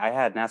a lie. I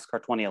had NASCAR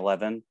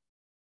 2011,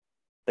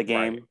 the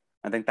game. Right.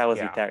 I think that was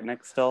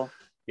Eutechnics still.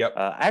 Yep.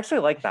 I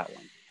actually like that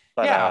one.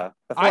 But,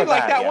 I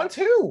like that one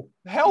too.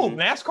 Hell,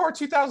 NASCAR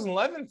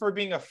 2011, for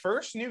being a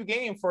first new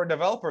game for a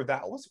developer,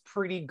 that was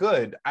pretty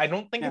good. I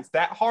don't think it's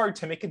that hard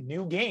to make a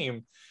new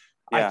game.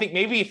 I think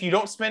maybe if you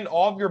don't spend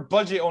all of your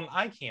budget on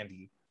eye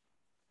candy,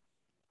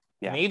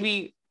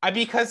 maybe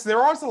because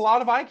there is a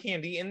lot of eye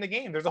candy in the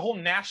game. There's a whole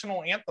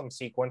national anthem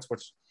sequence,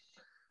 which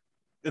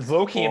is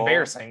low-key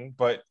embarrassing,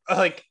 but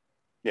like,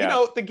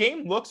 the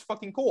game looks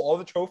fucking cool. All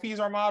the trophies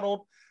are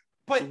modeled,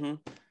 but dude,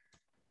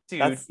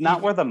 that's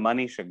not where the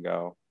money should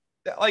go.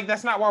 Like,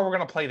 that's not why we're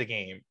going to play the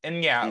game.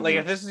 And like,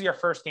 if this is your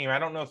first game, I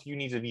don't know if you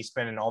need to be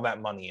spending all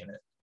that money in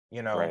it,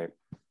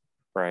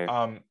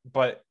 Right.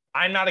 But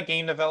I'm not a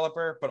game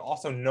developer, but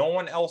also no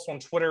one else on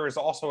Twitter is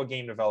also a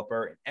game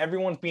developer.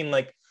 Everyone's being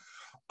like,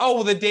 oh,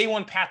 well, the day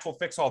one patch will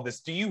fix all this.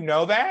 Do you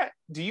know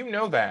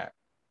that?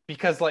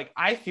 Because like,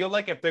 I feel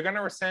like if they're going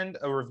to send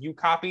a review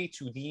copy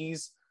to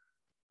these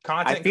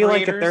content I feel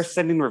creators, like if they're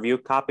sending review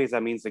copies,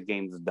 that means the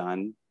game's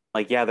done.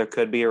 Like, there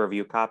could be a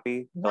review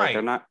copy, but like,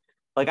 they're not.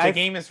 Like the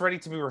game is ready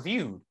to be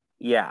reviewed.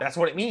 Yeah. That's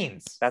what it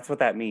means. That's what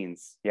that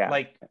means. Yeah.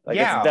 Like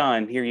it's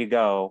done. Here you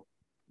go.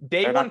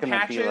 Day one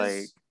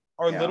patches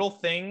are little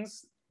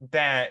things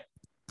that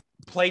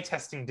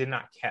playtesting did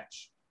not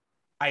catch.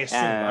 I assume.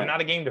 I'm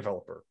not a game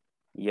developer.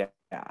 Yeah.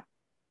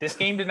 This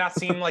game did not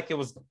seem like it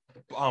was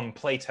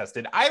play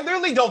tested. I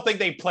literally don't think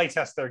they play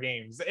test their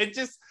games. It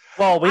just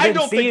we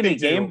didn't see any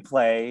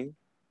gameplay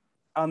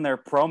on their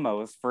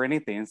promos for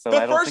anything. So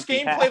the first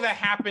gameplay that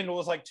happened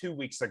was like 2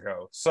 weeks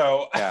ago.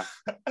 So yeah,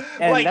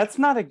 and that's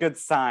not a good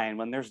sign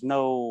when there's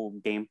no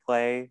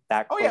gameplay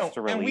that close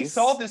to release. And we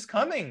saw this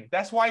coming.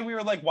 That's why we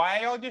were like, why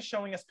are y'all just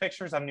showing us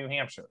pictures of New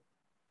Hampshire?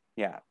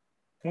 Yeah.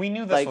 We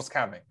knew this was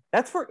coming.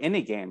 That's for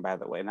any game, by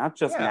the way, not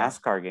just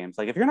NASCAR games.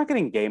 Like, if you're not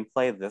getting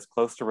gameplay this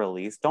close to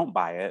release, don't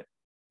buy it.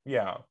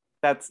 Yeah.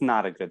 That's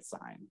not a good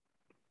sign.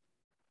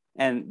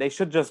 And they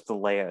should just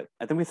delay it.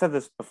 I think we said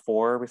this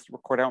before we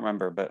recorded, I don't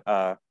remember,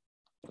 but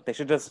they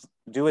should just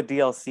do a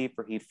DLC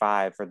for Heat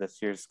 5 for this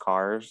year's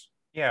cars.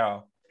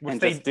 Yeah.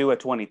 Just do a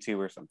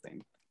 22 or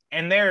something.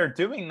 And they're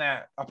doing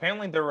that.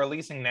 Apparently, they're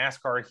releasing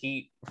NASCAR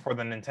Heat for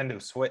the Nintendo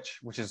Switch,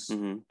 which is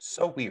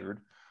so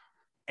weird.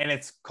 And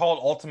it's called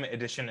Ultimate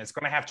Edition. It's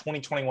going to have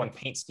 2021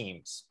 paint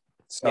schemes.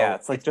 So yeah,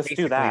 it's like, just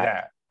do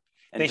that.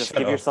 And just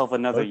give yourself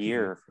another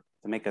year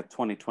to make a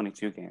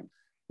 2022 game.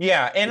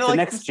 Yeah, and it's the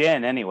next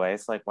gen anyway.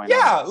 It's like, why not?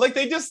 Yeah, like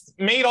they just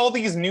made all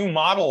these new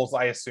models,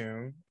 I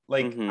assume.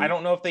 Like, I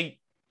don't know if they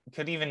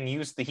could even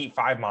use the Heat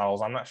 5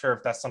 models. I'm not sure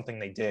if that's something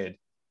they did.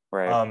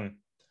 Right.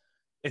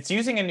 It's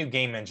using a new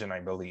game engine, I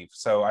believe.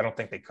 So I don't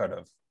think they could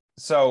have.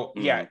 So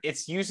yeah,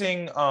 it's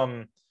using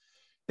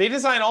they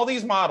design all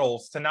these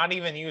models to not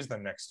even use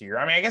them next year.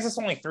 I mean, I guess it's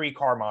only 3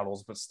 car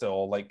models, but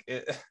still, like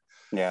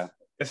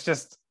it's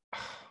just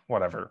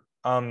whatever.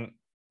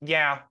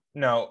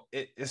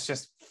 It's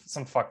just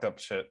some fucked up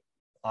shit.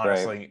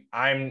 Honestly, right.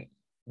 I'm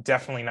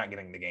definitely not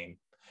getting the game.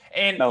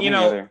 And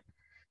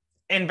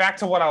and back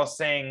to what I was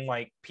saying,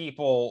 like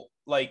people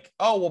like,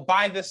 oh, we'll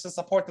buy this to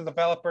support the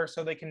developer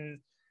so they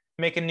can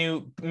make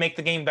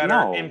the game better.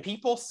 No. And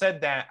people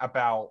said that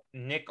about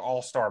Nick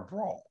All-Star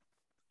Brawl.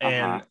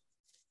 And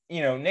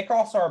Nick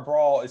All-Star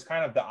Brawl is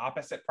kind of the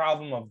opposite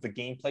problem of the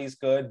gameplay's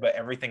good, but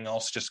everything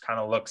else just kind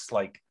of looks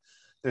like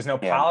there's no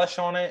polish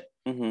on it.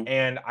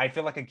 And I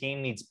feel like a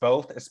game needs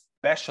both,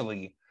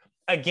 especially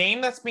a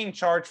game that's being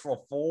charged for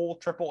a full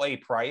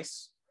AAA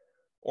price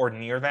or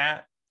near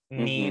that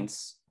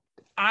needs.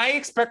 I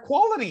expect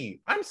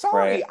quality. I'm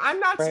sorry. Right. I'm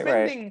not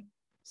spending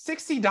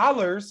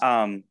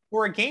 $60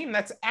 for a game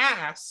that's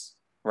ass.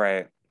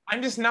 Right.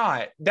 I'm just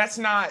not. That's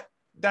not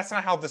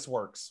how this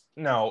works.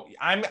 No,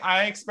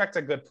 I expect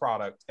a good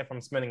product if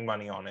I'm spending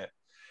money on it.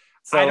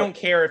 So, I don't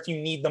care if you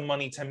need the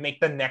money to make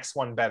the next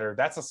one better.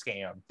 That's a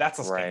scam. That's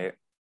a scam. Right.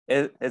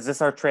 Is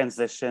this our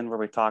transition where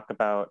we talk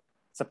about,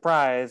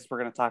 surprise, we're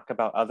going to talk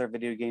about other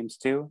video games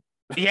too?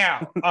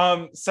 Yeah.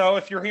 So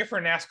if you're here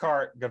for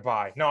NASCAR,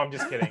 goodbye. No, I'm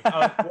just kidding.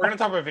 We're going to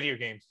talk about video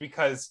games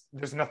because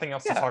there's nothing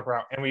else to talk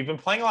about. And we've been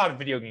playing a lot of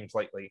video games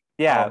lately.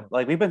 Yeah.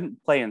 Like we've been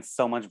playing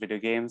so much video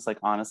games. Like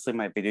honestly,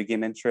 my video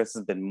game interest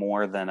has been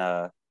more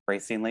than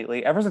racing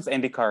lately, ever since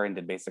IndyCar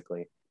ended,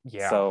 basically.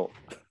 Yeah. So,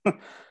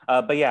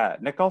 but yeah,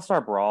 Nick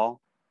All-Star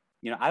Brawl,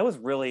 I was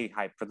really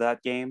hyped for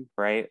that game,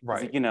 right?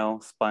 Right.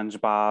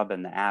 SpongeBob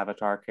and the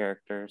Avatar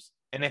characters.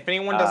 And if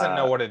anyone doesn't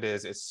know what it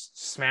is, it's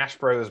Smash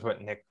Bros.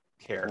 But Nick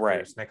characters,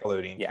 right.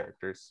 Nickelodeon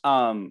characters.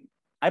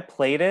 I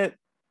played it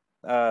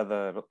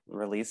the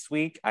release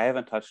week. I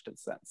haven't touched it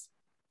since.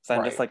 So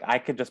I'm just like, I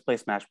could just play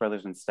Smash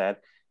Brothers instead.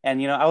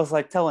 And, I was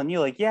like telling you,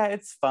 like, yeah,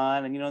 it's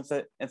fun. And,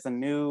 it's a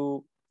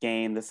new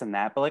game, this and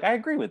that. But like, I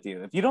agree with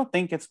you. If you don't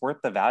think it's worth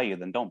the value,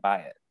 then don't buy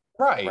it.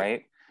 Right.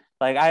 Right.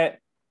 Like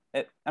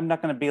I'm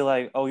not going to be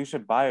like, oh, you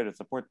should buy it to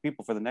support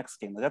people for the next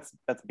game. Like,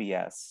 that's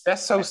BS.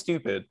 That's so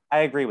stupid. I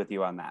agree with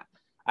you on that.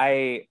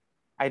 I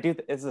do.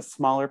 It's a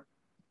smaller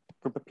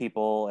group of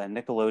people, and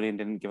Nickelodeon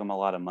didn't give them a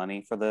lot of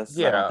money for this.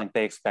 Yeah. I don't think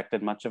they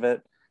expected much of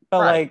it. But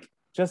like,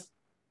 just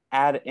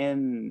add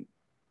in.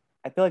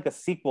 I feel like a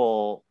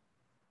sequel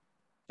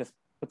just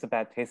puts a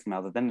bad taste in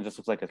my mouth. Then it just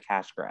looks like a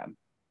cash grab,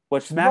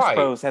 which Smash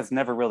Bros has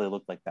never really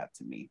looked like that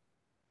to me.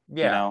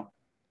 Yeah.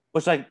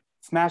 Which like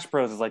Smash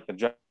Bros is like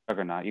the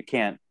juggernaut. You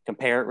can't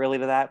compare it really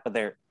to that, but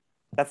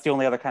that's the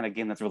only other kind of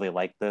game that's really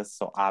like this.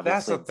 So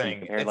obviously that's the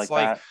thing. It's like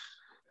that.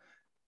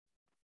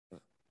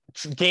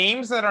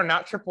 Games that are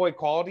not AAA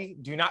quality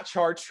do not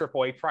charge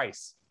AAA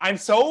price. I'm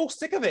so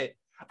sick of it.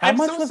 How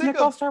much was Nick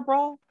All-Star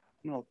Brawl?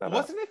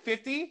 Wasn't it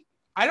 50?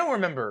 I don't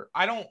remember.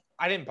 I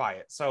didn't buy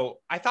it. So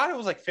I thought it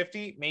was like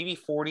 50, maybe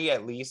 40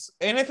 at least.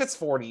 And if it's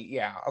 40,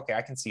 yeah, okay,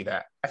 I can see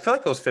that. I feel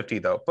like it was 50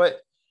 though.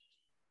 But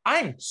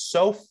I'm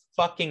so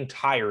fucking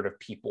tired of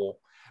people.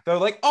 They're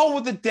like, oh,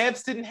 well, the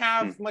devs didn't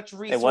have much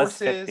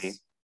resources.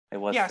 It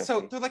was 50.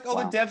 So they're like, oh,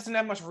 the devs didn't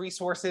have much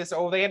resources.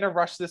 Oh, they had to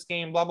rush this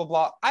game, blah, blah,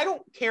 blah. I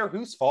don't care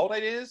whose fault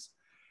it is.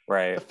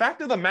 Right. The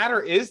fact of the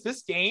matter is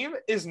this game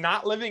is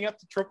not living up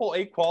to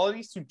AAA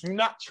quality, so do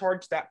not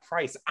charge that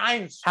price.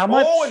 I'm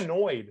so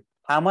annoyed.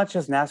 How much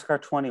is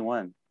NASCAR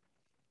 21?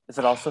 Is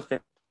it also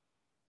 50?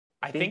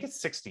 I think it's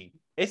 60.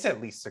 It's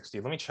at least 60.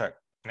 Let me check.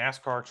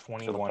 NASCAR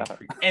 21.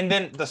 And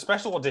then the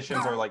special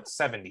editions are like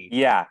 70.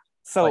 Yeah.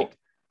 So like,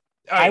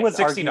 I would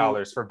 $60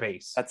 argue, for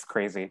base. That's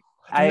crazy.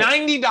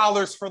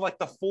 $90 for like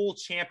the full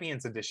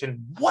Champions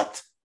edition.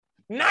 What?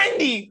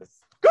 90?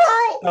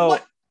 Girl,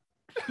 what?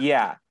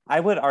 Yeah. I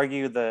would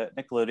argue the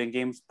Nickelodeon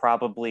game's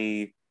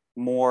probably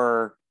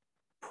more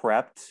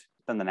prepped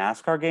than the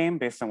NASCAR game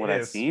based on what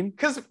I've seen.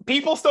 Because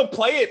people still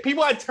play it.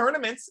 People had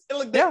tournaments.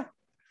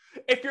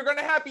 If you're going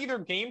to have either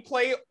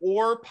gameplay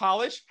or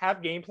polish, have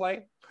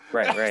gameplay.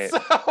 Right.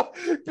 So,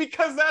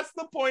 because that's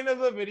the point of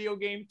the video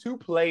game, to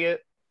play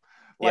it.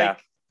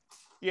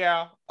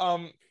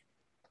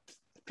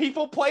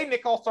 People play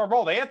Nick All-Star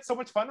Brawl. They had so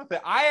much fun with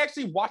it. I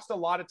actually watched a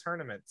lot of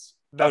tournaments.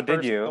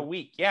 Did you? The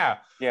week, yeah.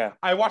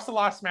 I watched a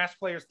lot of Smash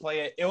players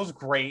play it. It was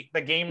great.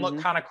 The game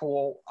looked kind of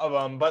cool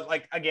but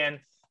like again,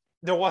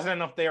 there wasn't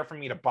enough there for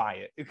me to buy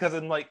it because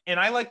and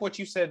I like what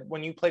you said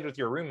when you played with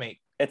your roommate.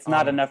 It's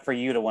not enough for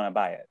you to want to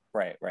buy it,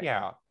 right?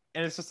 Yeah,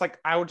 and it's just like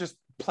I would just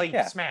play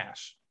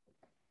Smash.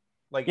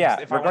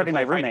 Regarding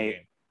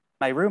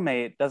my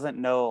roommate doesn't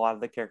know a lot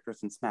of the characters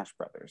in Smash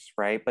Brothers,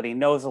 right? But he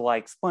knows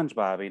like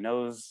SpongeBob. He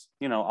knows,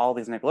 all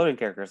these Nickelodeon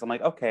characters. I'm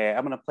like, okay,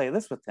 I'm gonna play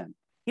this with him.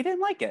 He didn't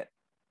like it.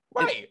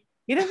 Right.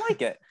 He didn't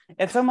like it.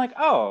 And so I'm like,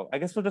 oh, I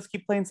guess we'll just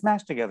keep playing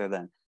Smash together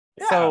then.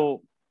 Yeah.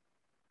 So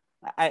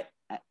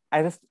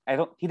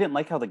he didn't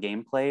like how the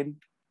game played.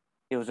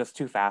 It was just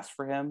too fast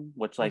for him,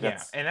 which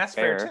that's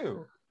fair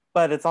too.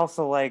 But it's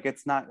also like,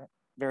 it's not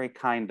very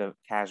kind of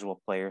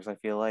casual players, I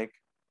feel like.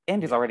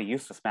 And he's already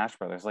used to Smash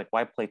Brothers. Like,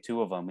 why play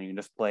two of them when you can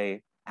just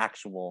play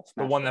actual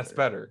Smash The one Brothers? That's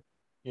better,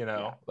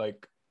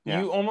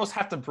 you almost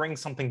have to bring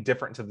something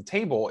different to the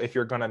table if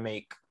you're going to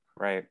make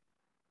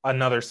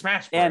another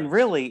Smash Brothers. And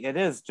really, it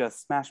is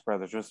just Smash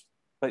Brothers,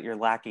 but you're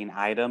lacking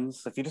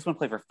items. If you just want to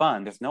play for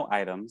fun, there's no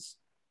items.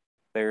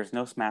 There's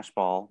no Smash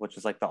Ball, which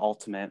is like the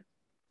ultimate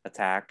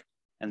attack.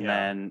 And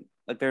then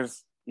like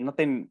there's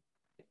nothing.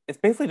 It's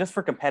basically just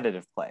for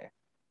competitive play.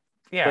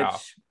 Yeah.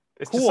 Which,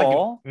 it's cool.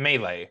 Just like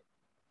Melee.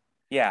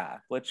 Yeah,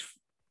 which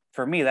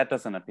for me, that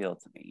doesn't appeal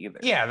to me either.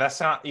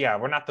 Yeah,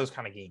 we're not those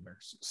kind of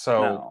gamers.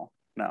 So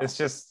no. It's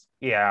just,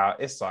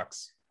 it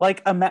sucks.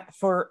 Like,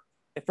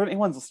 if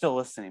anyone's still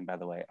listening, by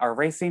the way, our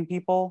racing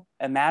people,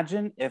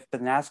 imagine if the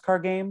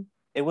NASCAR game,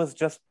 it was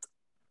just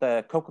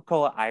the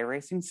Coca-Cola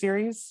iRacing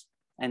series,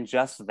 and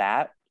just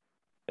that.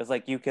 It's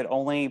like you could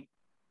only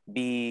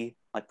be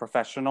like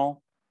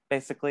professional,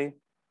 basically.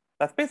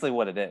 That's basically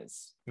what it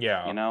is.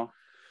 Yeah.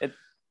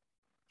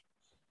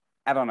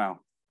 I don't know.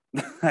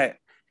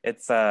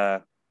 It's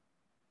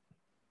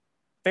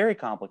very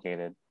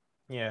complicated.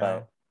 Yeah. But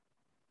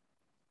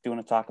do you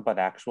want to talk about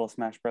actual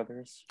Smash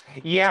Brothers?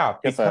 Yeah,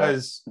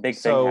 because big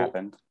thing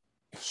happened.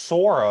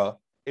 Sora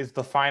is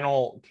the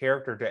final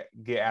character to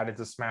get added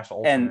to Smash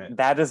Ultimate. And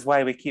that is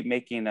why we keep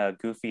making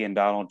Goofy and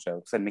Donald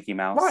jokes and Mickey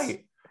Mouse.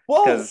 Right.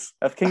 Well, because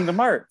of Kingdom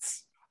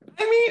Hearts.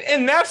 I mean,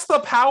 and that's the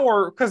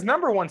power, because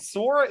number one,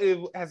 Sora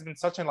has been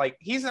such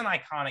he's an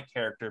iconic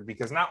character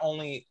because not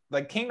only,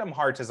 Kingdom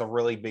Hearts is a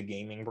really big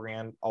gaming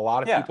brand. A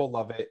lot of people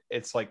love it.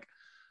 It's like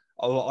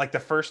the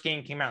first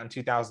game came out in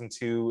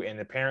 2002, and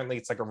apparently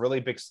it's like a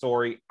really big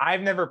story. I've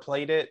never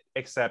played it,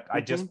 except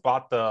I just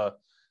bought the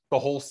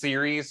whole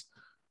series.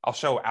 I'll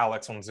show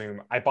Alex on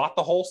Zoom. I bought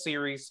the whole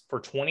series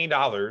for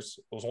 $20.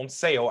 It was on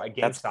sale at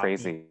GameStop. That's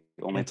crazy.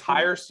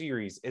 Entire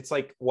series. It's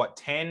like,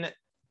 10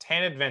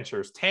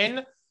 adventures,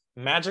 10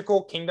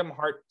 magical Kingdom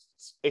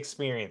Hearts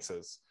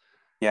experiences.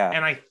 Yeah.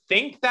 And I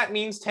think that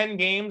means 10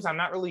 games. I'm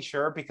not really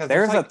sure because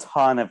there's a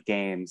ton of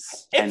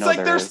games. It's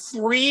like there's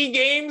 3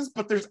 games,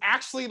 but there's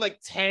actually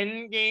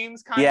 10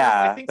 games kind of.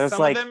 I think there's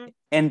some of them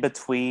in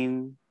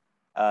between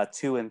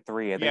 2 and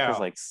 3. I think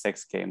there's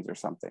 6 games or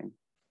something.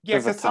 Yeah,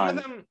 because some of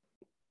them,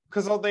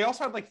 because they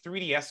also have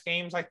 3DS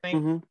games, I think.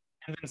 Mm-hmm.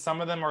 And then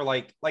some of them are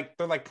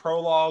they're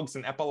prologues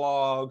and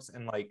epilogues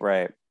and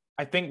right.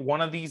 I think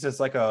one of these is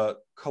a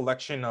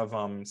collection of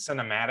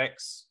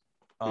cinematics.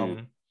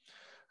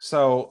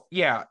 So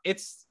yeah,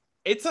 it's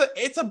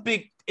a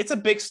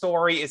big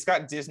story. It's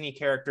got Disney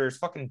characters,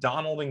 fucking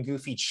Donald and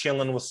Goofy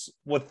chilling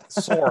with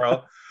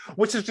Sora,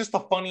 which is just the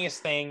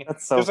funniest thing.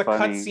 That's so There's a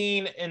funny.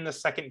 cutscene in the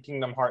second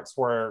Kingdom Hearts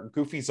where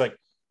Goofy's like,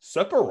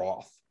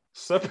 Sephiroth.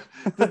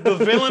 The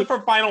villain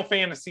from Final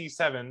Fantasy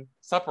VII,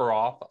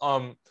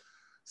 Sephiroth.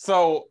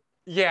 So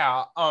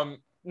yeah,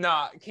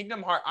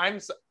 Kingdom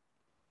Hearts,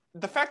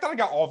 the fact that I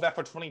got all of that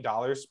for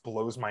 $20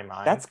 blows my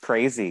mind. That's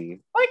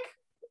crazy.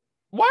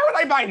 Why would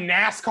I buy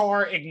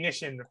NASCAR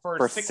Ignition for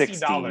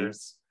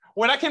 $60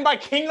 when I can buy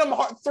Kingdom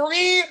Hearts,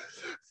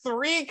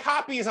 three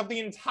copies of the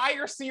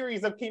entire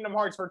series of Kingdom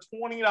Hearts for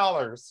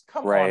 $20?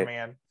 Come on,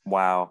 man.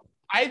 Wow.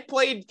 I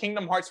played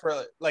Kingdom Hearts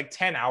for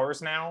 10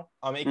 hours now.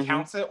 It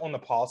counts it on the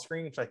pause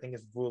screen, which I think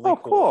is really cool. Oh,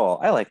 cool.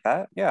 I like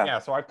that. Yeah. Yeah,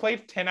 so I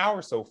played 10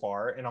 hours so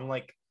far, and I'm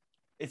like,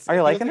 Are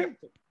you liking it?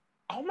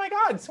 Oh my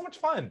God, it's so much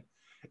fun.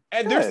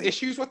 And there's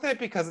issues with it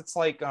because it's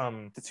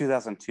the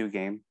 2002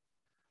 game.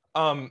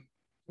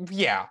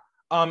 Yeah.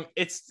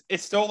 It's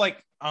still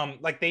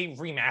like they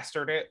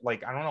remastered it.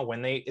 Like I don't know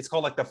when it's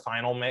called like the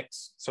final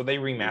mix. So they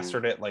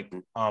remastered it like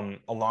a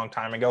long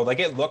time ago. Like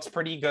it looks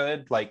pretty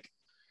good. Like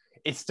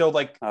it's still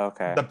like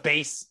the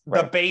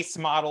base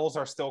models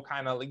are still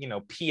kind of, you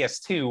know,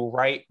 PS2,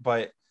 right?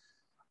 But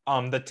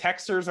the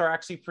textures are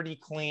actually pretty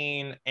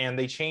clean, and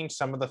they changed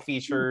some of the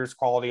features,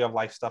 quality of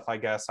life stuff, I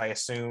guess. I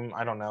assume,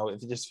 I don't know,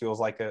 it just feels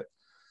like it.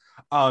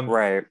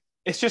 Right.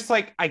 It's just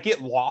like I get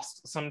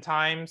lost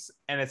sometimes,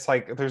 and it's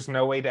like there's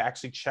no way to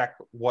actually check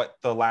what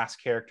the last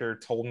character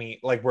told me,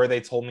 like where they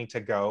told me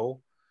to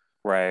go.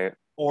 Right.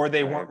 Or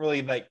they weren't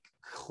really like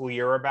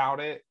clear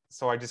about it.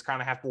 So I just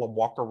kind of have to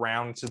walk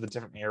around to the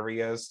different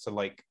areas to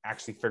like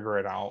actually figure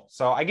it out.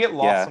 So I get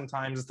lost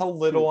sometimes. It's a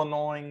little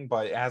annoying,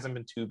 but it hasn't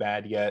been too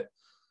bad yet.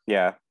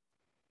 Yeah.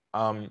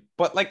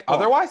 But like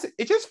otherwise,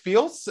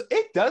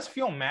 it does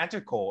feel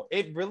magical.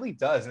 It really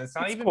does. And it's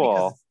not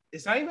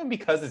even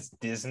because it's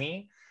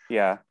Disney.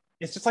 Yeah.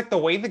 It's just like the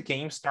way the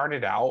game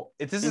started out.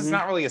 This is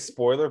not really a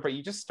spoiler, but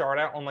you just start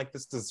out on like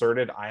this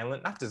deserted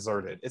island. Not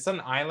deserted. It's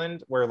an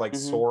island where like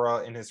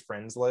Sora and his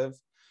friends live.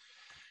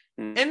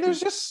 And there's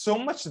just so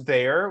much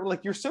there.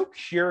 Like you're so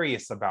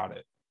curious about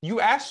it. You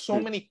ask so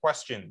many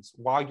questions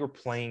while you're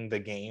playing the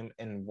game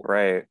and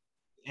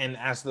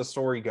as the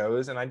story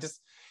goes. And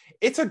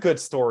it's a good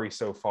story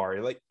so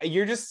far. Like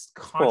you're just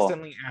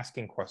constantly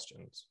asking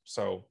questions.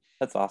 So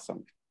that's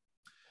awesome.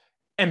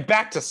 And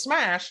back to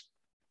Smash.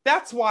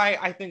 That's why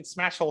I think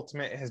Smash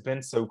Ultimate has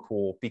been so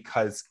cool,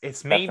 because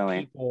it's made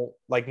people,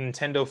 like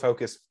Nintendo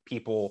focused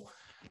people,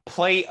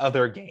 play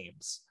other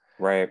games.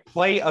 Right.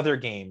 Play other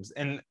games.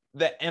 And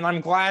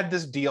I'm glad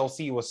this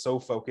DLC was so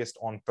focused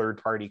on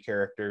third-party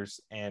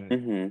characters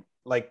and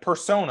like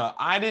Persona.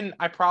 I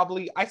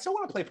still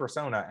want to play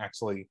Persona,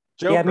 actually.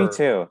 Joker. Yeah, me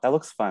too. That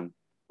looks fun.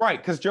 Right,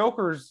 because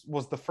Joker's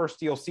was the first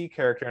DLC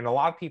character, and a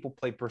lot of people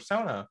played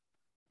Persona.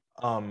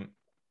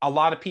 A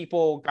lot of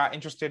people got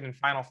interested in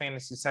Final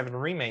Fantasy VII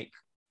Remake,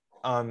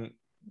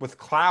 with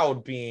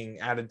Cloud being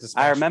added to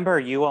Smash. I remember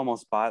you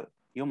almost bought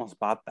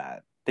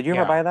that. Did you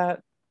ever buy that?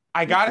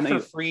 I got it for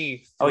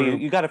free.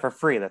 You got it for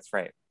free. That's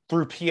right.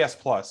 Through PS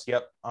Plus.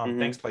 Yep.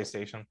 Thanks,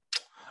 PlayStation.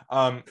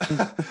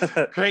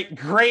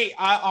 Great.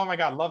 Oh my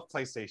God, love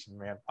PlayStation,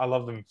 man. I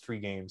love them free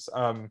games.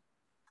 What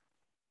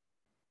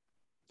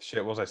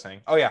was I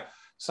saying? Oh yeah.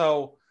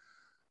 So,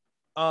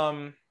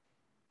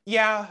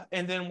 yeah,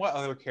 and then what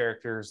other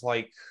characters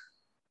like?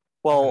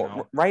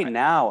 Well,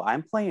 now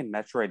I'm playing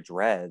Metroid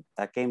Dread.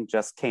 That game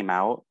just came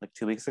out like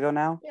 2 weeks ago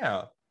now.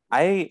 Yeah.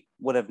 I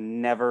would have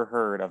never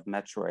heard of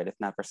Metroid if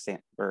not for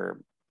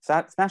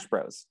Smash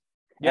Bros.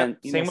 Yeah,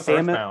 same with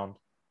Earthbound.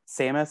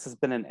 Samus has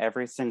been in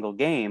every single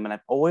game, and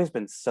I've always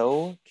been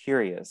so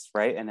curious,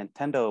 right? And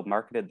Nintendo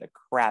marketed the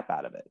crap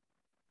out of it,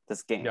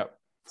 this game. Yep.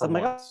 So I'm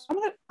like,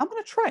 I'm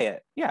gonna try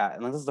it. Yeah,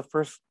 and this is the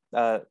first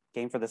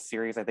game for this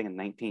series, I think, in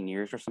 19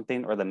 years or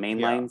something, or the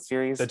mainline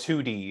series. The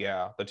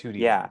 2D, the 2D.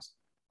 Yeah. Games.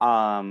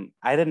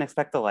 I didn't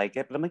expect to like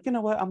it, but I'm like, you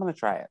know what? I'm gonna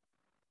try it.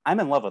 I'm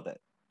in love with it.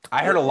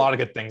 I heard a lot of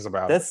good things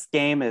about it. This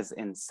game is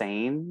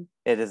insane.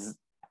 It is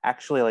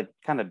actually like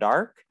kind of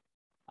dark.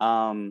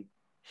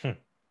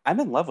 I'm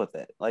in love with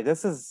it. Like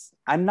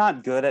I'm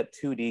not good at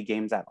 2D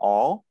games at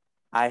all.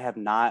 I have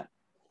not.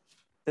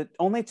 The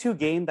only 2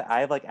 games that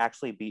I've like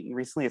actually beaten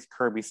recently is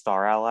Kirby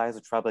Star Allies,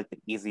 which is probably like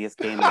the easiest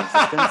game in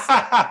existence.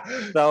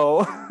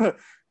 So,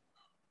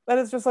 but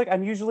it's just like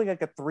I'm usually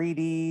like a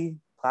 3D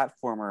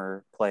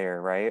platformer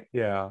player, right?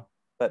 Yeah.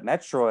 But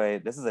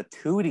Metroid, this is a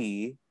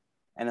 2D,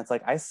 and it's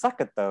like I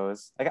suck at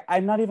those. Like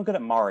I'm not even good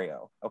at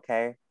Mario.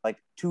 Okay, like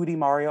 2D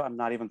Mario, I'm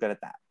not even good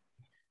at that.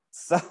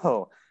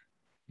 So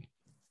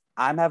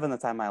I'm having the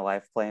time of my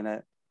life playing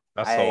it.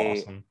 That's so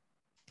awesome.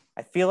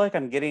 I feel like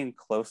I'm getting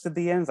close to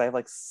the ends. I have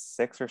like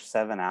 6 or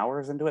 7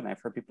 hours into it, and I've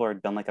heard people are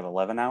done like at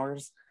 11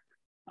 hours.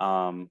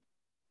 And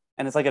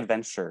it's like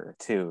adventure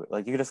too.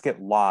 Like you just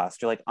get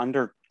lost. You're like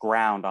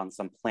underground on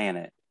some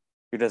planet.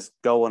 You're just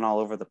going all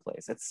over the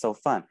place. It's so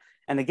fun.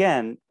 And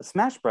again,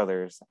 Smash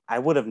Brothers, I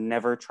would have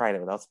never tried it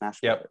without Smash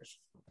Brothers.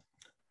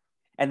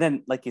 And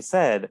then, like you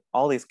said,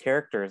 all these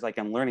characters, like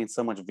I'm learning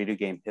so much video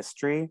game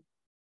history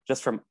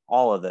just from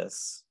all of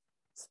this.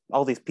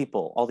 All these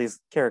people, all these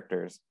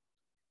characters.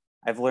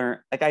 I've learned,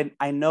 like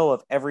I know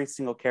of every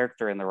single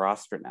character in the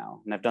roster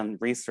now, and I've done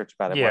research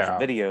about it, watched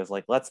videos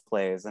like Let's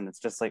Plays, and it's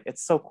just like,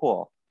 it's so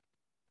cool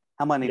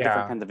how many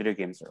different kinds of video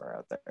games there are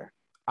out there.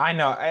 I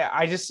know.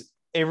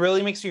 It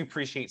really makes you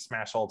appreciate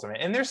Smash Ultimate,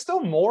 and there's still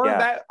more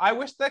that I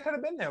wish that could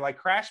have been there, like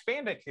Crash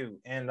Bandicoot,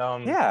 and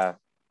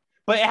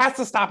but it has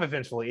to stop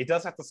eventually. It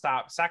does have to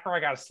stop.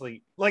 Sakurai got to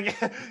sleep. Like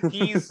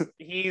he's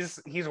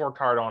worked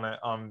hard on it.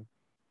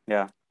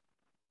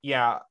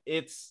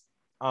 It's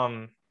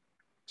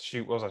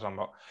shoot, what was I talking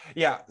about?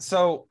 Yeah,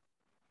 so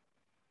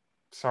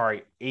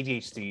sorry,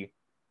 ADHD.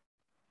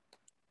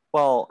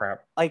 Well,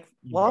 crap.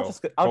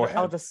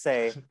 I'll just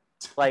say,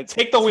 like,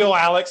 take the wheel,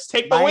 Alex.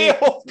 Take the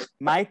wheel.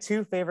 My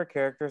 2 favorite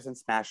characters in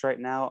Smash right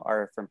now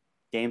are from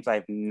games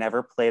I've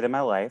never played in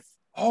my life.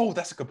 Oh,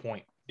 that's a good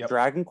point. Yep.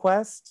 Dragon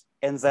Quest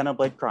and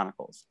Xenoblade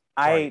Chronicles.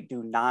 I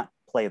do not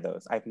play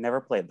those. I've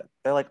never played them.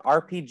 They're like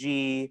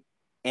RPG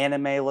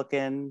anime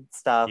looking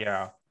stuff.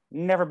 Yeah.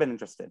 Never been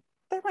interested.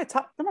 They're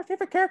my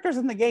favorite characters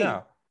in the game.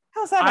 Yeah.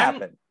 How's that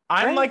happen?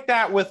 I'm like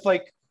that with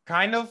like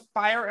kind of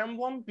Fire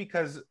Emblem,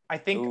 because I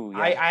think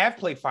I have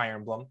played Fire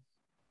Emblem.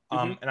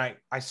 And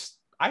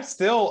I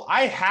still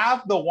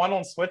have the one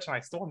on Switch and I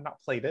still have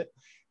not played it.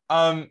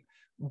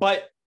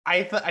 But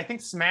I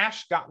think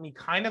Smash got me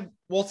kind of,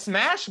 well,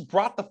 Smash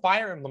brought the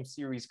Fire Emblem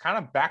series kind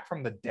of back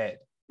from the dead.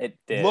 It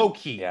did. Low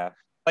key. Yeah.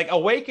 Like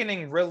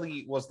Awakening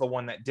really was the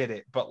one that did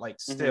it, but like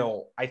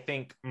still, I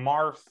think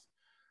Marth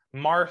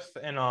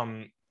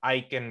and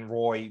Ike and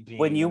Roy being...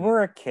 When you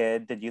were a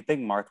kid, did you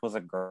think Marth was a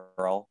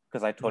girl?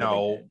 Because I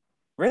totally did.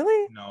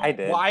 Really? No. I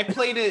did. Well, I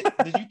played it.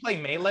 Did you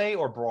play Melee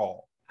or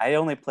Brawl? I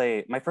only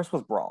played... My first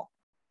was Brawl.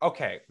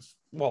 Okay.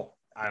 Well,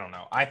 I don't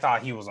know. I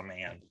thought he was a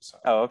man. So.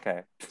 Oh,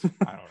 okay.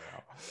 I don't know.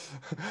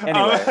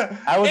 Anyway,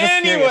 I was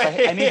just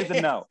curious. I needed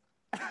to know.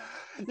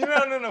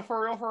 No.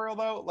 For real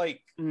though.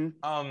 Like,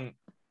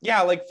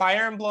 yeah, like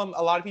Fire Emblem,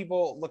 a lot of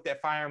people looked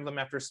at Fire Emblem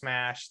after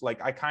Smash.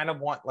 Like, I kind of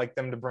want like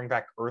them to bring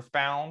back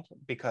Earthbound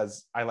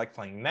because I like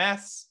playing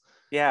Ness.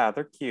 Yeah,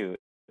 they're cute.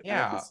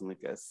 Yeah.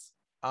 Lucas.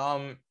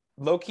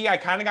 Low-key, I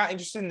kind of got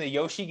interested in the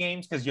Yoshi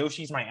games because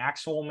Yoshi's my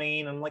actual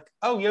main. I'm like,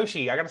 oh,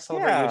 Yoshi, I gotta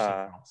celebrate Yoshi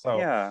now.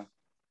 So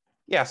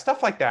yeah,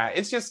 stuff like that.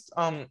 It's just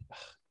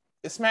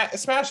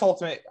Smash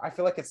Ultimate, I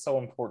feel like it's so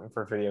important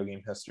for video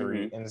game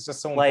history, and it's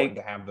just so important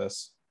to have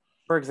this.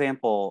 For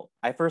example,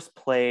 I first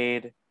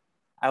played,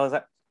 I was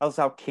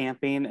out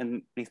camping,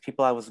 and these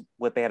people I was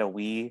with, they had a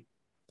Wii.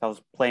 So I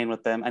was playing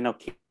with them. I know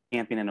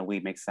camping and a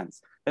Wii makes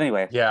sense. But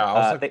anyway. Yeah,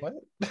 I was like, what?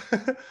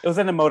 It was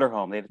in a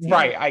motorhome. They had a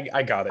right,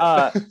 I got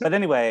it. But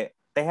anyway,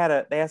 they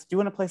asked, do you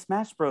want to play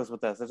Smash Bros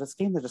with us? There's this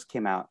game that just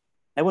came out.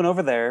 I went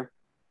over there.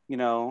 You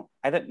know,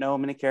 I didn't know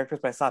many characters,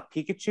 but I saw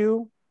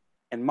Pikachu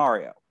and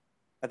Mario.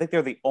 I think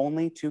they're the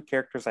only two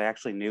characters I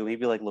actually knew,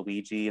 maybe like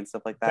Luigi and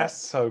stuff like that. That's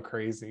so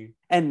crazy.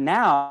 And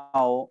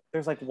now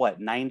there's like, what,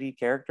 90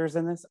 characters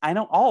in this? I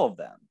know all of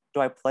them. Do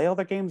I play all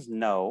their games?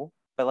 No.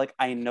 But like,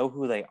 I know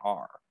who they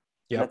are.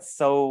 Yeah. That's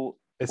so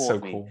It's so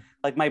cool.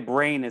 Like, my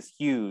brain is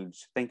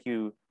huge. Thank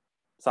you,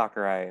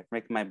 Sakurai, for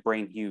making my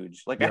brain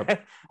huge. Like,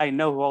 I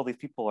know who all these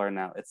people are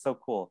now. It's so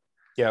cool.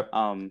 Yep.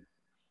 And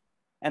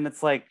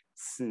it's like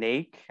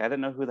Snake. I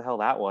didn't know who the hell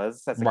that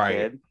was as a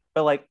kid.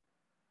 But like,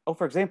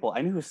 for example,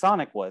 I knew who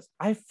Sonic was.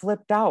 I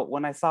flipped out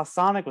when I saw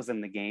Sonic was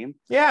in the game.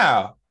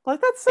 Yeah.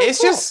 Like, that's so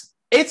cool.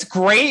 It's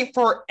great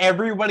for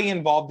everybody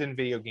involved in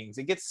video games.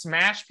 It gets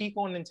Smash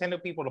people and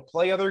Nintendo people to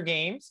play other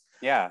games.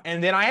 Yeah.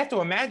 And then I have to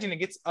imagine it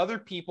gets other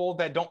people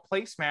that don't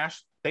play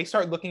Smash. They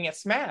start looking at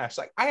Smash.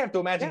 Like, I have to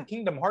imagine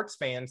Kingdom Hearts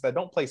fans that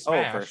don't play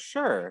Smash. Oh, for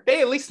sure.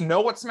 They at least know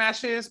what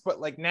Smash is,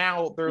 but like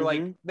now they're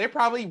like, they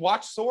probably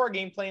watch Sora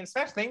gameplay in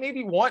Smash. They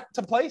maybe want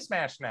to play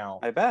Smash now.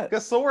 I bet.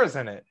 Because Sora's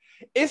in it.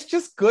 It's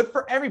just good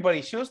for everybody.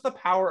 It shows the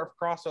power of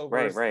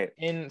crossovers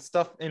in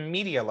stuff in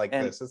media like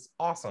this. It's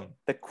awesome.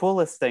 The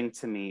coolest thing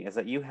to me is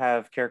that you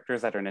have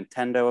characters that are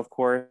Nintendo, of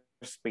course,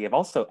 but you have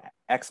also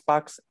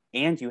Xbox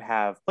and you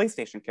have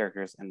PlayStation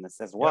characters in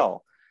this as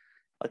well.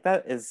 Like,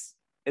 that is,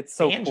 it's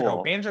so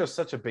cool. Banjo is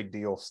such a big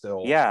deal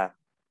still. Yeah.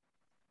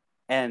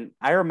 And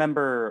I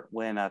remember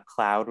when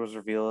Cloud was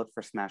revealed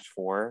for Smash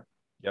 4.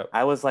 Yep.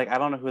 I was like, I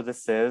don't know who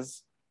this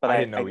is. But I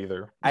didn't know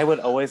either. I would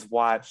always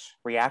watch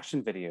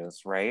reaction videos,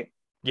 right?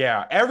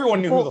 Yeah,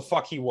 everyone knew who the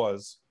fuck he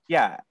was.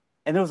 Yeah,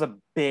 and it was a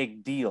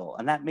big deal.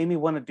 And that made me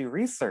want to do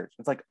research.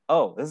 It's like,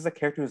 oh, this is a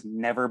character who's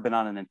never been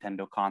on a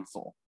Nintendo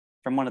console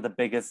from one of the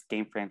biggest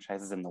game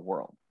franchises in the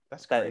world.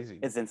 That's crazy.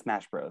 That is in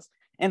Smash Bros.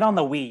 And on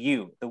the Wii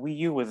U. The Wii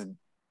U was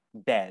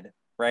dead,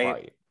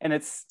 right? And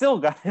it still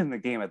got in the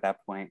game at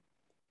that point.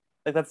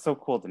 Like, that's so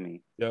cool to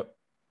me. Yep.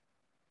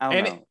 I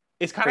don't know.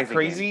 It's kind of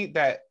crazy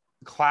that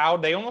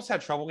Cloud, they almost had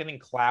trouble getting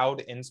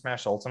Cloud in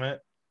Smash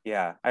Ultimate.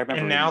 Yeah, I remember.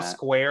 And now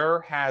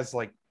Square has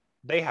like,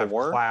 they have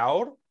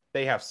Cloud,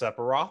 they have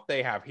Sephiroth,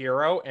 they have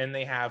Hero, and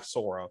they have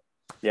Sora.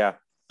 Yeah.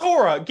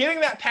 Sora,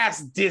 getting that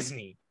past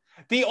Disney.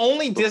 The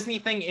only Disney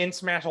thing in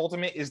Smash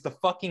Ultimate is the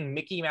fucking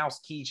Mickey Mouse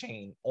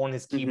keychain on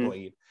his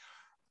Keyblade.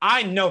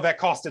 I know that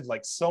costed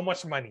like so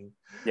much money.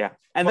 Yeah.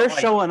 And they're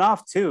showing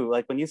off too.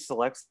 Like, when you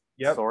select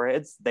Sora,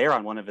 it's there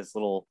on one of his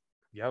little,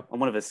 on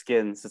one of his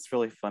skins. It's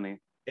really funny.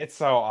 It's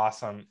so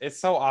awesome. It's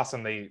so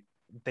awesome they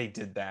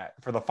did that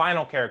for the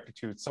final character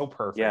too. It's so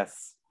perfect.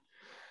 Yes.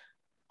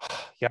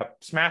 Yep.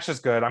 Smash is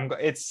good.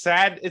 It's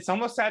sad. It's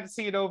almost sad to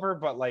see it over,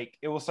 but like,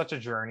 it was such a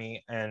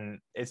journey, and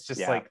it's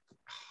just like,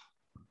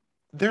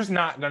 there's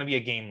not going to be a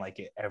game like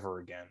it ever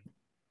again.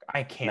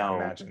 I can't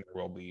imagine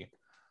there will be.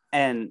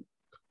 And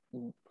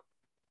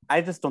I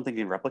just don't think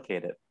you can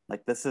replicate it.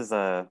 Like, this is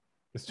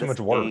it's too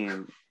much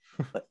work.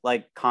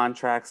 Like,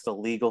 contracts to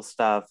legal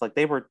stuff. Like,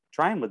 they were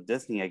trying with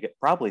Disney,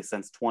 probably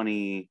since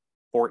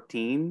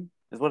 2014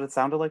 is what it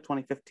sounded like,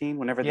 2015,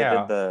 whenever they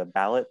did the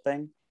ballot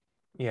thing.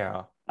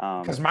 Yeah.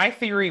 Because my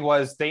theory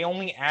was they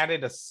only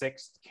added a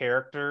 6th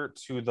character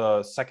to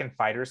the second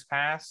Fighters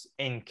Pass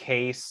in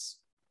case,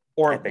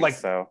 or like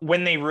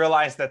when they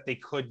realized that they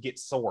could get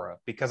Sora,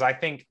 because I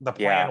think the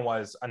plan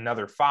was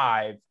another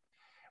 5,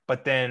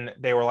 but then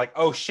they were like,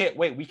 oh shit,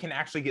 wait, we can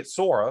actually get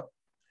Sora.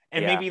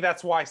 And maybe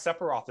that's why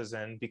Sephiroth is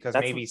in, because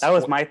that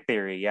was my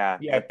theory. Yeah.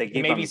 Yeah. They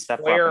gave maybe him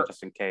Sephiroth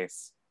just in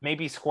case.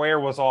 Maybe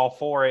Square was all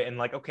for it and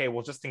like, okay,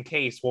 well, just in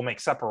case, we'll make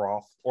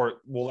Sephiroth, or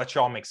we'll let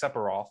y'all make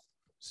Sephiroth.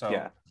 So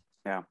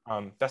yeah.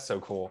 That's so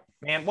cool,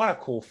 man. What a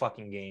cool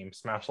fucking game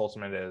Smash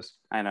Ultimate is.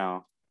 I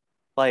know.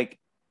 Like,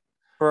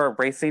 for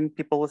racing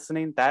people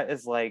listening, that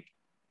is like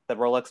the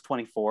Rolex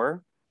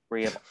 24, where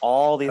you have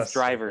all these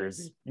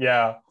drivers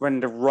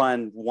running to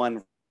run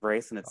one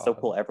race, and it's so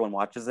cool. Everyone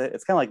watches it.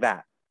 It's kind of like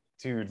that.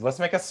 Dude, let's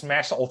make a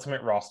Smash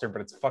Ultimate roster,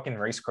 but it's fucking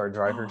race car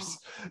drivers.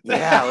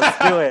 Yeah, let's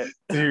do it.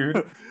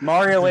 Dude.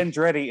 Mario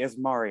Andretti is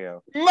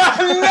Mario.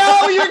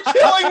 No, you're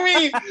killing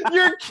me.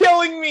 You're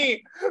killing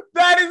me.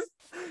 That is...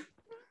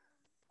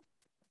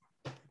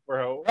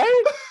 Bro.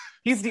 Right?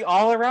 He's the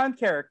all-around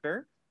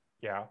character.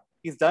 Yeah.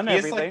 He's done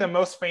everything. He's like the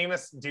most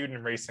famous dude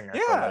in racing. I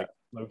feel like,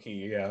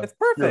 low-key, yeah. It's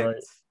perfect.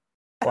 Right.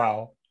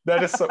 Wow.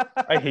 That is so...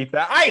 I hate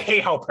that. I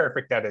hate how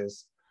perfect that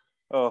is.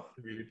 Oh,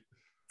 dude.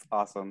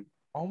 Awesome.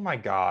 Oh my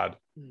God.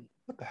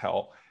 What the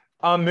hell?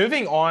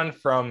 Moving on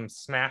from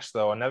Smash,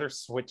 though, another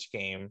Switch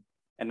game.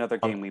 Another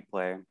game we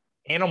play.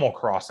 Animal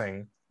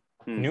Crossing,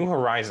 New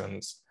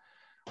Horizons.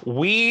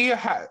 We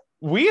have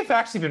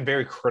actually been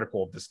very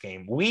critical of this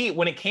game.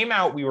 When it came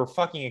out, we were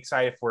fucking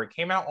excited for it. It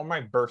came out on my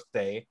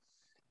birthday.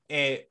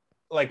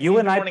 You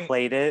and I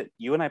played it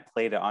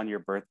on your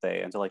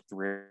birthday until like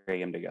 3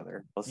 a.m. together.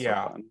 It was so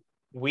fun.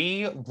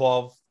 We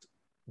loved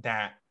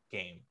that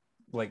game.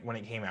 Like when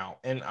it came out,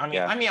 and I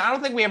mean, I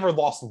don't think we ever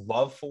lost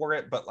love for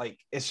it, but like,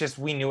 it's just,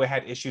 we knew it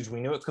had issues.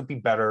 We knew it could be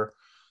better.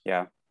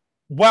 Yeah.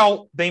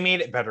 Well, they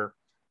made it better,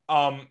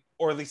 or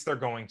at least they're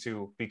going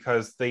to,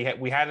 because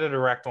we had a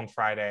direct on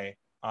Friday,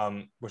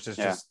 which is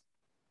just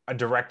a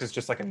direct is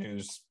just like a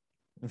news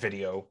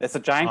video. It's a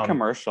giant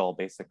commercial,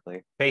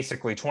 basically.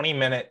 Basically, 20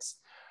 minutes.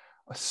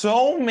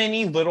 So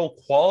many little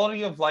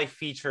quality of life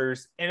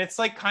features, and it's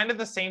like kind of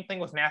the same thing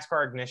with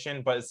NASCAR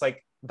Ignition, but it's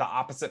like the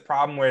opposite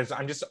problem, whereas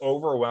I'm just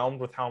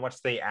overwhelmed with how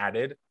much they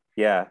added.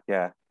 Yeah.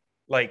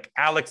 Like,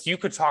 Alex, you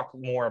could talk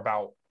more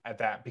about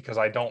that, because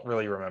I don't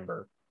really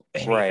remember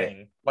anything.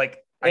 Right. Like,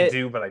 I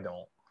do, but I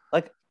don't.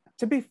 Like,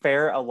 to be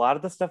fair, a lot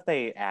of the stuff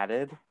they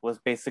added was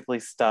basically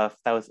stuff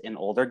that was in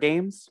older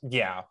games.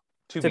 Yeah.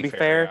 To be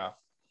fair. Yeah.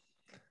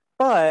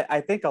 But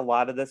I think a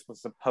lot of this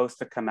was supposed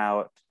to come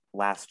out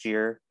last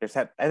year. I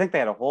think they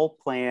had a whole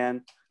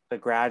plan to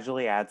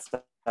gradually add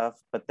stuff,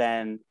 but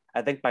then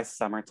I think by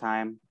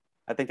summertime,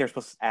 I think they're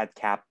supposed to add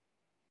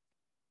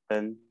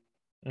Captain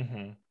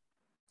in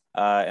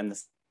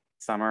the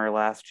summer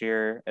last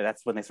year. And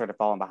that's when they started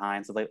falling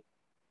behind. So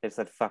they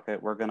said, fuck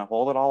it, we're going to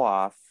hold it all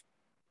off,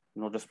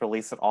 and we'll just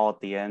release it all at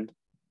the end.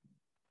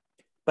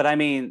 But I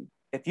mean,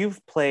 if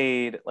you've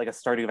played like a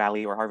Stardew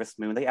Valley or Harvest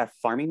Moon, they have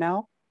farming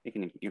now. You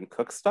can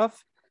cook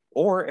stuff.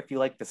 Or if you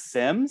like The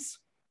Sims,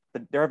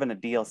 they're having a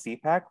DLC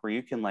pack where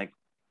you can like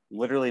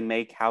literally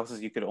make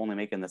houses you could only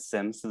make in The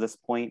Sims to this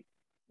point.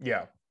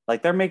 Yeah.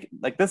 Like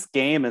this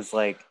game is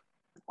like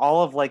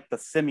all of like the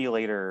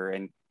simulator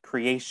and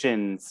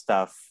creation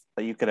stuff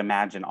that you could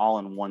imagine all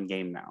in one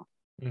game now.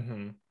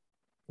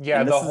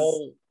 Yeah,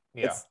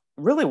 it's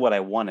really what I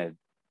wanted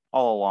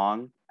all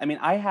along. I mean,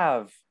 I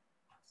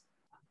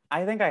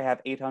think I have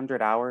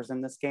 800 hours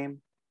in this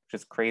game, which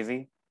is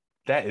crazy.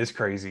 That is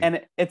crazy.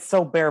 And it's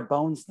so bare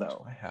bones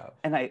though. I have.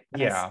 And I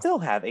still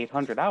have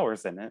 800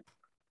 hours in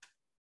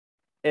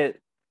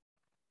it.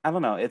 I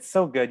don't know. It's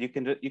so good. You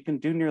can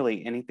do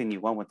nearly anything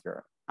you want with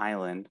your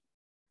island,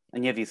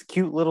 and you have these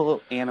cute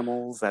little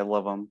animals. I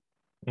love them.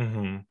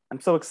 I'm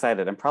so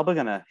excited. I'm probably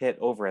gonna hit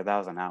over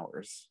 1,000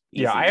 hours.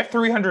 Easy. Yeah, I have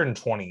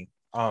 320.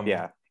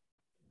 Yeah.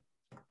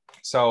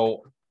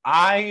 So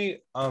I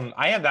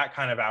have that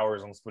kind of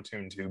hours on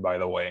Splatoon 2, by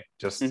the way.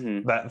 Just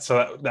that.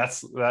 So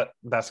that's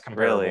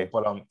comparable. Really?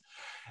 But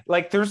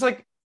like there's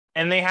like.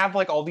 And they have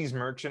like all these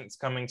merchants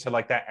coming to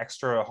like that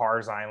extra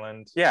Harz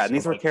Island. Yeah, and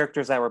these were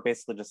characters that were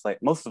basically just like,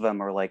 most of them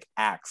were like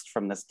axed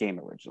from this game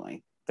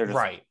originally. They're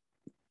just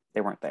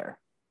they weren't there.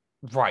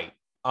 Right.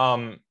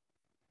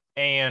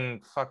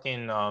 And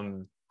fucking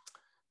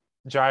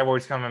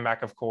Gyroid's coming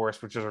back, of course,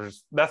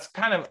 that's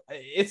kind of,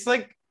 it's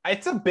like,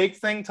 it's a big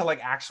thing to like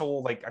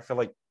actual, like, I feel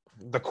like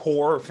the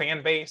core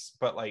fan base,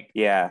 but like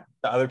the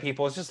other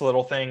people, it's just a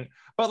little thing.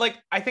 But like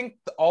I think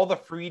all the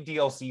free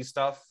DLC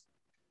stuff,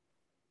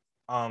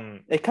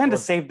 it kind of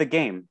saved the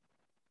game.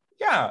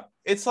 Yeah,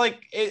 it's like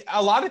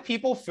a lot of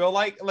people feel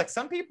like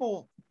some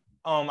people,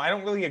 I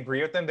don't really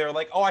agree with them. They're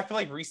like, oh, I feel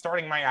like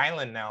restarting my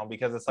island now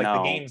because it's like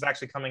the game's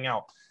actually coming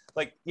out.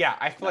 Like, yeah,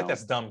 I feel like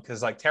that's dumb,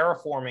 because like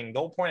terraforming, the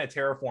whole point of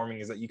terraforming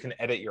is that you can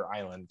edit your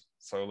island.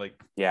 So like,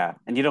 yeah,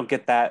 and you don't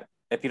get that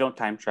if you don't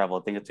time travel.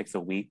 I think it takes a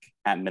week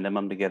at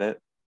minimum to get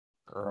it.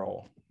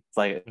 Girl. It's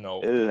like,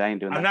 no, I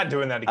ain't doing that. I'm not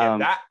doing that again.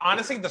 That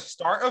honestly, the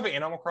start of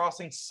Animal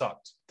Crossing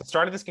sucked. The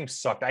start of this game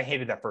sucked. I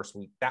hated that first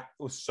week. That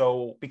was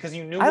so, because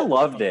you knew. I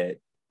loved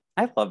it.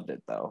 I loved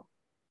it though.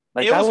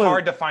 Like, it was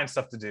hard to find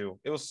stuff to do.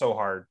 It was so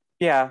hard.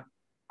 Yeah.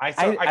 I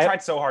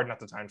tried so hard not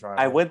to time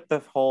travel. I went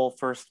the whole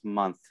first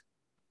month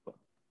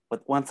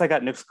But once I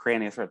got Nook's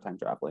Cranny, I started time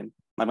traveling.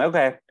 I'm like,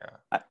 okay,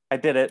 I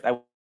did it. I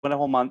went a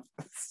whole month.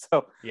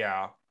 So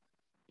yeah,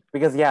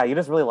 because you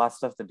just really lost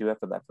stuff to do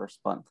after that first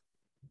month.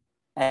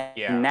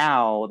 And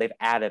now they've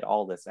added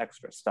all this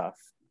extra stuff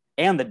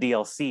and the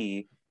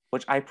DLC,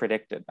 which I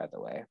predicted, by the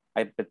way.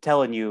 I've been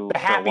telling you the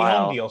Happy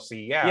Home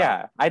DLC.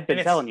 Yeah, I've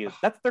been telling you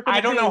that's what they're going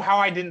to do. I don't know how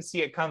I didn't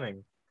see it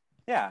coming.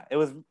 Yeah, it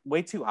was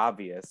way too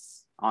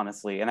obvious,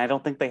 honestly. And I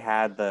don't think they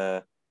had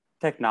the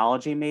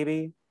technology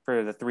maybe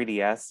for the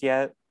 3DS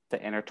yet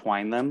to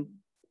intertwine them.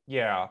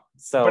 Yeah.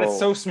 But it's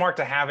so smart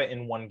to have it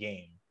in one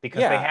game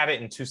because they had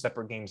it in 2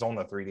 separate games on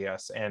the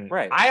 3DS. And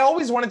I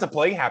always wanted to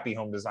play Happy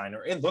Home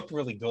Designer. It looked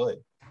really good.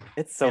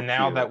 It's so and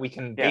now cute. that we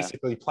can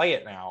basically play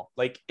it now,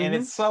 like, and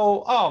it's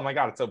so, oh my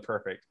God, it's so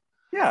perfect.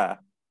 Yeah.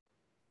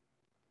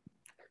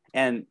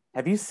 And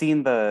have you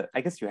seen I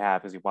guess you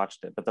have because you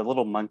watched it, but the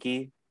little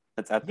monkey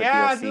that's at the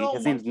DLC,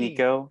 his name's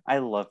Nico. I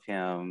love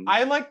him.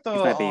 I like He's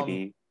my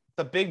baby.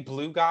 The big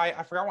blue guy.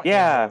 I forgot what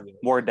name he is.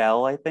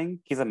 Wardell, I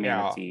think. He's a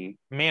manatee.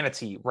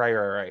 Manatee.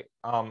 Right.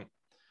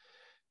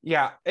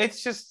 Yeah,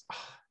 it's just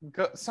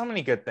so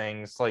many good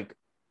things. Like,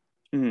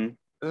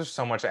 there's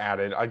so much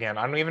added. Again,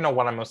 I don't even know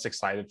what I'm most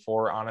excited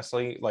for,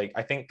 honestly. Like,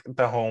 I think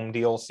the home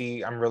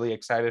DLC I'm really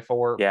excited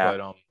for. Yeah.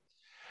 But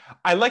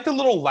I like the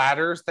little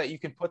ladders that you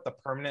can put, the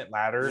permanent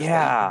ladders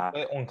that you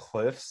can put on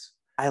cliffs.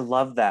 I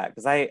love that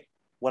because I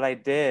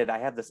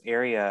have this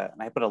area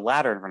and I put a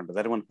ladder in front of it.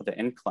 I didn't want to put the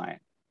incline,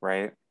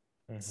 right?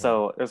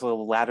 So there's a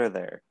little ladder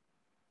there.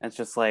 And it's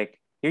just like,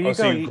 here you go.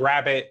 So you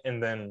grab it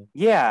and then...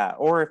 Yeah,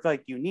 or if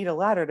like you need a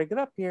ladder to get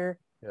up here.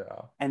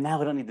 Yeah. And now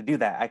we don't need to do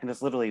that. I can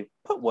just literally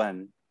put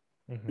one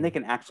and they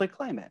can actually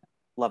climb it.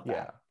 Love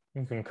that.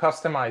 Yeah. You can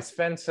customize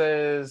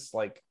fences,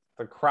 like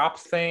the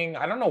crops thing.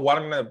 I don't know what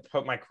I'm going to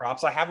put my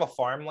crops. I have a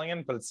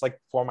farmland, but it's like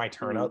for my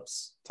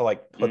turnips to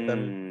like put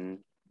them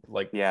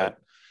like...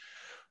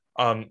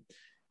 oh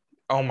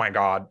my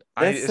God.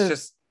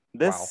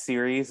 This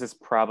series is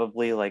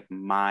probably like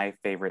my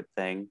favorite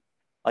thing.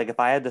 Like if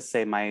I had to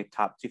say my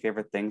top 2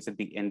 favorite things, it'd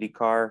be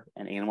IndyCar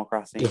and Animal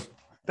Crossing.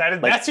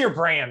 That's your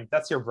brand.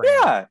 That's your brand.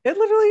 Yeah, it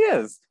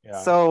literally is.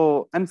 Yeah.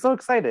 So I'm so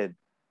excited.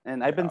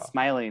 And I've been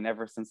smiling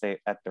ever since that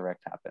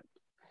Direct happened.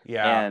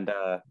 Yeah. And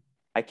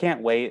I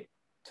can't wait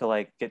to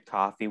like get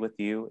coffee with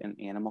you in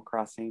Animal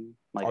Crossing.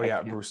 Like,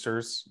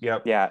 Brewsters.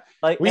 Yep. Yeah.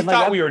 Like we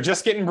thought we were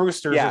just getting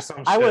Brewsters or some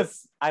shit.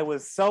 I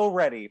was so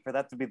ready for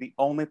that to be the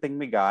only thing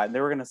we got. And they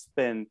were gonna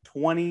spend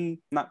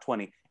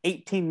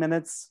 18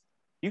 minutes.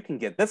 You can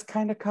get this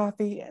kind of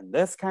coffee and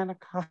this kind of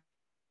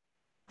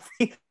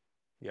coffee.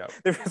 Yeah.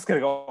 They're just gonna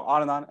go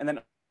on. And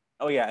then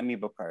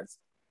amiibo cards.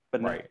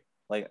 But no,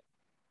 like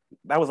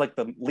that was like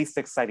the least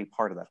exciting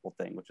part of that whole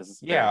thing, which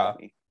is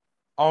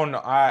oh no,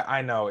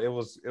 I know it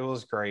was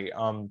great.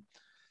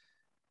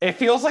 It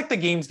feels like the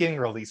game's getting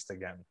released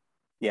again.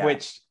 Yeah.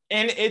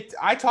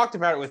 I talked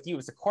about it with you.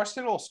 It's a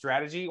questionable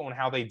strategy on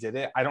how they did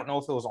it. I don't know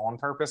if it was on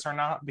purpose or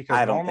not, because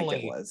I don't think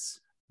it was.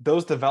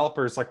 Those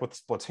developers, like with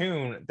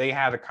Splatoon, they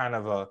had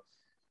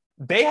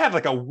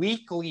like a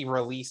weekly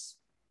release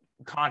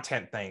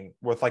content thing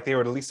with like they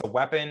would release a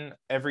weapon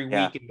every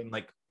week, and then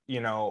like,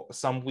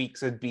 some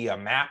weeks it'd be a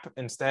map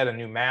instead, a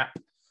new map.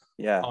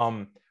 Yeah.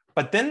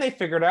 But then they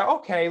figured out,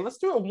 okay, let's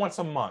do it once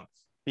a month,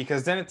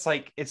 because then it's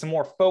like it's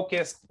more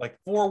focused, like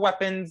 4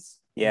 weapons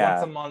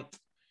once a month.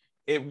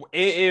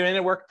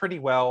 It worked pretty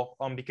well,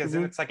 because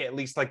then it's like at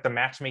least like the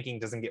matchmaking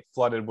doesn't get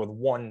flooded with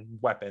one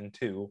weapon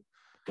too.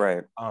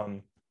 Right.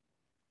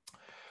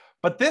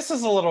 But this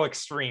is a little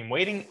extreme.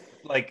 Waiting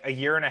like a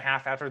year and a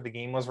half after the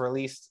game was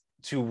released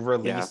to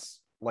release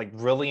like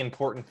really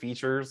important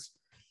features.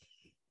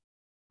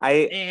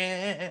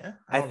 I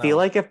feel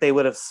like if they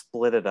would have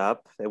split it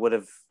up, it would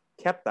have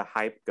kept the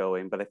hype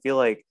going. But I feel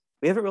like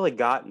we haven't really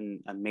gotten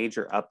a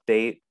major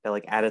update that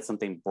like added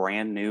something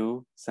brand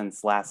new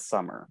since last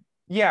summer.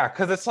 Yeah,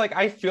 because it's like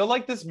I feel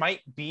like this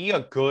might be a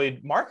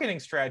good marketing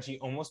strategy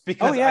almost,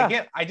 because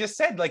I just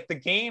said like the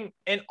game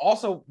and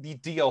also the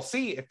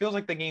DLC, it feels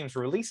like the game's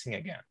releasing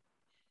again.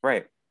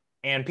 Right.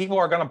 And people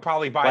are going to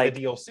probably buy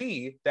the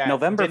DLC that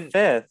November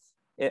 5th.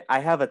 I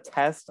have a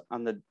test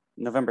on the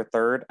November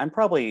 3rd. I'm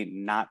probably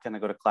not going to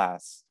go to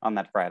class on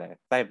that Friday.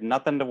 I have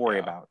nothing to worry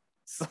about.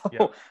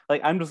 So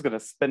like I'm just going to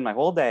spend my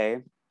whole day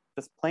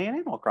just playing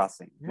Animal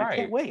Crossing. I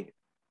can't wait.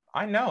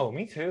 I know,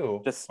 me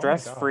too. Just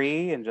stress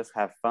free and just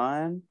have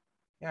fun.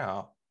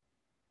 Yeah.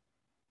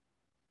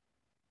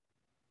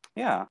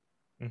 Yeah.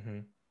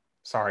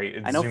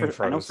 Sorry, I know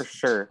for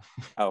sure.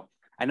 Oh,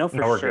 I know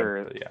for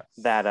sure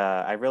that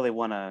I really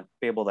want to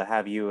be able to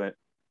have you.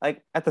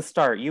 Like at the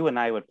start, you and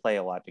I would play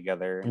a lot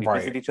together and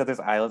visit each other's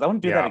islands. I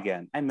want to do that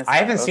again. I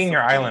haven't seen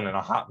your island in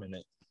a hot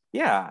minute.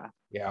 Yeah.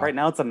 Right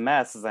now it's a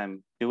mess as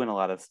I'm doing a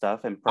lot of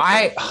stuff and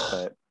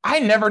I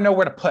never know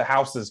where to put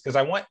houses, because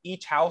I want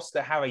each house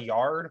to have a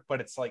yard, but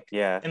it's like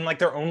in like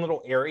their own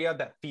little area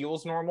that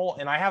feels normal.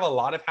 And I have a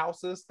lot of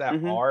houses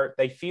that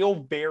they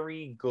feel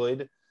very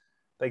good.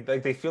 Like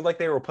they feel like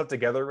they were put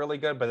together really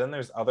good. But then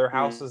there's other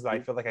houses that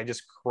I feel like I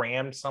just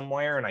crammed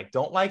somewhere and I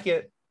don't like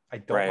it. I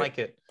don't like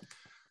it.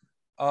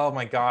 Oh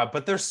my God.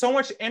 But there's so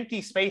much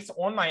empty space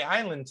on my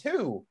island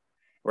too.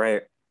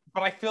 Right.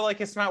 But I feel like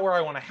it's not where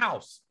I want a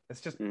house.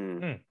 It's just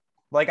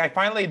like I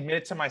finally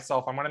admitted to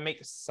myself I want to make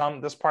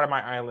this part of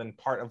my island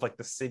part of like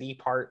the city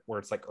part where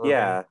it's like urban.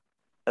 Yeah.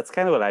 That's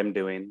kind of what I'm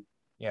doing.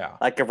 Yeah.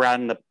 Like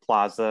around the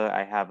plaza,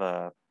 I have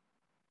a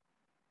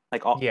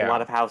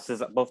lot of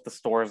houses. Both the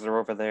stores are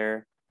over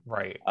there.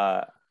 Right.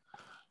 I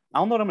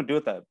don't know what I'm gonna do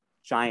with that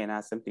giant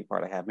ass empty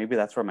part I have. Maybe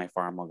that's where my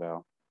farm will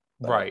go.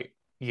 But, right.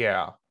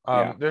 Yeah.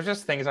 There's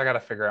just things I got to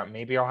figure out.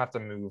 Maybe I'll have to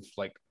move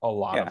like a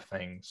lot of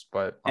things,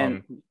 but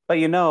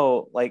you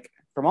know, like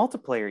for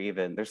multiplayer,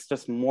 even there's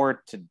just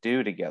more to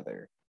do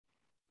together.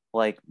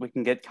 Like we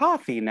can get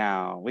coffee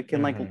now. We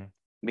can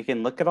we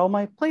can look at all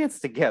my plants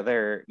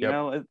together. You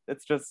know,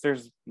 it's just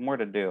there's more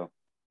to do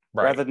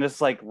rather than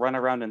just like run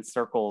around in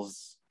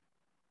circles.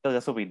 I feel like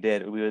that's what we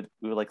did. We would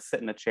like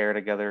sit in a chair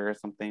together or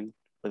something.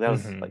 Like that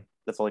was like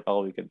that's like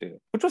all we could do,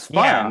 which was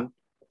fun.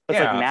 It's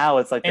like now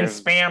it's like and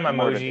spam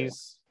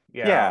emojis.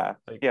 Yeah.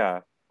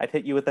 I'd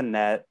hit you with a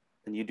net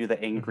and you do the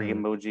angry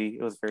emoji.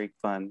 It was very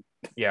fun.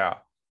 Yeah.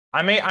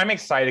 I'm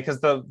excited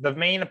because the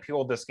main appeal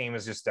of this game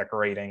is just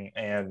decorating,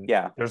 and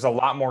there's a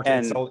lot more to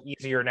it's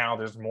easier now.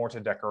 There's more to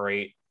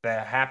decorate. The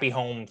happy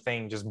home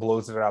thing just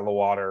blows it out of the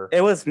water. It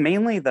was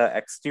mainly the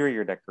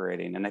exterior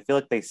decorating, and I feel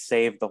like they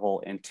saved the whole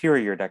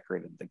interior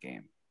decorating of the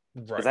game.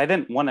 Because I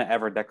didn't want to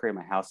ever decorate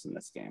my house in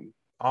this game.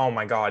 Oh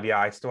my God, yeah,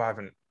 I still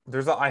haven't.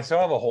 I still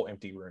have a whole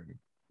empty room.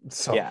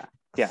 So yeah.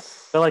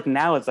 But like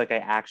now it's like I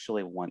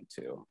actually want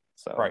to.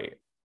 So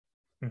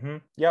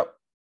Yep.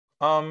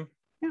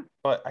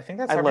 But I think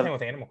that's everything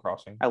with Animal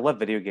Crossing. I love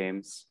video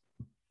games.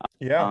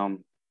 Yeah.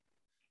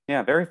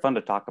 Very fun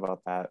to talk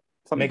about that.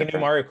 Something Make a new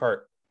Mario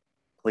Kart.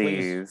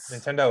 Please.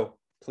 Nintendo,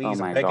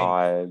 please. Oh my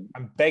God.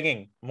 I'm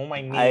begging. I'm on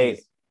my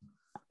knees.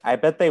 I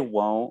bet they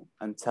won't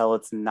until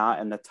it's not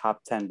in the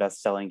top 10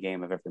 best-selling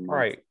game of every month.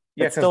 Right.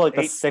 Yeah, it's still like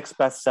the 6th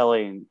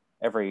best-selling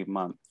every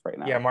month right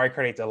now. Yeah, Mario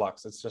Kart 8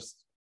 Deluxe. It's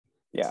just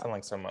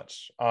selling so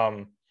much.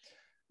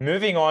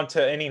 Moving on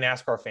to any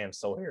NASCAR fans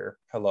still here.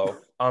 Hello.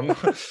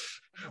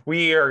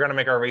 We are gonna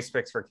make our race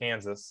picks for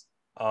Kansas.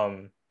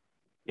 So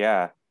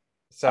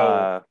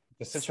the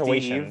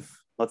situation. Steve,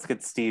 let's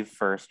get Steve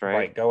first, right?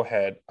 Right, go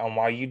ahead.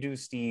 While you do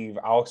Steve,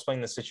 I'll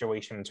explain the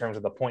situation in terms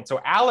of the points.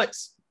 So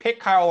Alex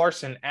picked Kyle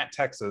Larson at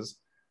Texas.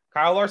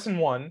 Kyle Larson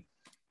won.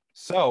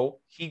 So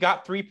he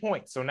got 3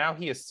 points. So now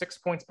he is 6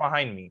 points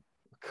behind me.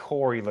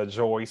 Corey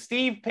LaJoy.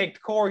 Steve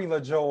picked Corey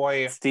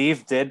LaJoy.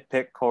 Steve did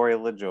pick Corey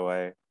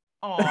LaJoy.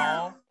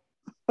 Aw.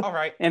 All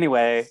right.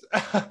 Anyway.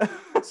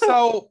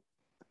 So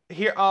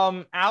here,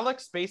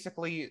 Alex,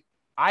 basically,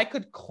 I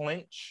could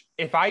clinch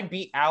if I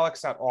beat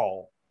Alex at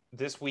all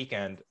this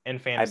weekend in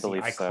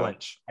fantasy. I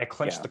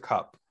clinch the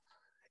cup.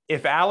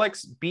 If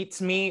Alex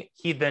beats me,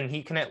 he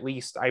can at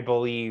least, I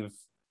believe.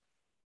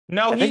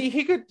 No,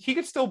 he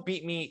could still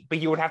beat me, but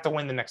he would have to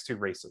win the next 2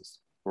 races.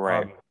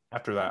 Right.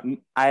 After that,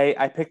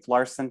 I picked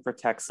Larson for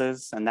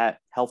Texas, and that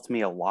helped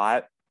me a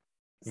lot.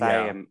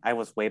 I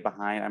was way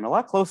behind. I'm a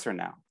lot closer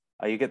now.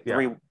 You get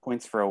 3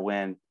 points for a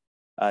win.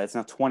 It's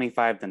now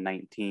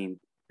 25-19.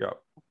 Yep.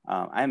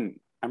 I'm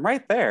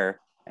right there,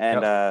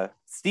 and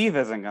Steve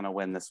isn't going to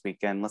win this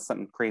weekend unless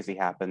something crazy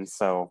happens.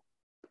 So,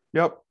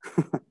 I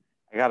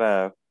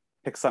gotta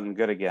pick something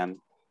good again.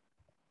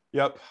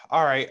 Yep.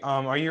 All right.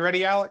 Are you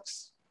ready,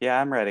 Alex? Yeah,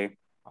 I'm ready.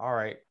 All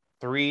right.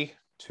 3,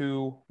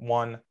 2,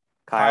 1.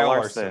 Kyle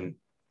Larson.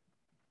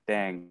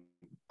 Dang.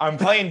 I'm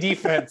playing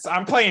defense.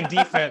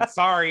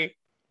 Sorry.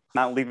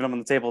 Not leaving him on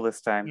the table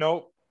this time.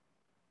 Nope.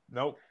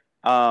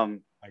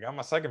 I got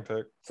my second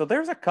pick. So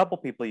there's a couple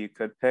people you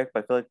could pick,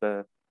 but I feel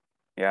like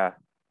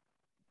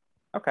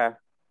okay,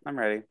 I'm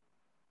ready.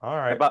 All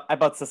right. I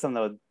bought system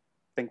that would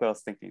think what I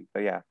was thinking,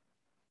 but yeah.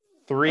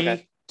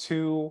 3,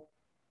 2,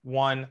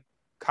 1.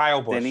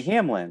 Kyle Busch. Denny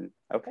Hamlin.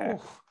 Okay.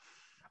 Ooh.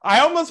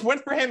 I almost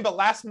went for him, but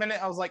last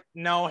minute I was like,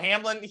 no,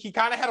 Hamlin. He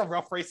kind of had a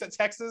rough race at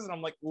Texas, and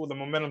I'm like, ooh, the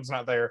momentum's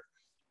not there.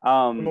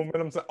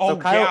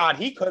 God,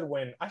 he could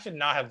win. I should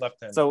not have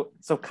left him.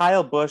 So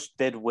Kyle Busch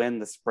did win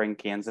the spring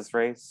Kansas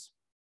race.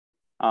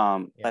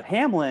 But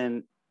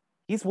Hamlin,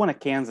 he's won at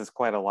Kansas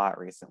quite a lot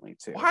recently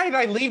too. Why did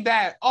I leave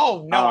that?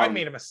 Oh no, I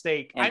made a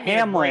mistake. I made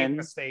a great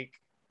mistake.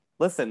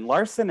 Listen,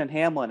 Larson and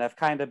Hamlin have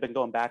kind of been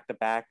going back to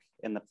back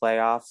in the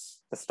playoffs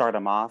to start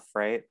them off,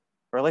 right?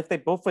 Or like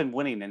they've both been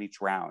winning in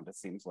each round, it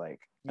seems like,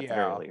 at the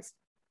very least.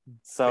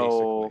 So,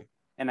 basically.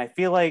 And I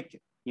feel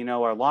like,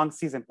 our long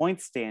season point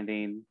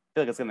standing,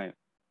 I feel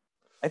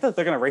like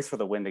they're gonna race for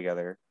the win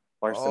together.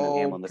 Larson and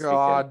Hamlin this weekend.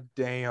 God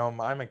damn.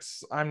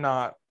 I'm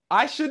not.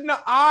 I should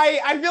not.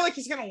 I feel like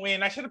he's gonna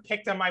win. I should have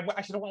picked him. I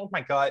should have went with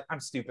my gut. I'm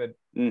stupid.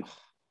 Oh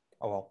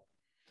well.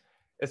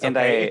 It's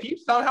okay. If you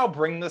somehow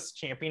bring this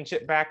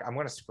championship back, I'm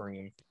gonna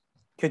scream.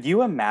 Could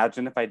you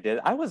imagine if I did?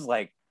 I was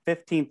like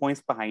 15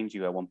 points behind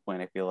you at one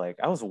point. I feel like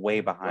I was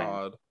way behind.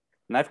 God.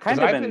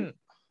 And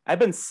I've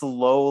been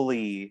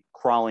slowly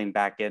crawling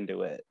back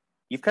into it.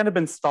 you've kind of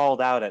been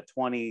stalled out at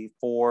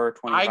 24,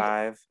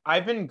 25.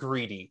 I've been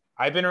greedy.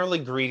 I've been really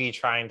greedy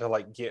trying to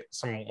like get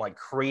some like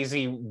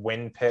crazy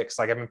win picks.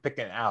 Like I've been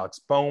picking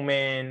Alex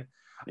Bowman.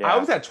 I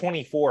was at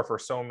 24 for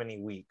so many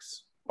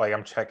weeks. Like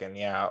I'm checking.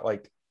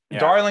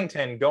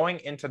 Darlington,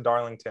 going into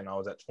Darlington, I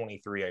was at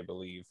 23, I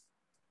believe.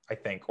 I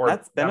think. Or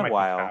that's been a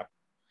while.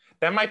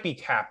 That might be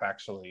Cap,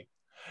 actually.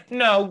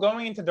 No,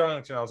 going into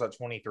Darlington, I was at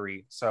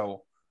 23.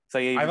 So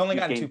I've only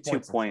gotten 2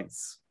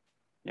 points.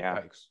 Yeah.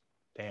 Yikes.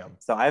 Damn.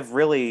 So I've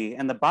really,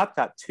 and the bot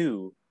got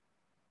 2.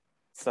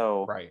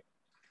 So right.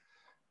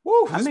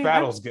 Woo, this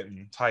battle's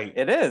getting tight.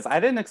 It is. I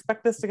didn't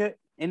expect this to get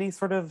any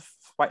sort of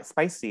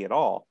spicy at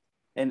all.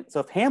 And so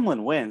if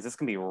Hamlin wins, this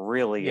can be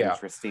really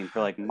interesting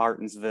for like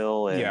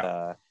Martinsville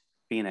and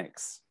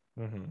Phoenix.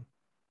 Mm-hmm.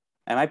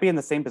 I might be in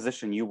the same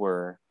position you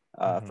were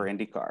for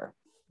IndyCar.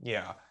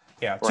 Yeah.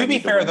 Yeah. To be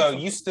fair, though,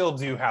 you still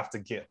do have to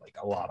get like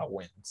a lot of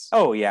wins.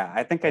 Oh, yeah.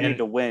 I think I need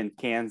to win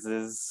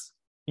Kansas.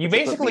 You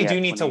basically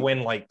do need to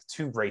win like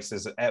 2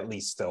 races at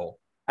least still.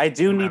 I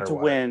do need to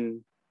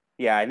win.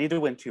 Yeah, I need to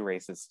win 2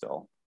 races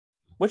still,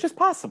 which is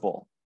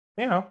possible.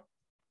 Yeah.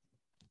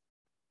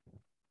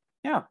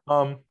 Yeah.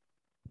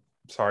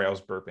 Sorry, I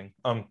was burping.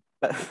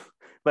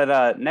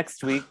 But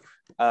next week,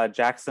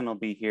 Jackson will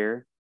be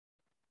here,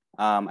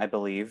 I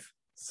believe.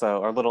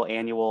 So our little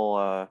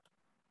annual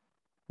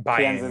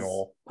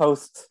biannual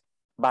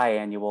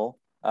post-biannual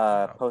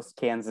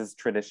post-Kansas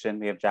tradition.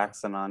 We have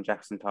Jackson on,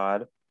 Jackson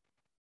Todd.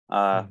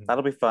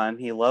 That'll be fun.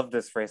 He loved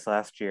this race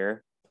last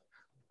year.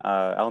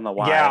 I don't know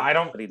why. Yeah, I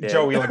don't. But he did.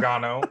 Joey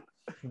Logano.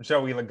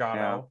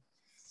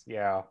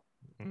 Yeah.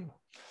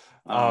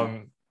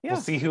 We'll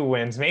see who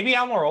wins. Maybe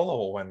Almirola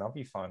will win. That'll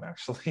be fun,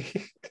 actually.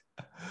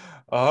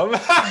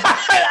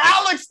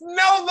 Alex,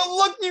 no, the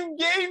look you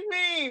gave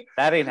me.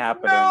 That ain't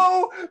happening.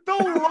 No, the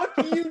look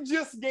you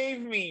just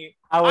gave me.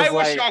 I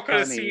wish y'all could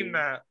have seen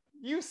that.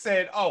 You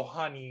said, "Oh,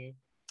 honey."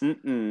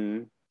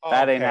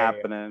 That ain't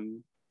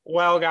happening.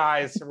 Well,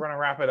 guys, we're gonna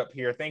wrap it up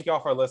here. Thank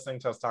y'all for listening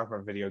to us talk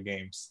about video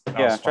games.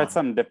 Tried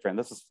something different.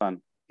 This was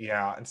fun.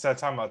 Yeah, instead of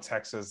talking about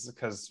Texas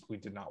because we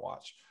did not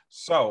watch.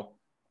 So,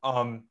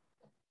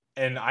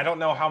 and I don't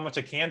know how much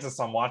of Kansas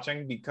I'm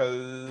watching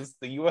because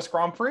the U.S.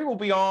 Grand Prix will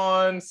be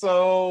on.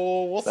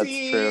 So we'll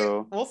see. That's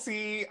true. We'll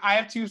see. I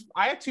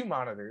have two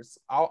monitors.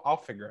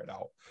 I'll figure it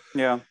out.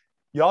 Yeah.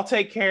 Y'all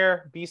take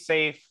care. Be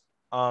safe.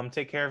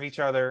 Take care of each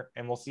other,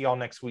 and we'll see y'all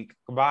next week.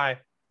 Goodbye.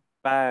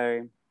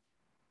 Bye.